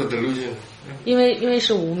Because of delusion. 因为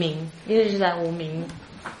是无明，因为是在无明。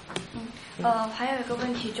还有一个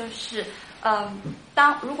问题就是，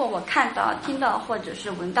如果我看到、听到或者是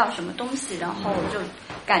闻到什么东西，然后我就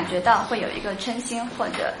感觉到会有一个嗔心或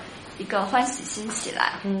者一个欢喜心起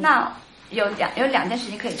来，那有两件事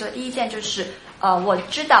情可以做。第一件就是，我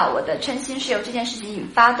知道我的嗔心是由这件事情引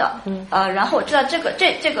发的，然后我知道这个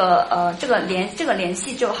联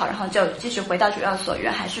系就好，然后就继续回到主要所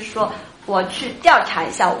缘，还是说我去调查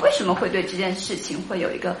一下我为什么会对这件事情会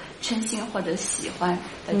有一个嗔心或者喜欢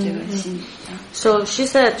的这个心。So she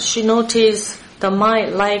said she noticed the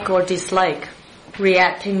mind like or dislike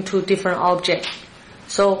reacting to different objects.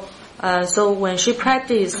 So when she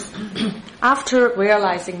practiced, after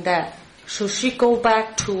realizing that, should she go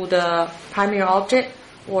back to the primary object,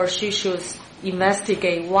 or she should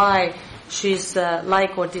investigate why she's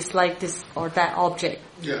like or dislike this or that object?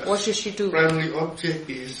 Yes. What should she do? Primary object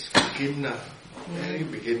is beginner, very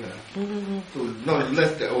beginner. To not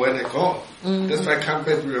let the awareness go. That's why I come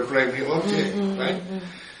back to the primary object, right?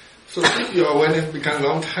 So if your awareness become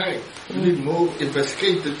long time, you need more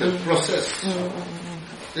investigate the process.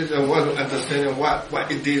 If you want to understand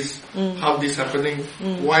what it is, how this happening,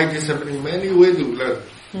 why this happening, many ways to learn.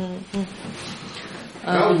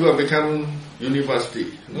 Now you have become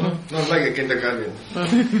university, not like a kindergarten.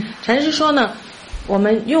 禅师说呢，我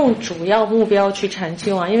们用主要目标去禅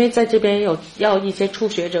修啊，因为在这边要一些初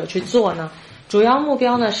学者去做呢。主要目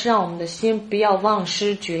标呢是让我们的心不要忘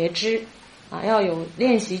失觉知啊，要有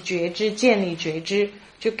练习觉知、建立觉知，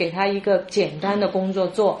就给他一个简单的工作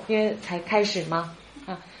做，因为才开始嘛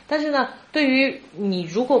啊。但是呢，对于你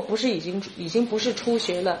如果不是已经不是初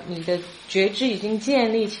学了，你的觉知已经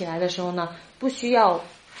建立起来的时候呢，不需要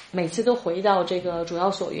每次都回到这个主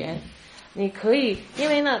要所缘。你可以，因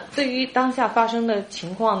为呢，对于当下发生的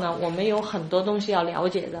情况呢，我们有很多东西要了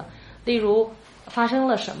解的，例如发生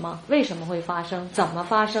了什么，为什么会发生，怎么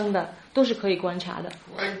发生的，都是可以观察的。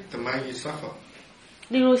Why the mind is suffer?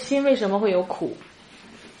 例如心为什么会有苦？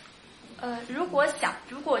如果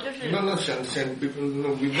就是 No,想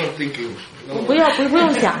no, we not thinking. No. 不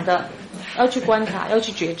用想的，要去观察，要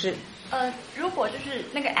去觉知。如果就是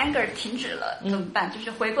那个 anger 停止了怎么办？就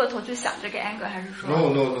是回过头去想这个 anger， 还是说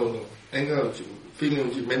No. Anger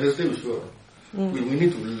feeling mental state sure. We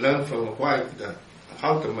need to learn from why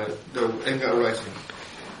how the anger arising.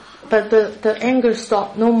 But the anger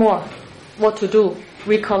stop no more. What to do?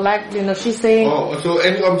 Recollect, she's saying. Oh, so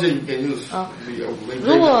any object you can use.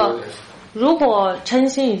 如果嗔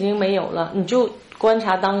心已经没有了，你就观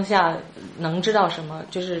察当下能知道什么，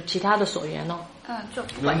就是其他的所缘哦。就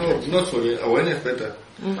no所缘 awareness better.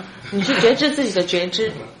 你去觉知自己的觉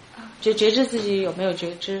知，就觉知自己有没有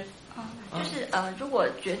觉知。就是如果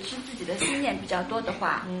觉知自己的心念比较多的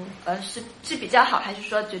话，是比较好，还是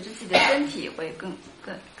说觉知自己的身体会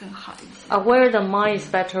更好一些 ？Aware the mind is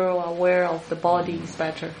better, or aware of the body is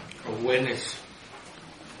better? Awareness.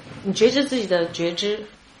 你觉知自己的觉知。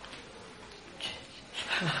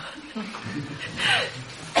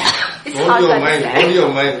All your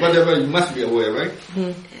mind, whatever you must be aware, right?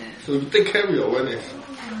 So you take care of your awareness.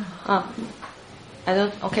 I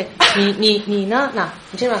don't OK， 你呢？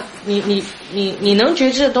你这样，你能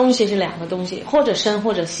觉知的东西是两个东西，或者身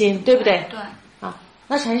或者心，对不对？对。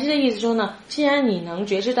那禅师的意思说呢，既然你能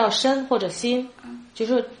觉知到身或者心，就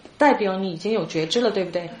是代表你已经有觉知了，对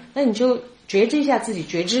不对？那你就觉知一下自己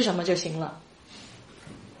觉知什么就行了。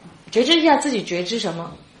觉知一下自己觉知什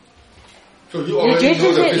么？你觉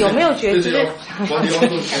知是有没有觉知？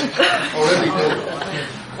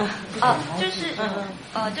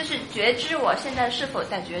就是觉知我现在是否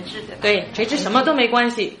在觉知的。对，觉知什么都没关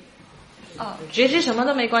系。觉知什么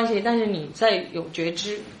都没关系，但是你在有觉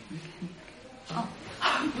知。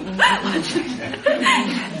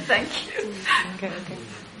Thank you. OK.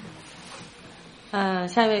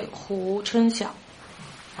 下一位胡春晓。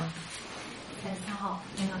3号，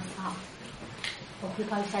那个4号，我汇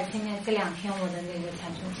报一下今天这2天我的那个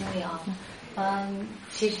禅修经历啊。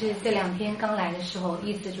其实这2天刚来的时候，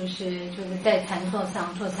一直就是在禅坐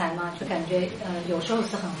上坐禅嘛，就感觉有时候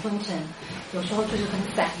是很昏沉，有时候就是很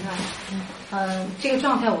散乱。这个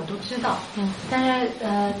状态我都知道。但是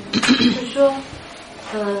就是说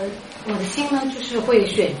我的心呢，就是会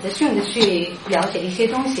选择性的去了解一些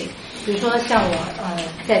东西。比如说像我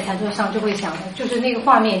在禅坐上就会想，就是那个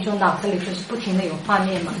画面，就脑子里就是不停的有画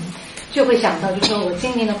面嘛，就会想到，就说我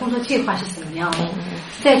今年的工作计划是怎么样的。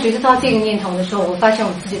在觉知到这个念头的时候，我发现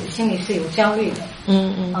我自己的心里是有焦虑的。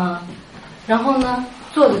然后呢，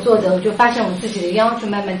做着做着，我就发现我自己的腰就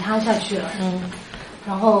慢慢塌下去了。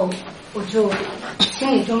然后我就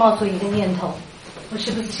心里就冒出一个念头，我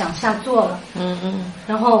是不是想下坐了？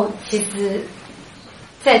然后其实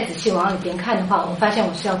再仔细往里边看的话，我发现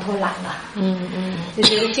我是要偷懒了。就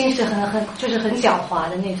觉得心是就是很狡猾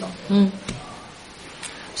的那种。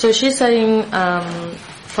So she's saying,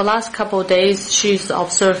 for last couple of days, she's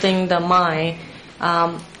observing the mind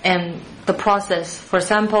and the process. For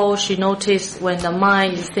example, she noticed when the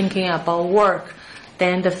mind is thinking about work,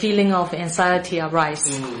 then the feeling of anxiety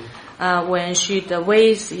arises. When the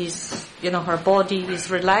waist is, her body is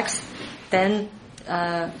relaxed, then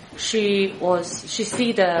she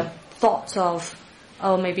see the thoughts of,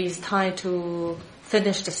 maybe it's time to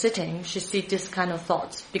finish the sitting. She sees this kind of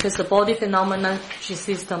thoughts because the body phenomenon. She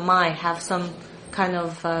sees the mind have some kind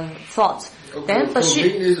of thoughts. Okay, then, but so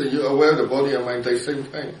meaning is you're aware of the body and mind at the same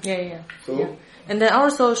time. Yeah. So, yeah. And then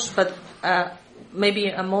also, but maybe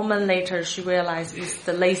a moment later, she realized it's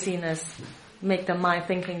the laziness make the mind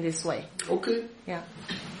thinking this way. Okay. Yeah.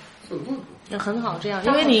 So good. 很好，这样，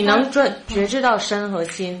因为你能觉知到身和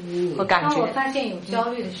心和感觉。当我发现有焦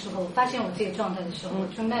虑的时候，发现我这个状态的时候，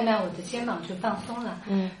就慢慢我的肩膀就放松了。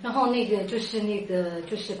然后就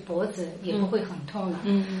是脖子也不会很痛了。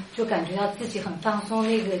就感觉到自己很放松，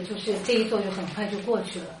就是这一坐就很快就过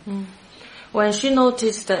去了。When she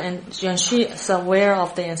noticed and when she is aware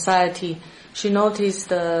of the anxiety, she noticed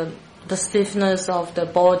the stiffness of the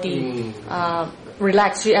body.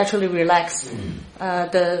 Relax. She actually relaxed.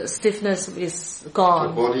 The stiffness is gone.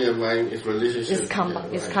 The body and mind is relationship. Is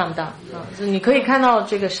calm down. 你可以看到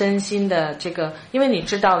这个身心的这个，因为你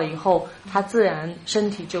知道了以后，它自然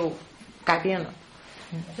身体就改变了。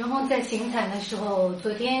然后在行禅的时候，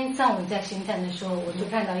昨天上午在行禅的时候，我就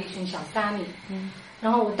看到一群小沙弥。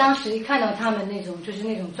然后我当时一看到他们就是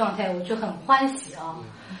那种状态，我就很欢喜啊。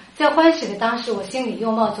在欢喜的当时，我心里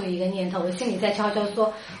又冒出一个念头，我心里在悄悄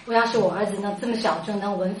说，我要是我儿子能这么小就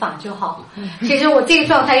能闻法就好。其实我这个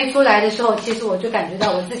状态一出来的时候，其实我就感觉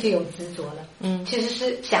到我自己有执着了。其实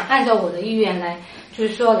是想按照我的意愿来，就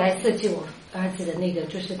是说来设计我儿子的那个，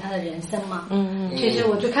就是他的人生嘛。其实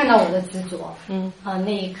我就看到我的执着。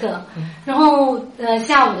那一刻。然后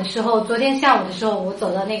下午的时候，昨天下午的时候，我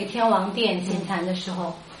走到那个天王殿行禅的时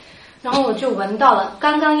候。然后我就闻到了，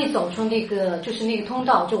刚刚一走出那个就是那个通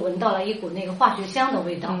道，就闻到了一股那个化学香的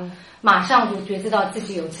味道，马上就觉知到自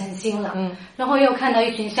己有诚心了。然后又看到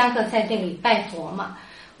一群香客在那里拜佛嘛，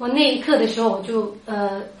我那一刻的时候，我就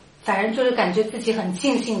反正就是感觉自己很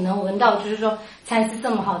庆幸能闻到，就是说禅师这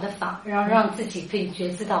么好的法，然后让自己可以觉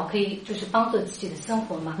知到，可以就是帮助自己的生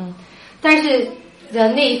活嘛。但是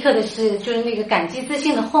那一刻的是就是那个感激之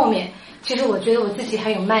心的后面，其实我觉得我自己还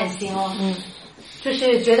有慢心哦。就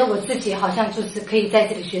是觉得我自己好像就是可以在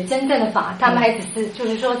这里学真正的法，他们还只是就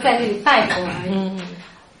是说在这里拜佛而已。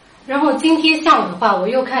然后今天下午的话，我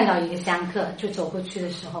又看到一个香客，就走过去的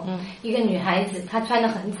时候，一个女孩子，她穿得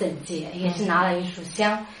很整洁，也是拿了一束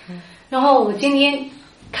香。然后我今天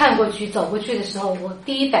看过去走过去的时候，我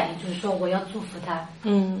第一反应就是说我要祝福她。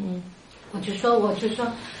我就说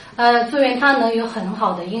祝愿她能有很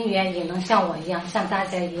好的姻缘，也能像我一样，像大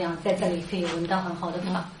家一样，在这里可以闻到很好的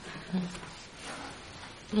法。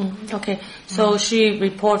Okay, so she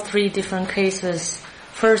reported 3 different cases.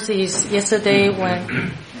 First is yesterday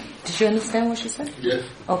when... Did you understand what she said? Yes.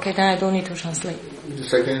 Okay, then I don't need to translate. The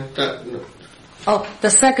second, no. Oh, the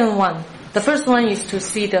second one. The first one is to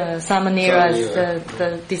see the Samaneras,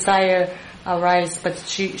 the desire arise, but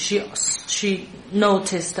she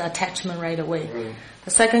noticed the attachment right away.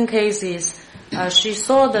 The second case is she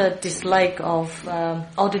saw the dislike of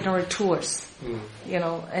ordinary tours.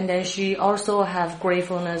 And then she also have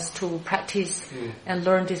gratefulness to practice and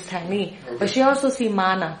learn this technique. But she also see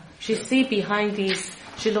mana. She see behind this,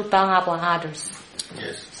 she look down upon others.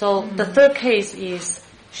 Yes. So the third case is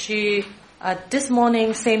she, this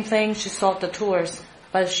morning, same thing, she saw the tours,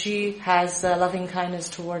 but she has loving kindness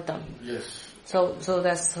toward them. Yes. So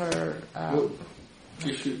that's her,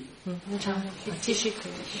 继续。继续可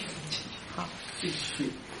以。好。继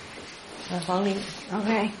续。黄玲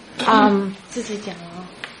Okay. 自己讲啊。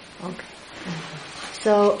Okay.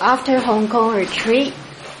 So after Hong Kong retreat,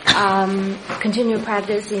 continue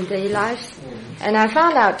practice in daily lives, and I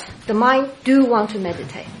found out the mind do want to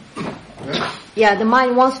meditate. Yeah, the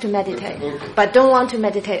mind wants to meditate, but don't want to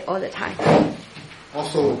meditate all the time.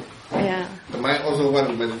 Also, yeah. The mind also want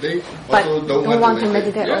to meditate, but also don't want to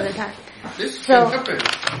meditate all the time. This can happen.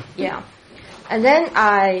 Yeah. And then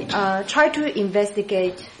I try to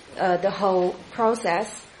investigate the whole process,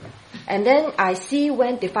 and then I see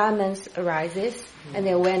when defilements arises and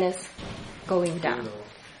the awareness going down.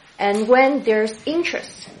 And when there's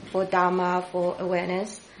interest for Dharma, for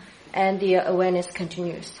awareness, and the awareness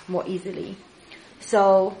continues more easily.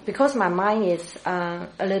 So because my mind is a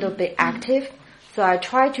little bit active, so I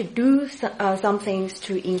try to do some things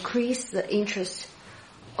to increase the interest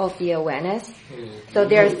of the awareness. So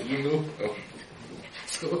there's...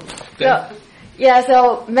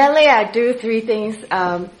 So mainly I do 3 things.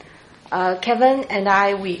 Kevin and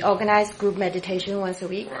I, we organize group meditation once a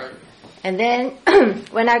week. Right. And then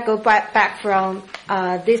when I go back from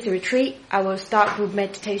this retreat, I will start group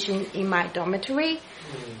meditation in my dormitory.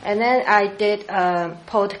 And then I did a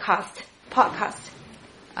podcast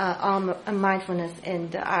on mindfulness,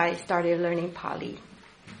 and I started learning Pali.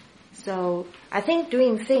 So I think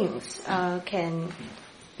doing things can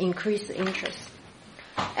increase the interest.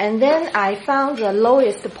 And then I found the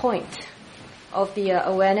lowest point of the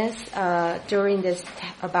awareness during this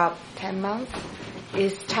about 10 months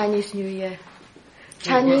is Chinese New Year.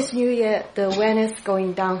 Chinese New Year, the awareness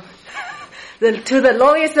going down to the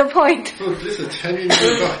lowest point. So this is Chinese New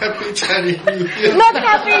Year, not happy Chinese New Year. Not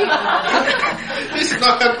happy. This is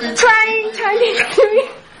not happy. Crying Chinese New Year.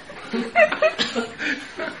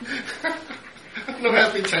 No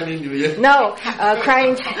happy Chinese New Year. No,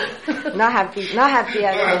 crying. Not happy. Not happy.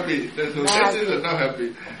 Not happy. This is not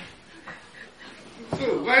happy.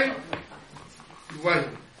 So why?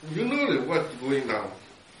 You know that what's going down.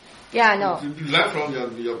 Yeah, I know. You learn from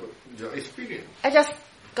your experience. I just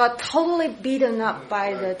got totally beaten up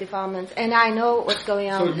by the defilements, and I know what's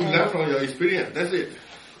going on. So you learn from your experience. That's it.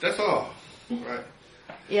 That's all. Right.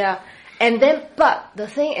 Yeah. And then, but the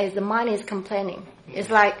thing is, the mind is complaining. It's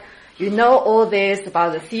like, you know all this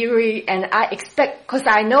about the theory, and I expect, because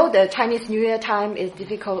I know the Chinese New Year time is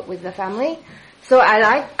difficult with the family, so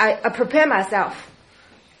I prepare myself.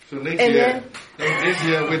 So next year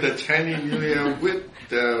with the Chinese New Year, with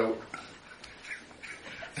the...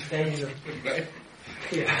 right?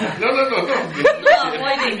 here. No.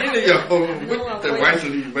 avoiding.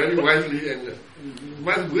 Wisely, very wisely,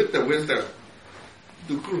 and with the wisdom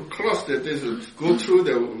to cross the desert, go through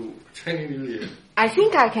the Chinese New Year. I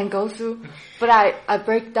think I can go through, but I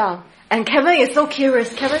break down. And Kevin is so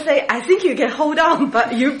curious. Kevin say, I think you can hold on,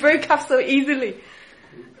 but you break up so easily.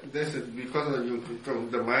 That's because of you.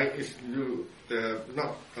 The mind is you.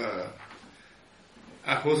 Not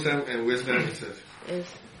wholesome and wisdom is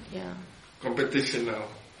competition now.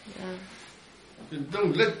 Yeah. You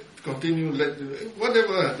don't continue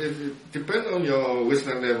whatever. It depends on your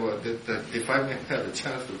wisdom level. The defilement have a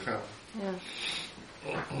chance to come. Yeah.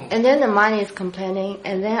 And then the mind is complaining,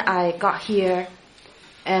 and then I got here,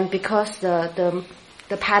 and because the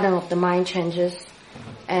pattern of the mind changes,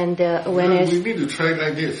 and the awareness. We need to try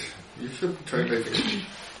like this. You should try like this.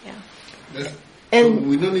 Yeah. So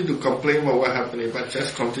we don't need to complain about what happening, but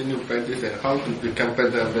just continue practice and how to become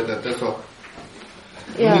better and better. That's all.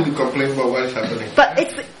 Yeah. No need to complain about what is happening. But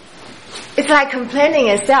it's like complaining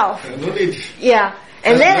itself. No need. Yeah.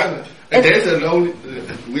 And then there's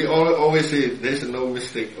we always say there's no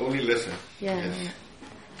mistake, only lesson. Yeah. Yes. Yeah.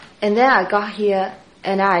 And then I got here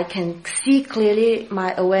and I can see clearly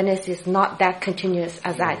my awareness is not that continuous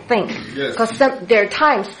as I think. Yes. Because there are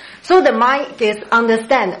times, so the mind is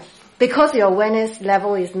understand because your awareness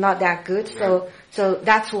level is not that good. Right. So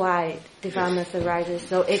that's why defilements arises.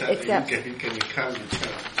 So it accepts. You can calm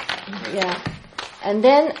yourself. Yeah. And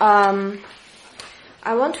then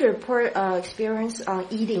I want to report experience on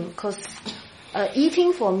eating, because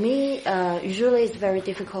eating for me usually is very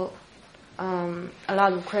difficult. A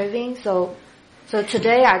lot of craving. So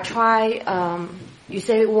today I try. You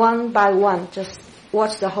say one by one, just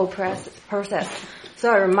watch the whole process. So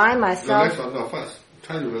I remind myself. Relax or not first.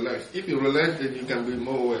 Try to relax. If you relax, then you can be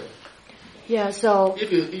more aware. Yeah. So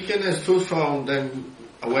if you eagerness too strong, then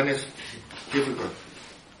awareness difficult.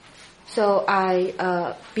 So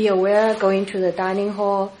I be aware, going to the dining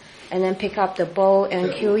hall, and then pick up the bowl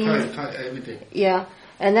and queuing. Try everything. Yeah,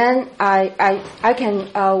 and then I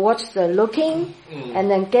can watch the looking, and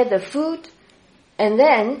then get the food, and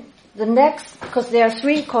then the next, because there are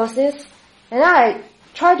 3 courses, and I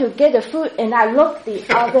try to get the food, and I look the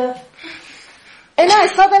other, and I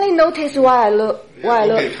suddenly notice why I look.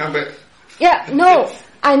 Okay, come back. Yeah, no.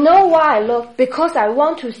 I know why I look, because I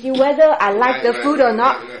want to see whether I like the food or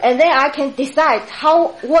not, and then I can decide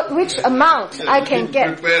which amount I can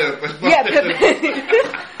get. Prepare.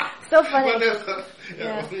 So funny.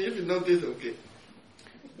 Yeah. If you notice, okay.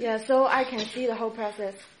 Yeah, so I can see the whole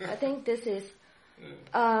process. I think this is,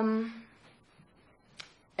 and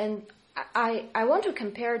I want to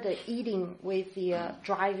compare the eating with the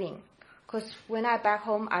driving, because when I back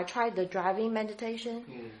home, I tried the driving meditation.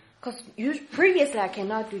 Because previously I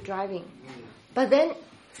cannot do driving. But then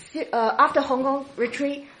after Hong Kong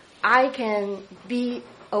retreat, I can be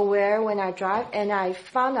aware when I drive, and I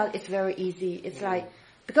found out it's very easy. It's like,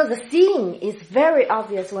 because the seeing is very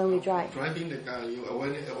obvious when we drive. Driving the car, you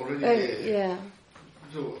awareness already there. Yeah.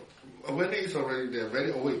 So awareness is already there,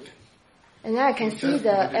 very awake. And then I can see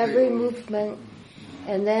every movement.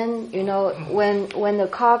 And then, when the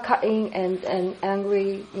car cutting and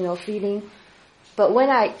angry, feeling. But when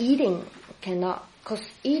I eating, cannot, because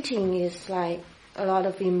eating is like a lot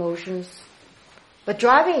of emotions. But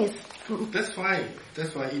driving is. That's why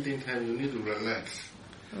eating time you need to relax.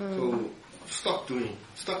 So stop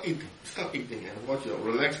eating, and watch your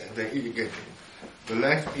relax and then eat again.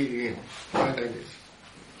 Relax, eat again. Like this.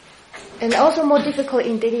 And also more difficult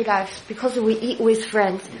in daily life because we eat with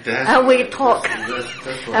friends and we talk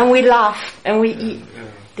and we laugh and we eat.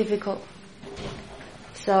 Difficult.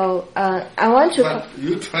 So I want to. But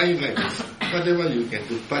you try like this, whatever you can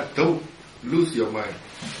do, but don't lose your mind.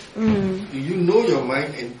 You know your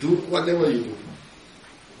mind and do whatever you do.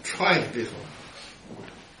 Try this one.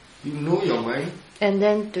 You know your mind. And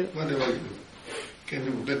then do whatever you do. Can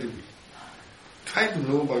do, let it be. Try to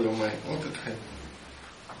know about your mind all the time.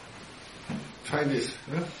 Try this.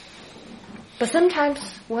 Huh? But sometimes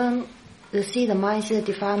when you see the mind is a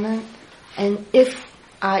defilement, and if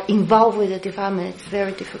I involved with the defilement, it's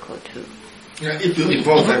very difficult to. Yeah, if you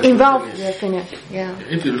involve, they're finished. Yeah.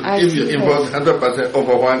 If you involve 100%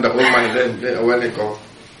 overwhelm the whole mind, then awareness goes.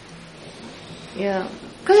 Yeah,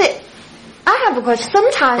 because I have a question.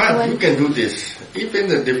 Sometimes but when you can do this, even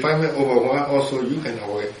the defilement overwhelm, also you can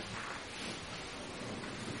avoid.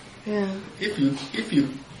 Yeah. If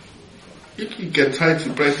you can try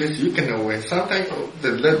to practice, you can avoid. Sometimes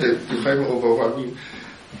let the defilement overwhelm you,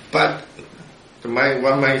 but the mind,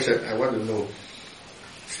 one mind said, I want to know.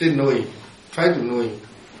 Still knowing. Try to knowing.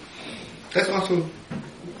 That's also,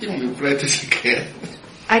 if you practice again.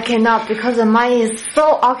 I cannot because the mind is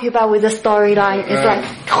so occupied with the storyline. It's like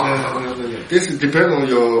no. This depends on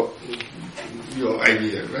your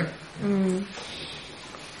idea, right?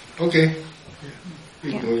 Okay.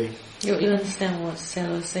 Keep going. You understand what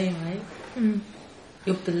Sayadaw is saying, right?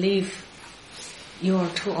 You believe you are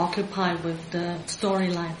too occupied with the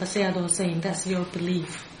storyline, but Sayadaw is saying that's your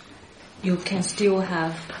belief. You can still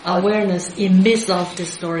have awareness in midst of the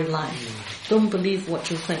storyline. Don't believe what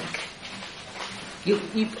you think. You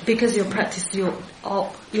because you practice, you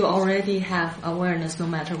already have awareness no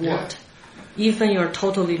matter what. Even you're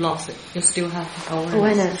totally lost, you still have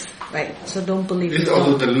awareness. Right. So don't believe. It's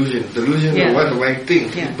also delusion. Delusion of what the mind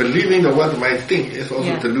thinks. Yeah. Believing the what the mind thinks is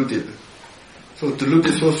also deluded. So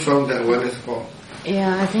deluded so strong that awareness falls.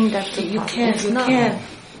 Yeah, I think that's the you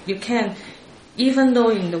can. Even though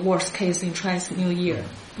in the worst case in Chinese New Year,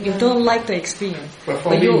 you don't like the experience. But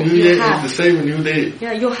for me, New Year is the same New Day.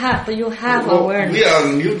 Yeah, you have awareness. We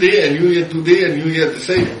are New Day and New Year today and New Year the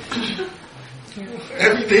same.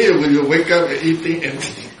 Every day when you wake up and eating and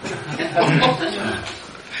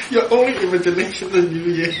your only imagination is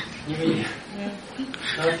New Year.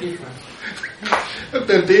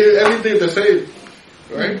 The day, every day the same,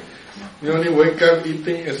 right? You only wake up,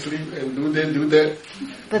 eating and sleep and do that.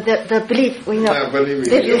 But the belief, we know. Believe.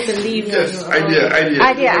 Yes, idea.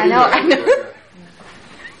 I know.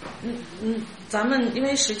 咱们因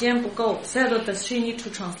为时间不够 Sayadaw, does she need to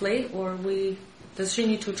translate does she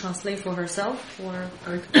need to translate for herself or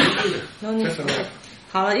no need?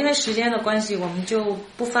 好了，因为时间的关系，我们就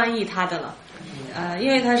不翻译她的了。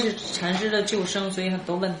因为她是禅师的旧生，所以很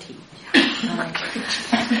多问题。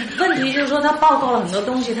问题就是说，他报告了很多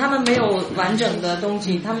东西，他们没有完整的东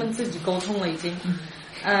西，他们自己沟通了已经。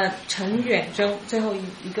陈远征最后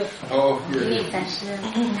一个。李禅师，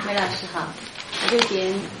梅老师好，我这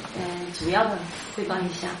边主要的汇报一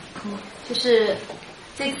下，就是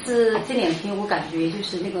这2天我感觉就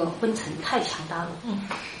是那个昏沉太强大了，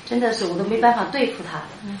真的是我都没办法对付它。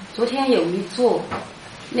昨天有一座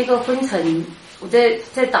那个昏沉，我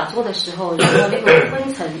在打坐的时候，然后那个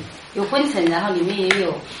有昏沉，然后里面也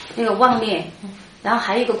有那个妄念，然后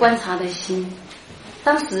还有一个观察的心。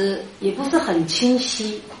当时也不是很清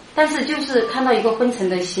晰，但是就是看到一个昏沉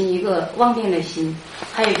的心，一个妄念的心，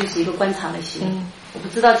还有就是一个观察的心。我不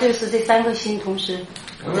知道就是这3个心同时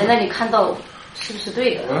我在那里看到是不是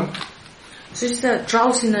对的。So she said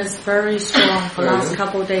drowsiness very strong for last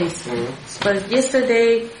couple of days. But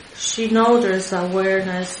yesterday she knows there's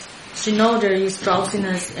awareness. She knows there is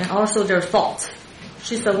drowsiness and also there are thoughts.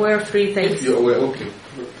 She's aware of 3 things. If you're aware, okay.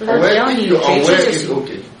 只要你有觉知就行。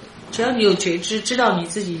 okay. 只要你有觉知，知道你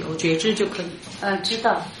自己有觉知就可以。知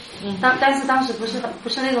道。但是当时不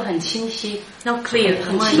是那种很清晰。Not clear，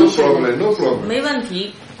 很清晰。No problem。没问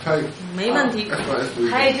题。没问题。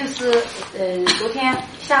还有就是昨天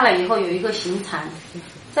下来以后有一个行禅，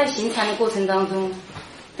在行禅的过程当中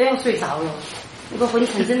都要睡着了，那个昏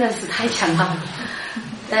沉真的是太强了。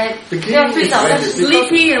都要睡着了。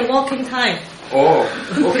Sleeping and walking time. Oh,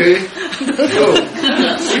 okay. So,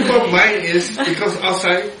 simple mind is because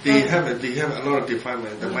outside they have a lot of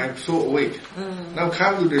defilement. The mind is so awake. Now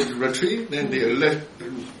come to the retreat, then they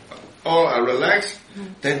all are relaxed.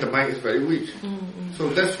 Then the mind is very weak. So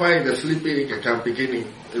that's why the sleeping can beginning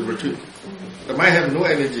the retreat. The mind have no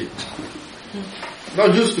energy.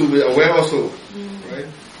 Not used to be aware also, right?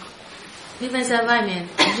 因为在外面，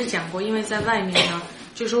我是讲过，因为在外面呢。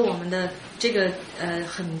就说我们的这个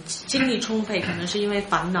很精力充沛，可能是因为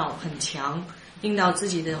烦恼很强，令到自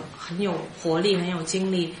己的很有活力、很有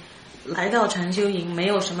精力。来到禅修营，没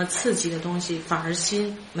有什么刺激的东西，反而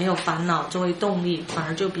心没有烦恼作为动力，反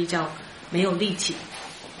而就比较没有力气。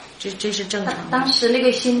这是正常的。当时那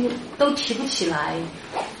个心都提不起来，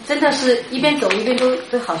真的是一边走一边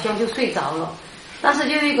都好像就睡着了。当时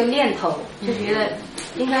就有一个念头，就觉得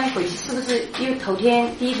应该回去，是不是因为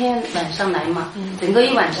第一天晚上来嘛，整个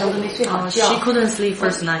一晚上都没睡好觉。She couldn't sleep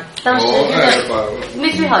first night. 当时就是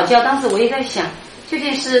没睡好觉，当时我也在想，究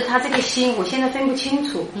竟是他这个心，我现在分不清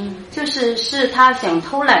楚，是他想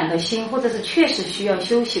偷懒的心，或者是确实需要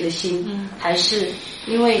休息的心，还是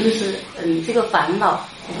因为就是这个烦恼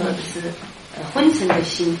或者是昏沉的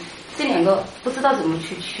心，这2个不知道怎么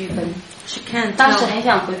去区分。当时很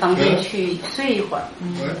想回房间去睡一会儿，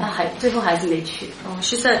但最后还是没去。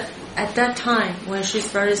She said at that time when she's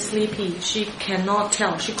very sleepy, she cannot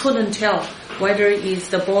tell. She couldn't tell whether it's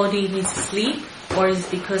the body needs sleep or it's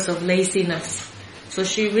because of laziness. So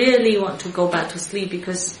she really want to go back to sleep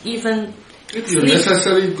because even if you're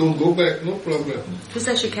necessary, go back, no problem. She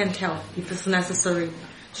said she can't tell if it's necessary.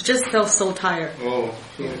 She just felt so tired. Oh,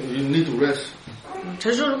 so you need to rest.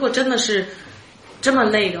 陈叔，如果真的是这么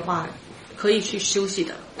累的话。可以去休息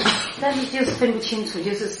的。但是就是分不清楚，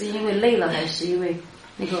是因为累了还是因为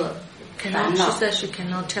那个烦恼。She said she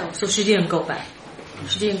cannot tell, so she didn't go back.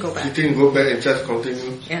 She didn't go back. She didn't go back and just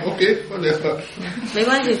continue. Yeah. Okay, whatever. 没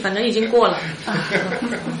关系，反正已经过了。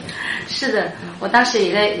是的，我当时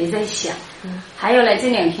也在想，还有呢，这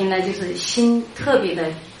2天呢，就是心特别的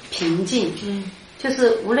平静，就是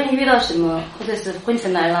无论遇到什么，或者是昏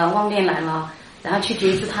沉来了、妄念来了，然后去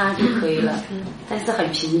觉知它就可以了，但是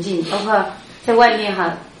很平静。包括在外面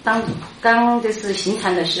哈，刚就是行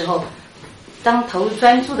禅的时候，当投入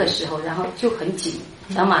专注的时候，然后就很紧，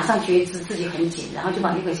然后马上觉知自己很紧，然后就把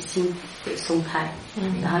那个心给松开，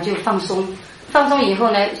然后就放松。放松以后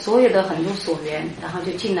呢，所有的很多所缘，然后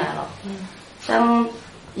就进来了。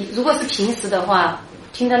如果是平时的话，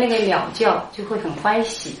听到那个鸟叫就会很欢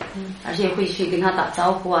喜，而且会去跟他打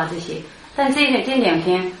招呼啊这些。但这2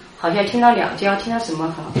天好像听到鸟叫，听到什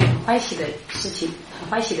么很欢喜的事情，很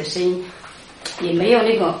欢喜的声音，也没有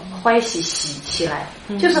那个欢喜喜起来，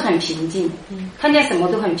就是很平静，看见什么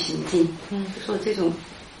都很平静。就说这种。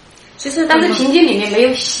但是平静里面没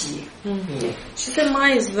有喜。She said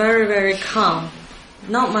mine is very, very calm,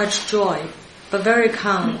 not much joy, but very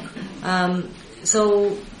calm.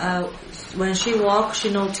 So when she walks, she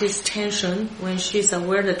notices tension. When she's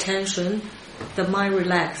aware of the tension, the mind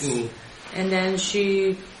relaxes. And then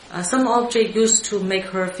some object used to make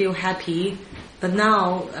her feel happy, but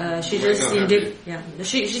now she just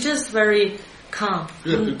she just very calm.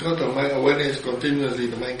 Yeah, because the mind awareness continuously,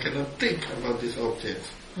 the mind cannot think about these objects.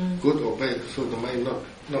 Good or bad, so the mind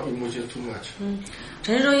not emotion too much.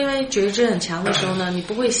 陈师说，因为觉知很强的时候呢，你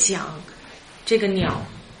不会想这个鸟，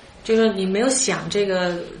就是说你没有想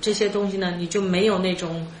这些东西呢，你就没有那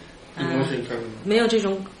种没有这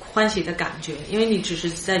种欢喜的感觉，因为你只是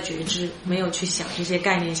在觉知，没有去想这些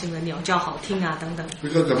概念性的鸟叫好听啊等等。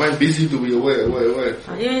Because the mind busy to be aware.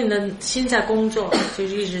 因为你的心在工作，就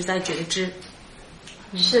是一直在觉知。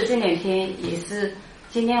是这2天也是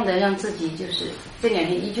尽量的让自己就是这2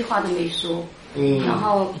天一句话都没说，然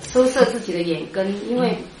后收摄自己的眼根，因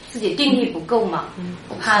为自己定力不够嘛，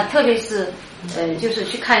我怕特别是就是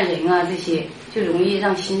去看人啊这些，就容易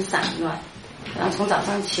让心散乱。然后从早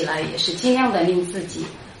上起来也是尽量的令自己，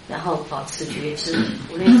然后保持觉知，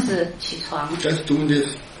无论是起床。Just doing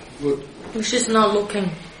this. She's not looking.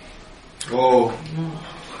 Oh.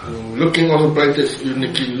 Looking also practice. You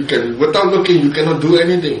can without looking, you cannot do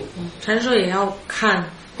anything. 禅师说也要看，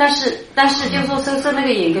但是就是说收摄那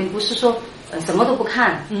个眼根，不是说什么都不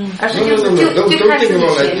看，而是就看自己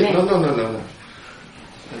前面。No.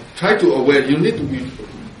 Try to aware. You need to be.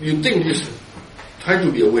 You think this. Try to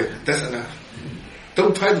be aware. That's enough.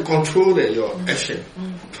 Don't try to control your action.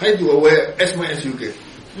 Try to aware as much as you can.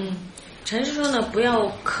 禅师说呢，不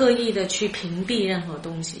要刻意的去屏蔽任何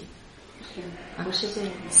东西。不是这样。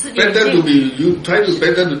Better to be you try to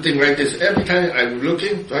better to think like this. Every time I'm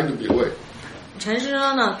looking, try to be aware. 禅师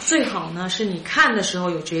说呢，最好呢是你看的时候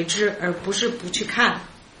有觉知，而不是不去看。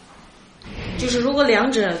就是如果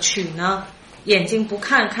两者取呢，眼睛不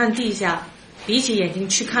看看地下，比起眼睛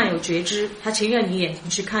去看有觉知，他情愿你眼睛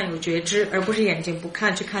去看有觉知，而不是眼睛不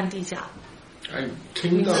看去看地下。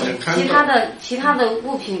听到其他的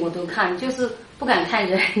物品我都看，就是不敢看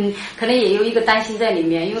人，可能也有一个担心在里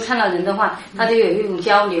面，因为看到人的话，他就有一种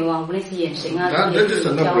交流啊，无论是眼神啊，这些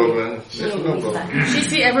交流，心有容易散。She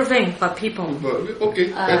see everything but people. Okay.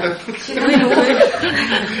 其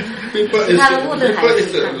他的物的还是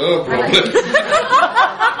看。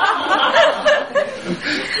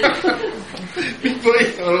People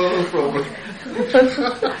is a lot of problem.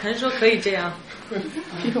 还是说可以这样。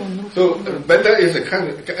So better is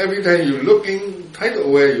every time you looking, try to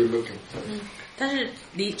aware you looking. 但是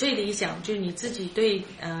最理想就是你自己对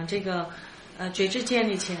这个觉知建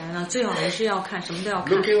立起来呢，最好还是要看，什么都要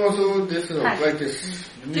看。Looking also this like this.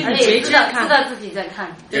 而且知道自己在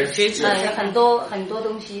看，对，觉知有很多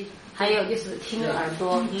东西，还有就是听耳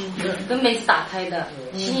朵，根本是打开的，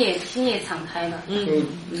心也敞开了。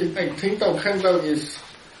听到看到 is.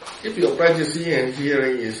 If your practice seeing and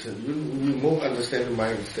hearing is, you more understand the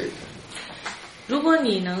mind state. 如果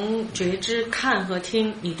你能觉知看和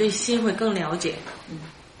听，你对心会更了解。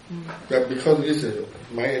Yeah, because this is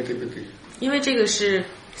mind activity. 因为这个是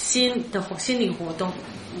心理活动。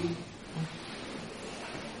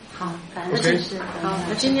好，感恩师。好，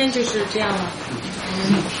那今天就是这样了。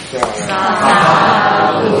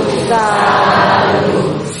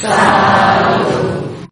萨鲁。